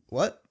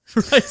 what?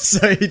 Right.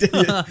 So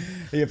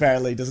he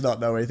apparently does not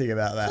know anything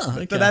about that. Oh,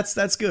 okay. But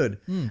that's good.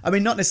 I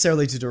mean, not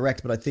necessarily to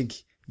direct, but I think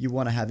you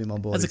want to have him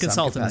on board as a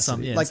consultant in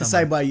some, like the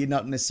same way you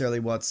not necessarily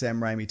want Sam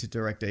Raimi to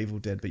direct Evil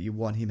Dead, but you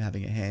want him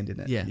having a hand in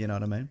it. Yeah. You know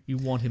what I mean? You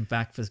want him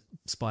back for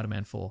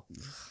Spider-Man 4.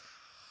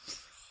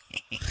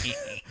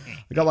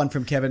 We got one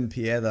from Kevin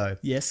Pierre, though.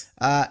 Yes.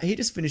 He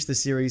just finished the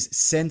series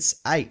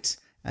Sense8,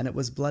 and it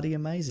was bloody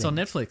amazing. It's on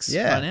Netflix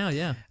right now,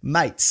 yeah.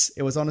 Mates.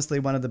 It was honestly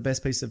one of the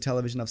best pieces of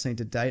television I've seen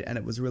to date, and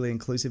it was really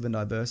inclusive and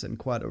diverse and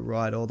quite a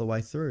ride all the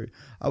way through.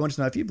 I want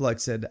to know if you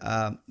blokes had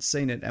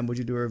seen it, and would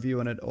you do a review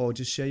on it, or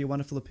just share your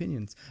wonderful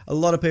opinions? A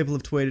lot of people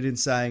have tweeted in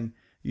saying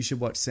you should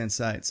watch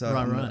Sense8, so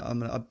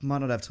I might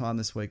not have time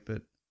this week,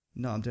 but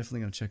no, I'm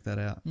definitely going to check that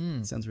out.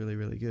 It sounds really,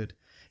 really good.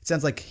 It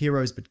sounds like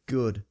Heroes, but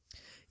good.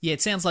 Yeah,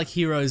 it sounds like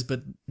Heroes,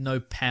 but no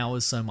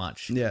powers so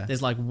much. Yeah.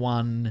 There's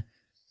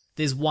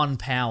one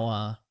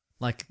power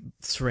like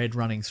thread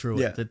running through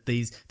it that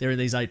there are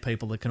these 8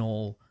 people that can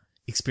all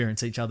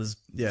experience each other's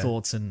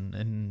thoughts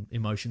and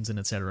emotions and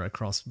etc.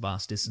 across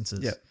vast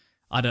distances. Yeah.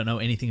 I don't know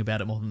anything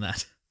about it more than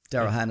that.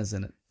 Daryl Hannah's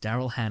in it.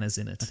 Daryl Hannah's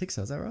in it. I think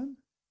so. Is that right?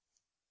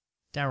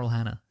 Daryl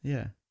Hannah.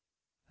 Yeah.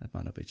 That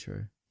might not be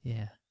true.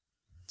 Yeah.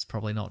 It's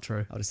probably not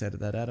true. I'll just edit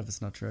that out if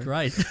it's not true.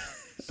 Great.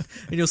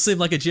 And you'll seem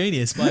like a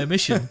genius by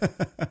omission.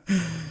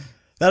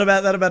 That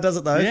about does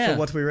it, though, for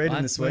what we're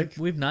reading this week.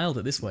 We've nailed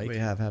it this week. We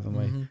have, haven't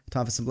we? Mm-hmm.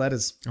 Time for some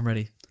letters. I'm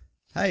ready.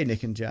 Hey,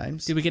 Nick and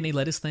James. Did we get any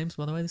letters themes,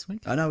 by the way, this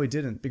week? I know we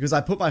didn't, because I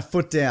put my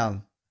foot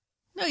down.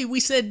 No, we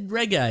said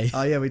reggae.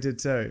 Oh, yeah, we did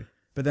too.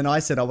 But then I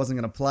said I wasn't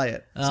going to play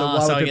it. So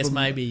I guess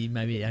maybe.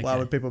 Okay. Why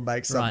would people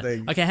make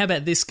something? Right. Okay, how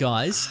about this,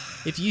 guys?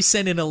 If you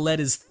send in a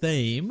letters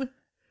theme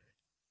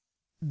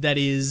that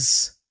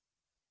is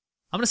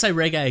I'm going to say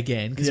reggae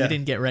again because Yeah. we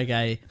didn't get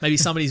reggae. Maybe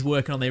somebody's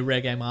working on their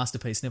reggae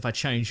masterpiece, and if I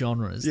change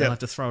genres, Yeah. they'll have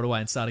to throw it away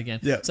and start again.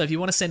 Yeah. So if you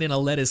want to send in a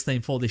letters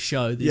theme for this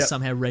show that Yeah. is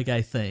somehow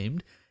reggae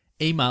themed,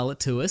 email it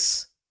to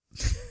us,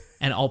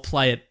 and I'll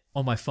play it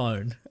on my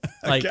phone,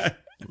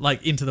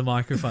 like into the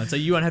microphone. So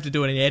you won't have to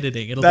do any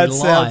editing. It'll That be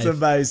live. sounds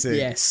amazing.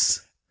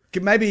 Yes.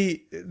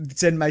 Maybe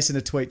send Mason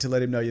a tweet to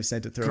let him know you've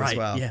sent it through as Great,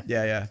 well. yeah.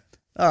 Yeah.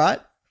 All right.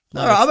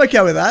 Love All right, it. I'm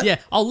okay with that. Yeah.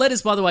 Oh,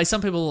 letters, by the way,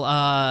 some people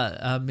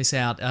miss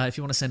out. If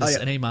you want to send us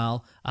yeah. an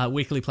email,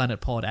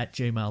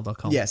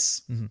 weeklyplanetpod@gmail.com.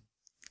 Yes.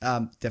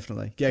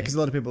 Definitely. Yeah, because a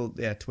lot of people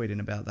tweet in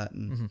about that,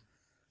 and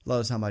a lot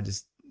of the time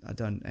I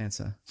don't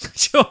answer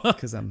Sure.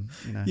 because I'm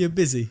You're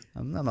busy.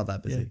 I'm not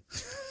that busy.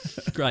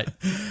 Great.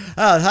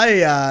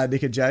 Hey,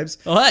 Nick and James.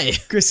 Oh, hey.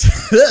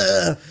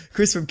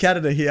 Chris from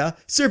Canada here.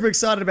 Super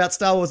excited about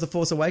Star Wars The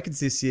Force Awakens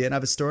this year, and I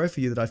have a story for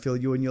you that I feel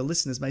you and your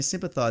listeners may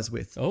sympathise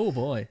with. Oh,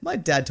 boy. My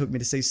dad took me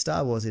to see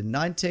Star Wars in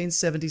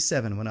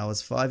 1977 when I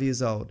was 5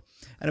 years old.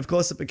 And of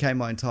course it became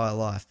my entire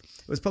life.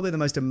 It was probably the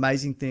most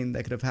amazing thing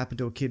that could have happened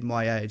to a kid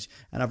my age,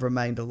 and I've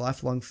remained a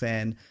lifelong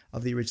fan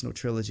of the original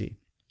trilogy.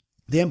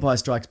 The Empire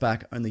Strikes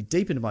Back only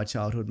deepened my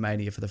childhood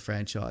mania for the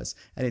franchise,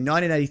 and in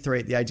 1983,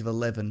 at the age of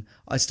 11,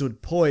 I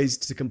stood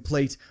poised to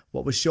complete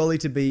what was surely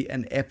to be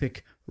an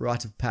epic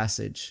rite of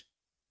passage.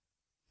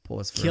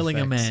 Pause for Killing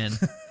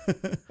effects. a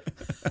man.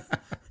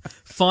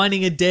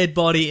 Finding a dead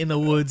body in the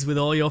woods with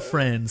all your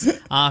friends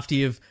after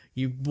you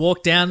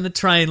walk down the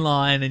train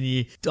line and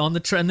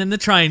and then the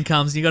train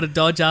comes and you got to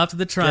dodge after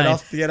the train.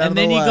 Get out and of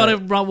then the you way.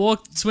 got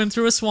to swim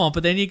through a swamp,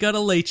 but then you got a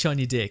leech on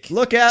your dick.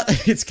 Look out,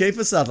 it's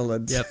Kiefer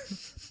Sutherland. Yep.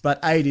 But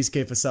 80s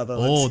Kiefer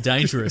Sutherland. Oh,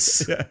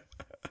 dangerous. In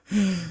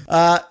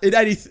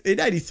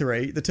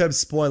 83, the term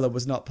spoiler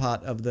was not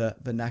part of the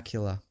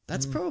vernacular.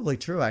 That's probably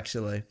true,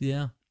 actually.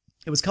 Yeah.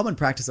 It was common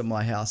practice at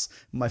my house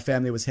when my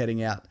family was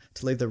heading out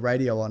to leave the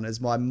radio on, as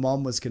my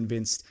mom was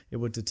convinced it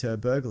would deter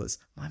burglars.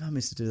 My mum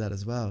used to do that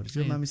as well. Did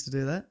your mum used to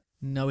do that?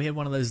 No, we had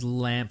one of those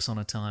lamps on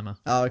a timer.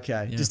 Oh,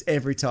 okay. Yeah. Just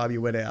every time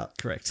you went out.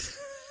 Correct.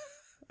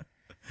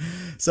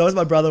 So as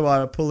my brother and I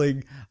were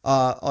pulling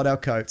on our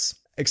coats,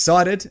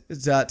 excited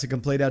to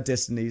complete our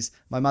destinies,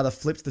 my mother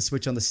flipped the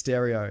switch on the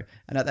stereo,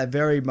 and at that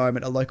very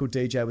moment, a local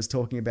DJ was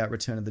talking about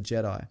Return of the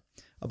Jedi.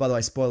 Oh, by the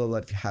way, spoiler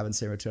alert if you haven't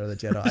seen Return of the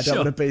Jedi. I don't Sure.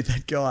 want to be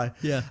that guy.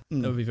 Yeah,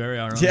 that would be very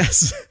ironic.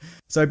 Yes.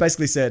 So he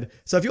basically said,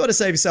 so if you want to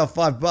save yourself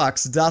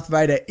 $5, Darth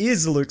Vader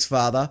is Luke's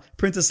father,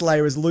 Princess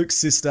Leia is Luke's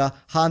sister,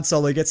 Han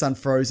Solo gets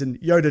unfrozen,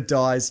 Yoda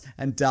dies,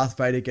 and Darth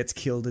Vader gets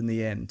killed in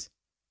the end.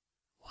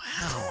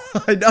 Wow.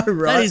 I know,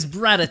 right? That is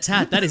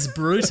rat-a-tat. That is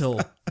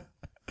brutal.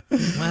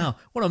 Wow.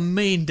 What a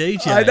mean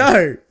DJ. I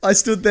know. I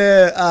stood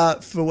there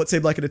for what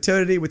seemed like an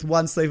eternity with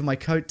one sleeve of my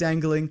coat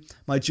dangling,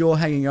 my jaw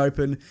hanging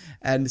open,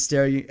 and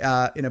staring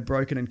in a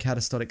broken and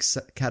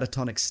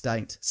catatonic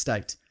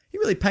state. He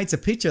really paints a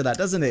picture of that,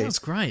 doesn't he? That was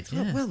great,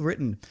 yeah. Well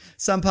written.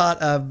 Some part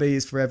of me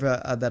is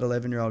forever that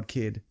 11-year-old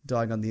kid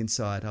dying on the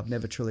inside. I've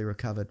never truly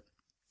recovered.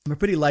 I'm a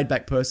pretty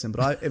laid-back person,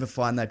 but I ever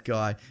find that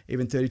guy,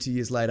 even 32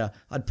 years later,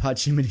 I'd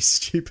punch him in his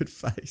stupid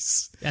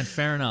face. And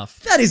fair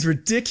enough. That is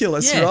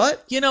ridiculous, Yeah. right?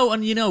 You know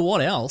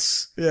what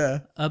else?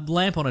 Yeah. A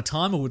lamp on a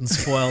timer wouldn't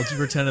spoil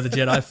Return of the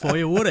Jedi for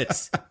you, would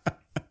it?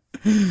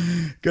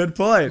 Good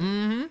point.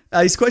 Mm-hmm.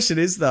 His question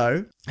is,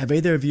 though, have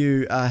either of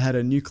you had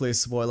a nuclear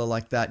spoiler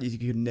like that you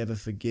could never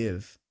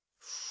forgive?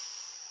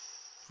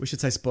 We should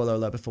say spoiler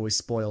alert before we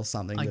spoil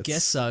something. I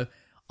guess so.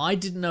 I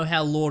didn't know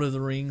how Lord of the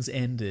Rings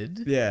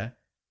ended Yeah.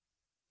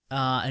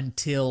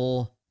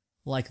 until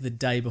like the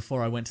day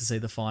before I went to see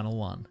the final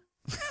one.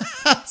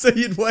 So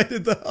you'd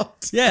waited the whole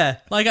time. Yeah,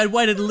 like I'd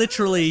waited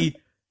literally,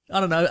 I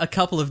don't know, a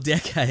couple of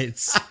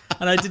decades,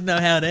 and I didn't know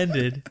how it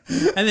ended.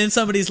 And then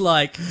somebody's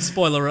like,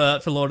 spoiler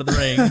alert for Lord of the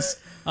Rings,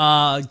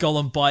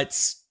 Gollum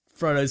bites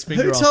Frodo's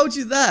finger Who off. told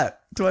you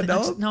that? Do I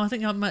know? No, I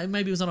think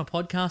maybe it was on a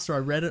podcast or I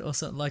read it or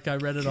something. Like I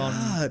read it on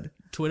God.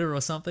 Twitter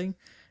or something.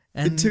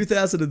 In And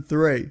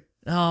 2003.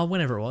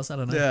 whenever it was, I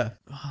don't know. Yeah.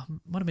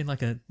 Might have been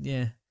like a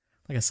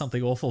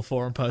something awful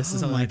forum post or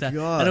something my like that.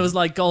 God. And it was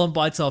like Gollum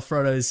bites off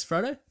Frodo's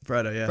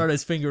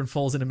finger and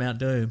falls into Mount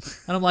Doom.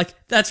 And I'm like,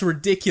 that's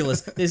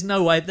ridiculous. There's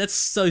no way. That's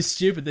so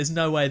stupid. There's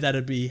no way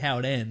that'd be how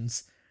it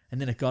ends. And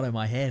then it got in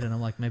my head, and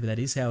I'm like, maybe that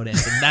is how it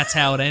ends, and that's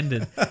how it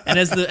ended. And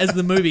as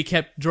the movie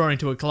kept drawing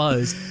to a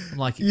close, I'm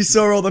like, You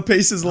saw all the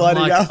pieces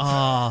lining up.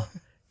 oh,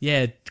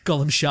 yeah,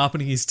 Gollum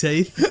sharpening his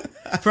teeth.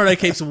 Frodo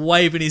keeps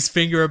waving his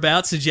finger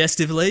about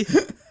suggestively,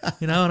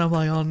 and I'm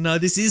like, oh no,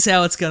 this is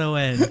how it's going to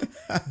end.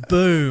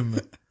 Boom.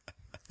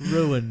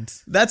 Ruined.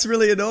 That's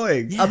really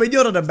annoying. Yeah. I mean,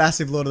 you're not a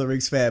massive Lord of the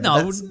Rings fan. No, But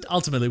it that's-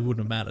 ultimately wouldn't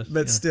have mattered.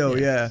 But still,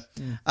 yeah.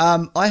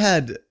 I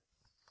had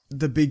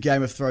the big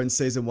Game of Thrones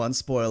season 1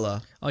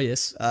 spoiler. Oh,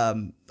 yes.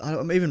 I'm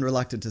even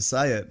reluctant to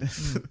say it.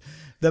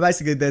 That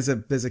basically there's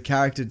a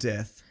character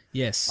death.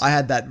 Yes. I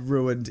had that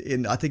ruined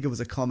in, I think it was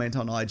a comment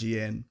on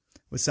IGN,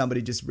 with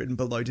somebody just written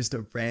below just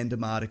a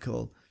random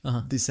article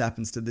this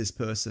happens to this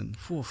person.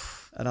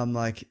 Oof. And I'm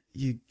like,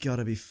 you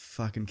gotta be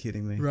fucking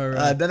kidding me.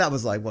 Right. Then that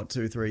was like,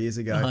 2-3 years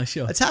ago?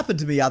 Sure. It's happened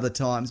to me other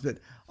times, but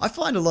I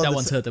find a lot That of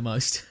one's hurt the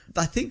most.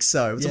 I think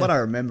so. It's what I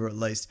remember at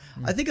least.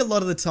 I think a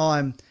lot of the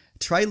time,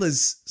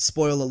 trailers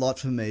spoil a lot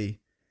for me.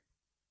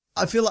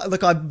 I feel like,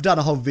 look, I've done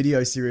a whole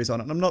video series on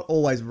it, and I'm not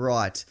always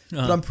right,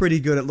 but I'm pretty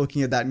good at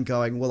looking at that and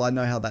going, well, I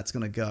know how that's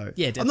going to go.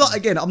 Yeah,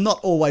 definitely. I'm not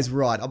always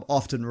right. I'm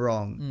often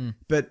wrong.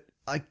 But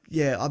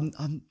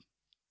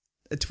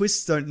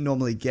twists don't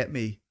normally get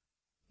me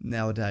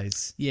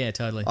nowadays. Yeah,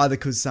 totally. Either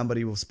because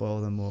somebody will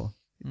spoil them or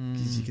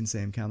because you can see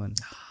them coming.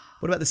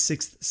 What about the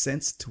Sixth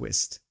Sense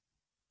twist?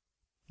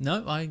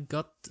 No, I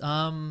got...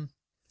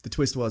 The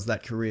twist was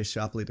that career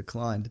sharply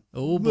declined.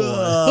 Oh,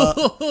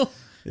 boy.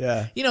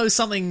 Yeah. You know,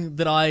 something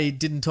that I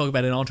didn't talk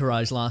about in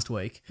Entourage last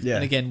week. Yeah.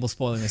 And again, we're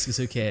spoiling this because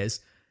who cares?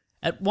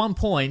 At one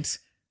point,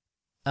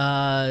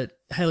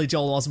 Haley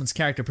Joel Osment's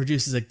character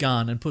produces a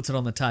gun and puts it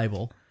on the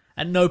table.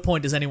 At no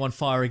point does anyone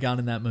fire a gun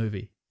in that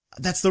movie.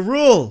 That's the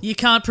rule. You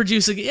can't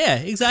produce a... Yeah,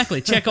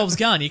 exactly. Chekhov's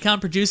gun. You can't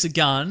produce a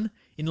gun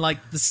in like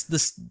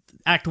this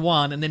Act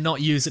 1 and then not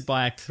use it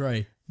by Act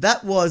 3.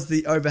 That was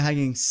the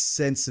overhanging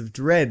sense of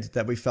dread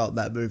that we felt in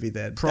that movie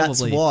then.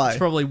 Probably. That's why. It's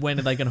probably when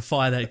are they going to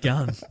fire that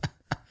gun?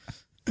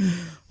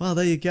 Well,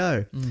 there you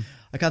go.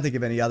 I can't think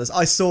of any others.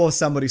 I saw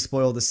somebody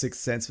spoil The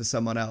Sixth Sense for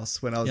someone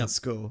else when I was at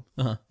school,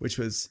 which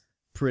was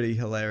pretty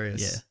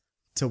hilarious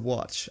to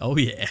watch. Oh,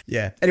 yeah.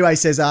 Yeah. Anyway, he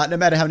says, no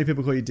matter how many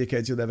people call you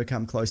dickheads, you'll never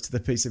come close to the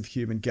piece of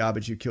human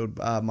garbage you killed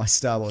my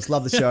Star Wars.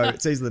 Love the show.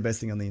 It's easily the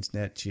best thing on the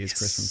internet. Cheers,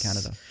 Chris from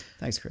Canada.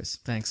 Thanks, Chris.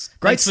 Thanks.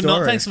 Great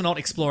story. Thanks for not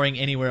exploring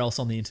anywhere else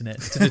on the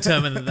internet to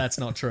determine that that's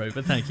not true,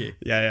 but thank you.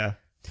 Yeah.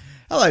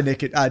 Hello, Nick.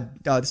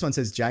 This one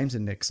says James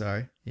and Nick,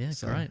 sorry. Yeah,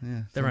 so, great.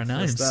 Yeah, They're our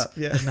names.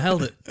 Yeah.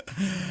 Nailed it.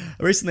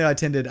 Recently, I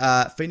attended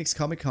Phoenix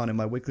Comic Con in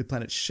my Weekly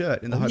Planet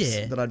shirt in the hopes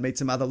that I'd meet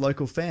some other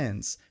local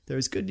fans. There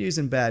is good news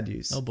and bad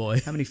news. Oh, boy.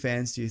 How many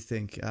fans do you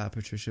think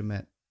Patricia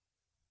met?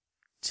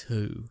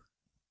 2.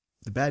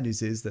 The bad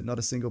news is that not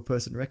a single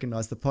person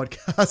recognised the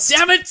podcast.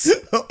 Damn it!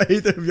 Or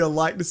either of your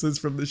likenesses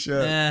from the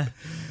shirt. Yeah.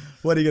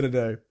 What are you going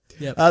to do?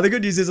 Yep. The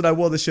good news is that I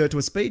wore the shirt to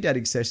a speed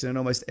dating session and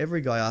almost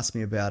every guy asked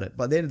me about it.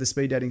 By the end of the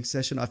speed dating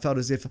session, I felt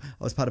as if I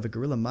was part of a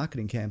guerrilla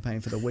marketing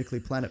campaign for the Weekly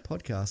Planet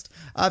podcast.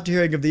 After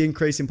hearing of the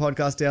increase in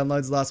podcast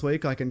downloads last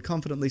week, I can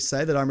confidently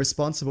say that I'm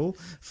responsible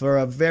for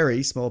a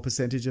very small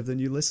percentage of the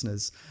new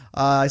listeners.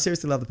 I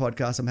seriously love the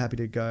podcast. I'm happy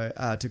to go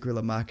to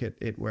guerrilla market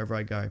it wherever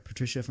I go.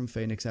 Patricia from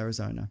Phoenix,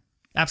 Arizona.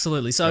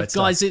 Absolutely. So,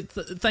 guys,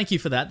 thank you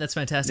for that. That's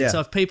fantastic. Yeah.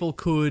 So if people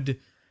could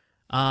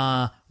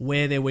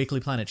wear their Weekly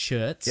Planet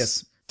shirts...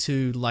 Yes.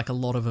 To like a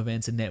lot of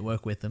events and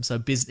network with them. So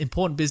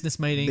important business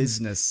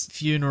meetings,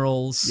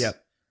 funerals,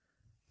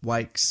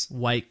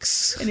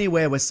 wakes,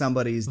 anywhere where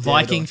somebody is dead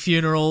Viking or...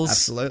 funerals,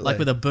 absolutely, like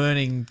with a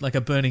burning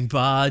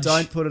barge.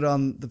 Don't put it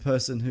on the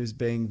person who's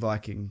being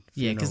Viking.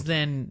 Yeah, because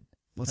then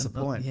what's the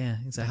point? Yeah,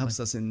 exactly. It helps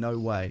us in no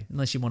way.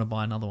 Unless you want to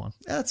buy another one.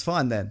 Yeah, that's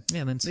fine then.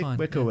 Yeah, then it's fine.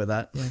 We're cool with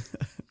that.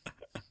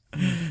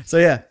 Yeah. So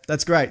yeah,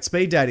 that's great.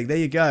 Speed dating. There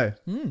you go.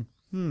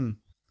 Wonder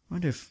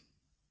if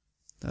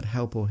that'd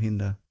help or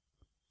hinder.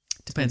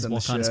 Depends on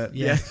what the kind shirt. of...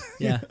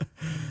 Yeah.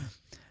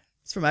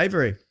 It's from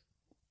Avery.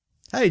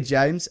 Hey,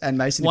 James and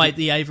Mason. Wait,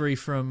 the Avery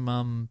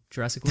from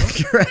Jurassic World?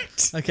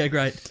 Correct. Okay,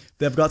 great.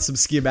 They've got some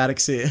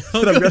schematics here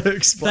that I'm going to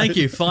explain. Thank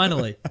you,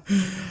 finally.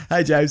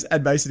 Hey, James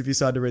and Mason, if you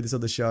decide to read this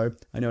on the show,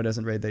 I know it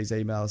doesn't read these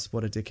emails.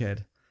 What a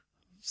dickhead.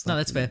 No,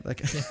 that's fair. I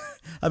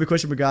have a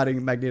question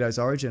regarding Magneto's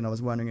origin. I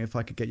was wondering if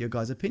I could get your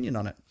guys' opinion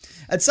on it.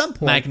 At some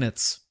point...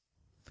 Magnets.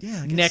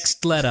 Yeah, I guess.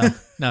 Next letter.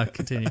 No,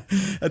 continue.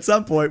 At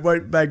some point,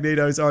 won't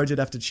Magneto's origin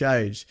have to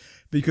change?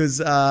 Because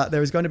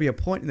there is going to be a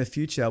point in the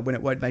future when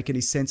it won't make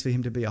any sense for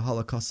him to be a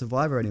Holocaust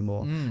survivor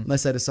anymore,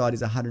 unless they decide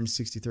he's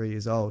 163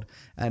 years old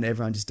and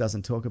everyone just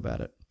doesn't talk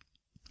about it.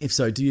 If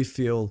so, do you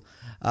feel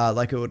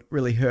like it would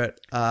really hurt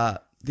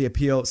the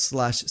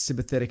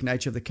appeal/sympathetic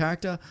nature of the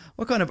character?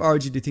 What kind of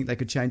origin do you think they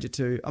could change it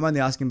to? I'm only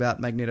asking about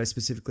Magneto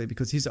specifically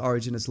because his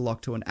origin is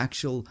locked to an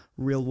actual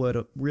real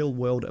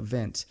world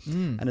event,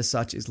 and as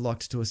such is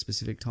locked to a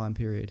specific time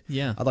period.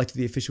 Yeah. I'd like to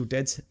the official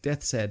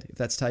Death's Head. If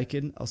that's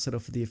taken, I'll settle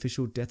for the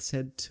official Death's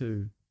Head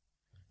too.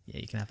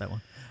 Yeah, you can have that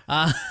one.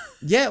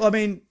 Yeah, well, I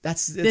mean,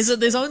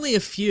 there's only a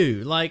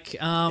few, like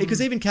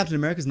because even Captain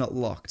America's not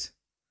locked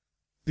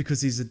because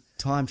he's a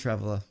time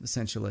traveler,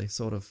 essentially,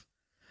 sort of.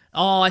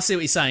 Oh, I see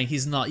what you're saying.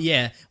 He's not.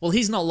 Yeah. Well,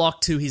 he's not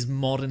locked to his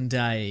modern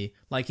day.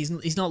 Like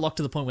he's not locked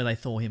to the point where they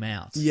thaw him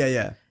out.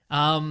 Yeah.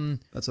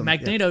 That's what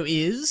Magneto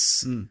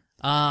is.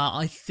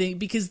 I think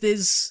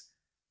because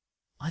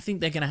I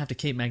think they're going to have to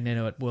keep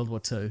Magneto at World War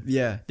II.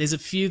 Yeah. There's a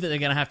few that they're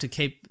going to have to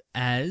keep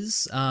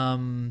as.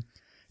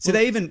 So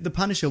the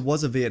Punisher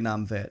was a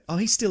Vietnam vet. Oh,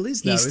 he still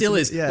is though. He still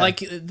is. Yeah. Like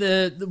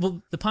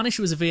the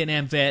Punisher was a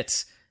Vietnam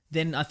vet.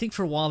 Then I think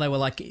for a while they were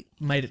like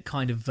made it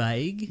kind of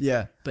vague.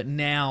 Yeah. But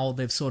now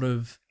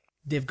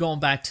they've gone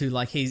back to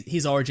like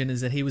his origin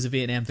is that he was a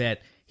Vietnam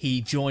vet.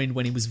 He joined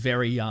when he was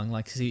very young.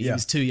 Like he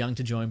was too young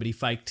to join, but he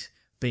faked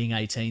being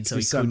 18 so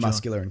he so could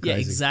muscular join. and crazy. Yeah,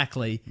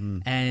 exactly.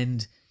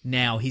 And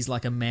now he's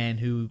like a man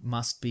who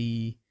must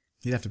be...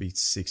 He'd have to be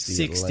 60 at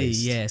 60,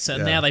 least. yeah. So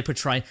now they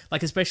portray,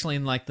 like, especially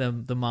in like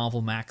the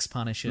Marvel Max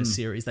Punisher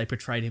series, they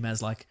portrayed him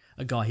as like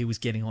a guy who was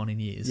getting on in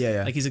years.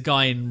 Yeah. Like he's a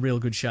guy in real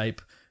good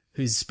shape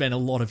who's spent a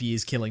lot of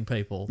years killing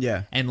people.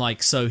 Yeah. And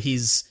like, so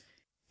he's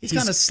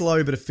kind of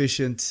slow but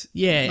efficient.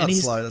 Yeah, Not and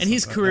slow, that's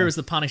his not career right. as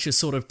the Punisher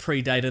sort of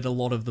predated a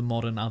lot of the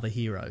modern other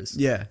heroes.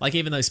 Yeah. Like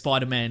even though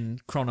Spider-Man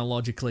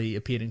chronologically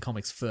appeared in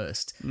comics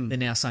first, they're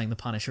now saying the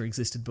Punisher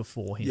existed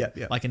before him.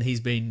 Yeah. Like, and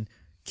he's been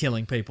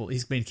killing people.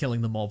 He's been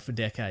killing the mob for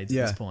decades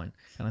at this point,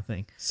 kind of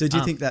thing. So do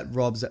you think that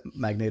robs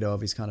Magneto of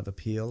his kind of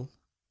appeal?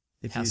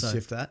 If How you so?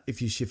 shift that?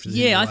 If you shifted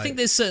Yeah, I him away? think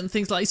there's certain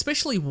things, like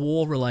especially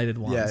war-related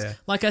ones. Yeah.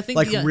 Like I think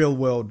Like the, real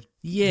world.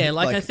 Yeah,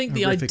 like I think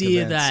the horrific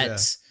idea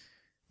events,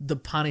 that the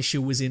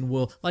Punisher was in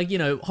world, like, you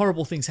know,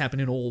 horrible things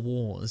happen in all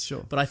wars.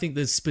 Sure. But I think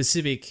the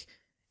specific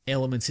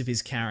elements of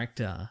his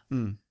character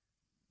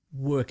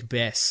work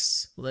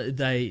best.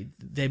 They're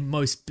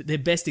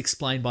best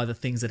explained by the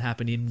things that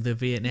happen in the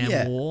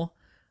Vietnam War,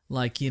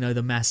 like, you know,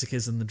 the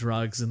massacres and the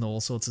drugs and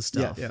all sorts of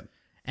stuff. Yeah.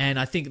 And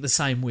I think the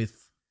same with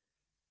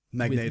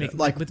Magneto.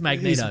 with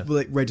Magneto.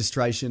 His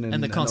registration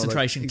and the all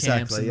concentration that.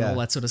 camps Exactly, and all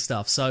that sort of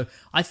stuff. So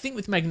I think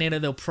with Magneto,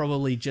 they'll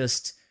probably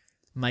just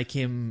make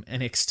him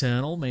an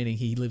external, meaning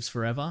he lives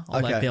forever. Or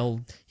like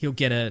he'll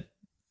get a...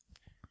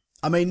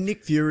 I mean,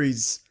 Nick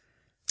Fury's...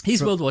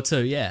 He's World War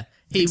II, yeah.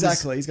 He's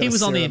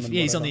on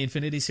the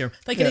Infinity Serum.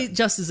 They can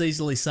just as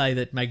easily say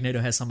that Magneto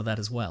has some of that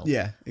as well.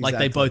 Yeah, exactly. Like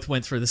they both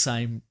went through the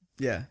same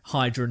Yeah.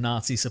 Hydra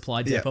Nazi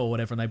supply depot or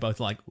whatever, and they both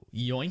like,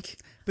 yoink,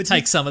 but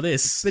take some of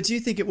this. But do you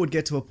think it would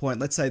get to a point,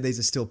 let's say these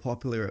are still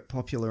popular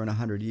in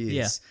 100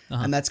 years,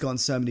 and that's gone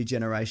so many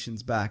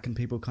generations back, and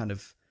people kind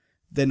of,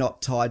 they're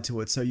not tied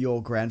to it, so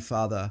your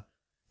grandfather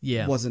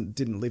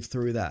didn't live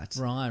through that.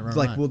 Right.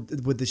 Like,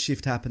 would the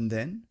shift happen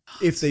then,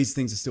 if these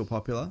things are still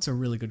popular? That's a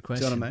really good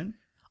question. Do you know what I mean?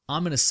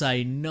 I'm going to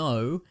say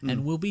no,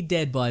 and we'll be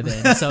dead by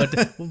then. So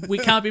we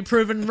can't be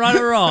proven right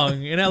or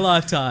wrong in our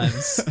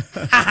lifetimes.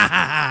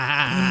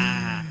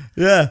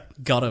 Yeah.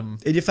 Got him.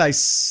 In your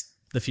face.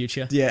 The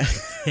future. Yeah.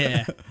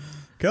 Yeah.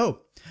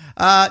 Cool.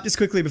 Just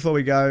quickly before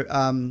we go,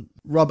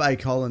 Rob A.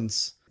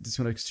 Collins, just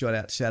want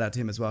to shout out to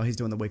him as well. He's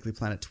doing the Weekly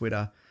Planet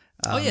Twitter.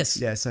 Oh, yes.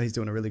 Yeah, so he's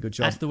doing a really good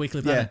job. At the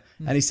Weekly Planet.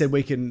 Yeah. And he said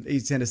he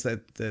sent us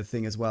the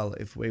thing as well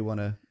if we want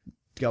to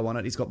go on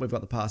it. We've got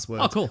the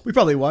password. Oh, cool. We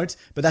probably won't,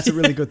 but that's a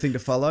really good thing to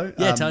follow.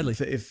 Yeah, totally.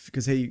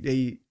 Because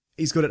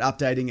he's good at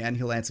updating and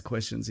he'll answer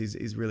questions.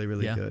 He's really,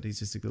 really good. He's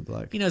just a good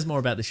bloke. He knows more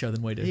about the show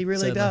than we do. He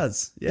really certainly.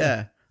 does.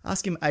 Yeah.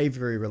 Ask him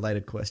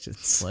Avery-related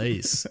questions.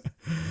 Please.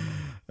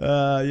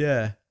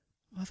 Yeah.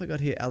 What have I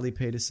got here? Ali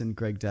Peterson,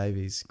 Greg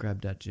Davies,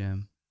 grab that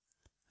gem.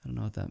 I don't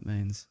know what that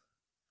means.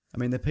 I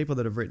mean, they're people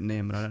that have written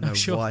in, but I don't know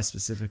why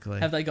specifically.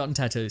 Have they gotten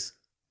tattoos?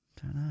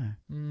 Don't know.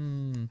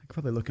 I could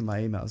probably look in my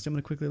emails. Do you want me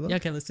to quickly look? Yeah,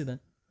 okay, let's do that.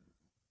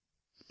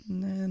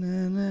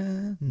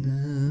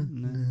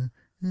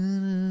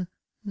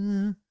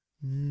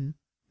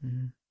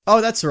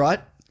 Oh, that's right.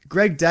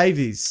 Greg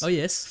Davies. Oh,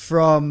 yes.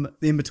 From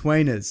The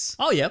In-Betweeners.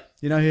 Oh, yep.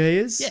 You know who he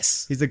is?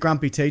 Yes. He's the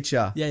grumpy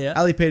teacher. Yeah.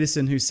 Ali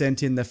Peterson, who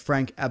sent in the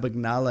Frank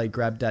Abagnale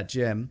grab that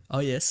gem. Oh,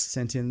 yes.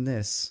 Sent in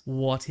this.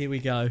 What? Here we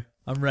go.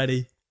 I'm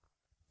ready.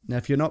 Now,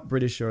 if you're not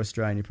British or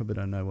Australian, you probably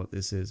don't know what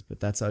this is, but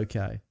that's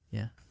okay.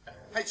 Yeah.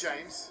 Hey,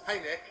 James. Hey,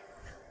 Nick.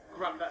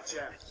 Grab that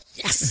gem.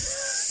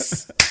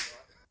 Yes!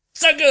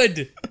 So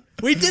good!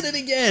 We did it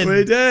again!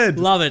 We did!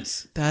 Love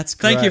it. That's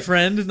great. Thank you,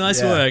 friend.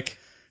 Nice work.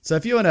 So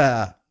if you want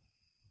to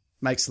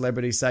make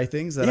celebrities say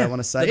things that I want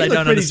to say, he he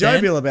looked pretty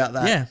jovial about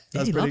that. Yeah. That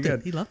was he pretty loved good.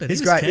 it. He loved it. He's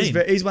He was great.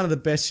 keen. He's one of the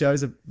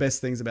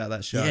best things about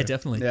that show. Yeah,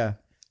 definitely. Yeah.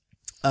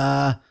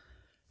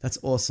 That's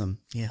awesome.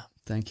 Yeah.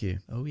 Thank you.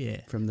 Oh,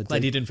 yeah. From the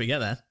Glad you didn't forget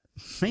that.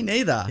 Me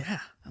neither. Yeah.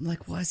 I'm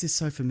like, why is this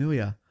so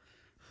familiar?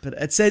 But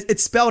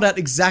it's spelled out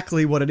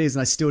exactly what it is,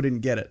 and I still didn't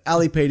get it.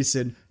 Ali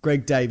Peterson,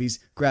 Greg Davies,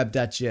 grab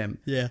that gem.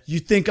 Yeah. You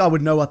think I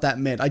would know what that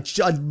meant? I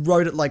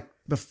wrote it like,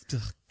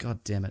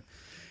 God damn it.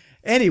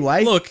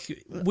 Anyway, Look,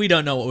 we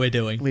don't know what we're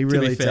doing. we to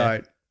really be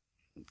fair.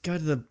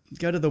 don't.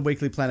 Go to the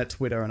Weekly Planet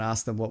Twitter and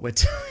ask them what we're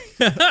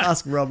doing.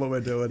 Ask Rob what we're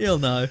doing. He'll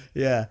know.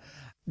 Yeah.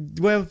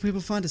 Where will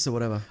people find us or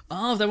whatever?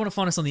 Oh, if they want to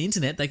find us on the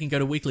internet, they can go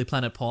to Weekly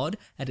Planet Pod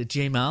at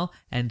Gmail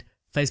and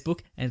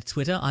Facebook and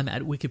Twitter. I'm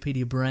at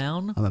Wikipedia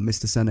Brown. I'm at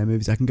Mr. Sunday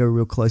Movies. I can go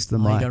real close to the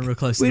mic. You're going real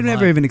close to the We've mic.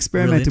 never even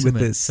experimented Real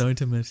with intimate. this. So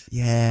intimate.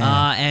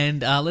 Yeah.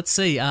 And let's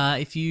see.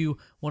 If you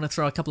want to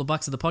throw a couple of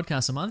bucks at the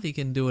podcast a month, you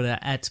can do it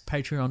at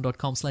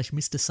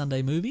patreon.com/Mr.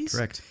 Sunday Movies.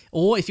 Correct.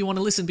 Or if you want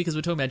to listen, because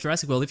we're talking about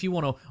Jurassic World, if you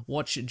want to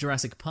watch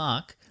Jurassic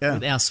Park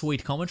with our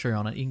sweet commentary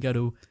on it, you can go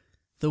to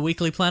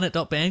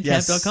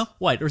theweeklyplanet.bandcamp.com.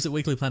 Wait, or is it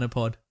Weekly Planet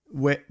Pod?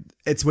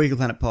 It's Weekly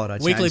Planet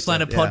Pod.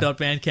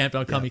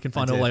 Weeklyplanetpod.bandcamp.com. You can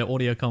find all it. our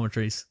audio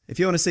commentaries. If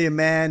you want to see a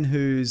man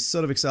who's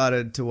sort of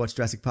excited to watch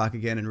Jurassic Park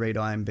again and read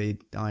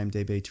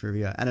IMDb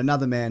trivia, and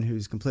another man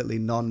who's completely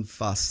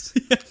non-fussed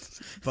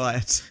by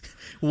it.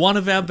 One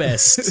of our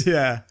best.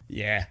 Yeah.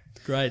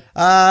 Great.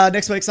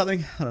 Next week,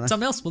 something? I don't know.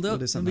 Something else. We'll do it. We'll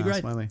do It'll something be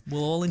else, great. won't we?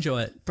 We'll all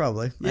enjoy it.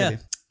 Probably. Maybe.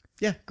 Yeah.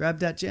 Yeah, grab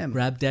that gem.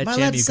 Grab that Am I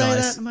gem, allowed to you say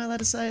guys. that? Am I allowed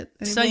to say it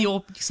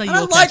anymore? Say I your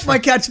don't like catchphrase. my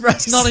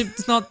catchphrase.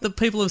 It's not the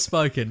people have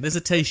spoken. There's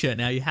a T-shirt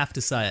now. You have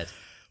to say it.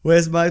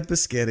 Where's my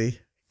biscotti?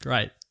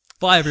 Great.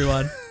 Bye,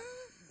 everyone.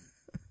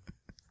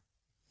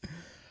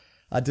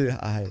 I hate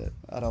it.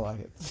 I don't like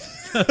it.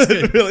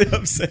 It really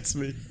upsets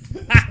me.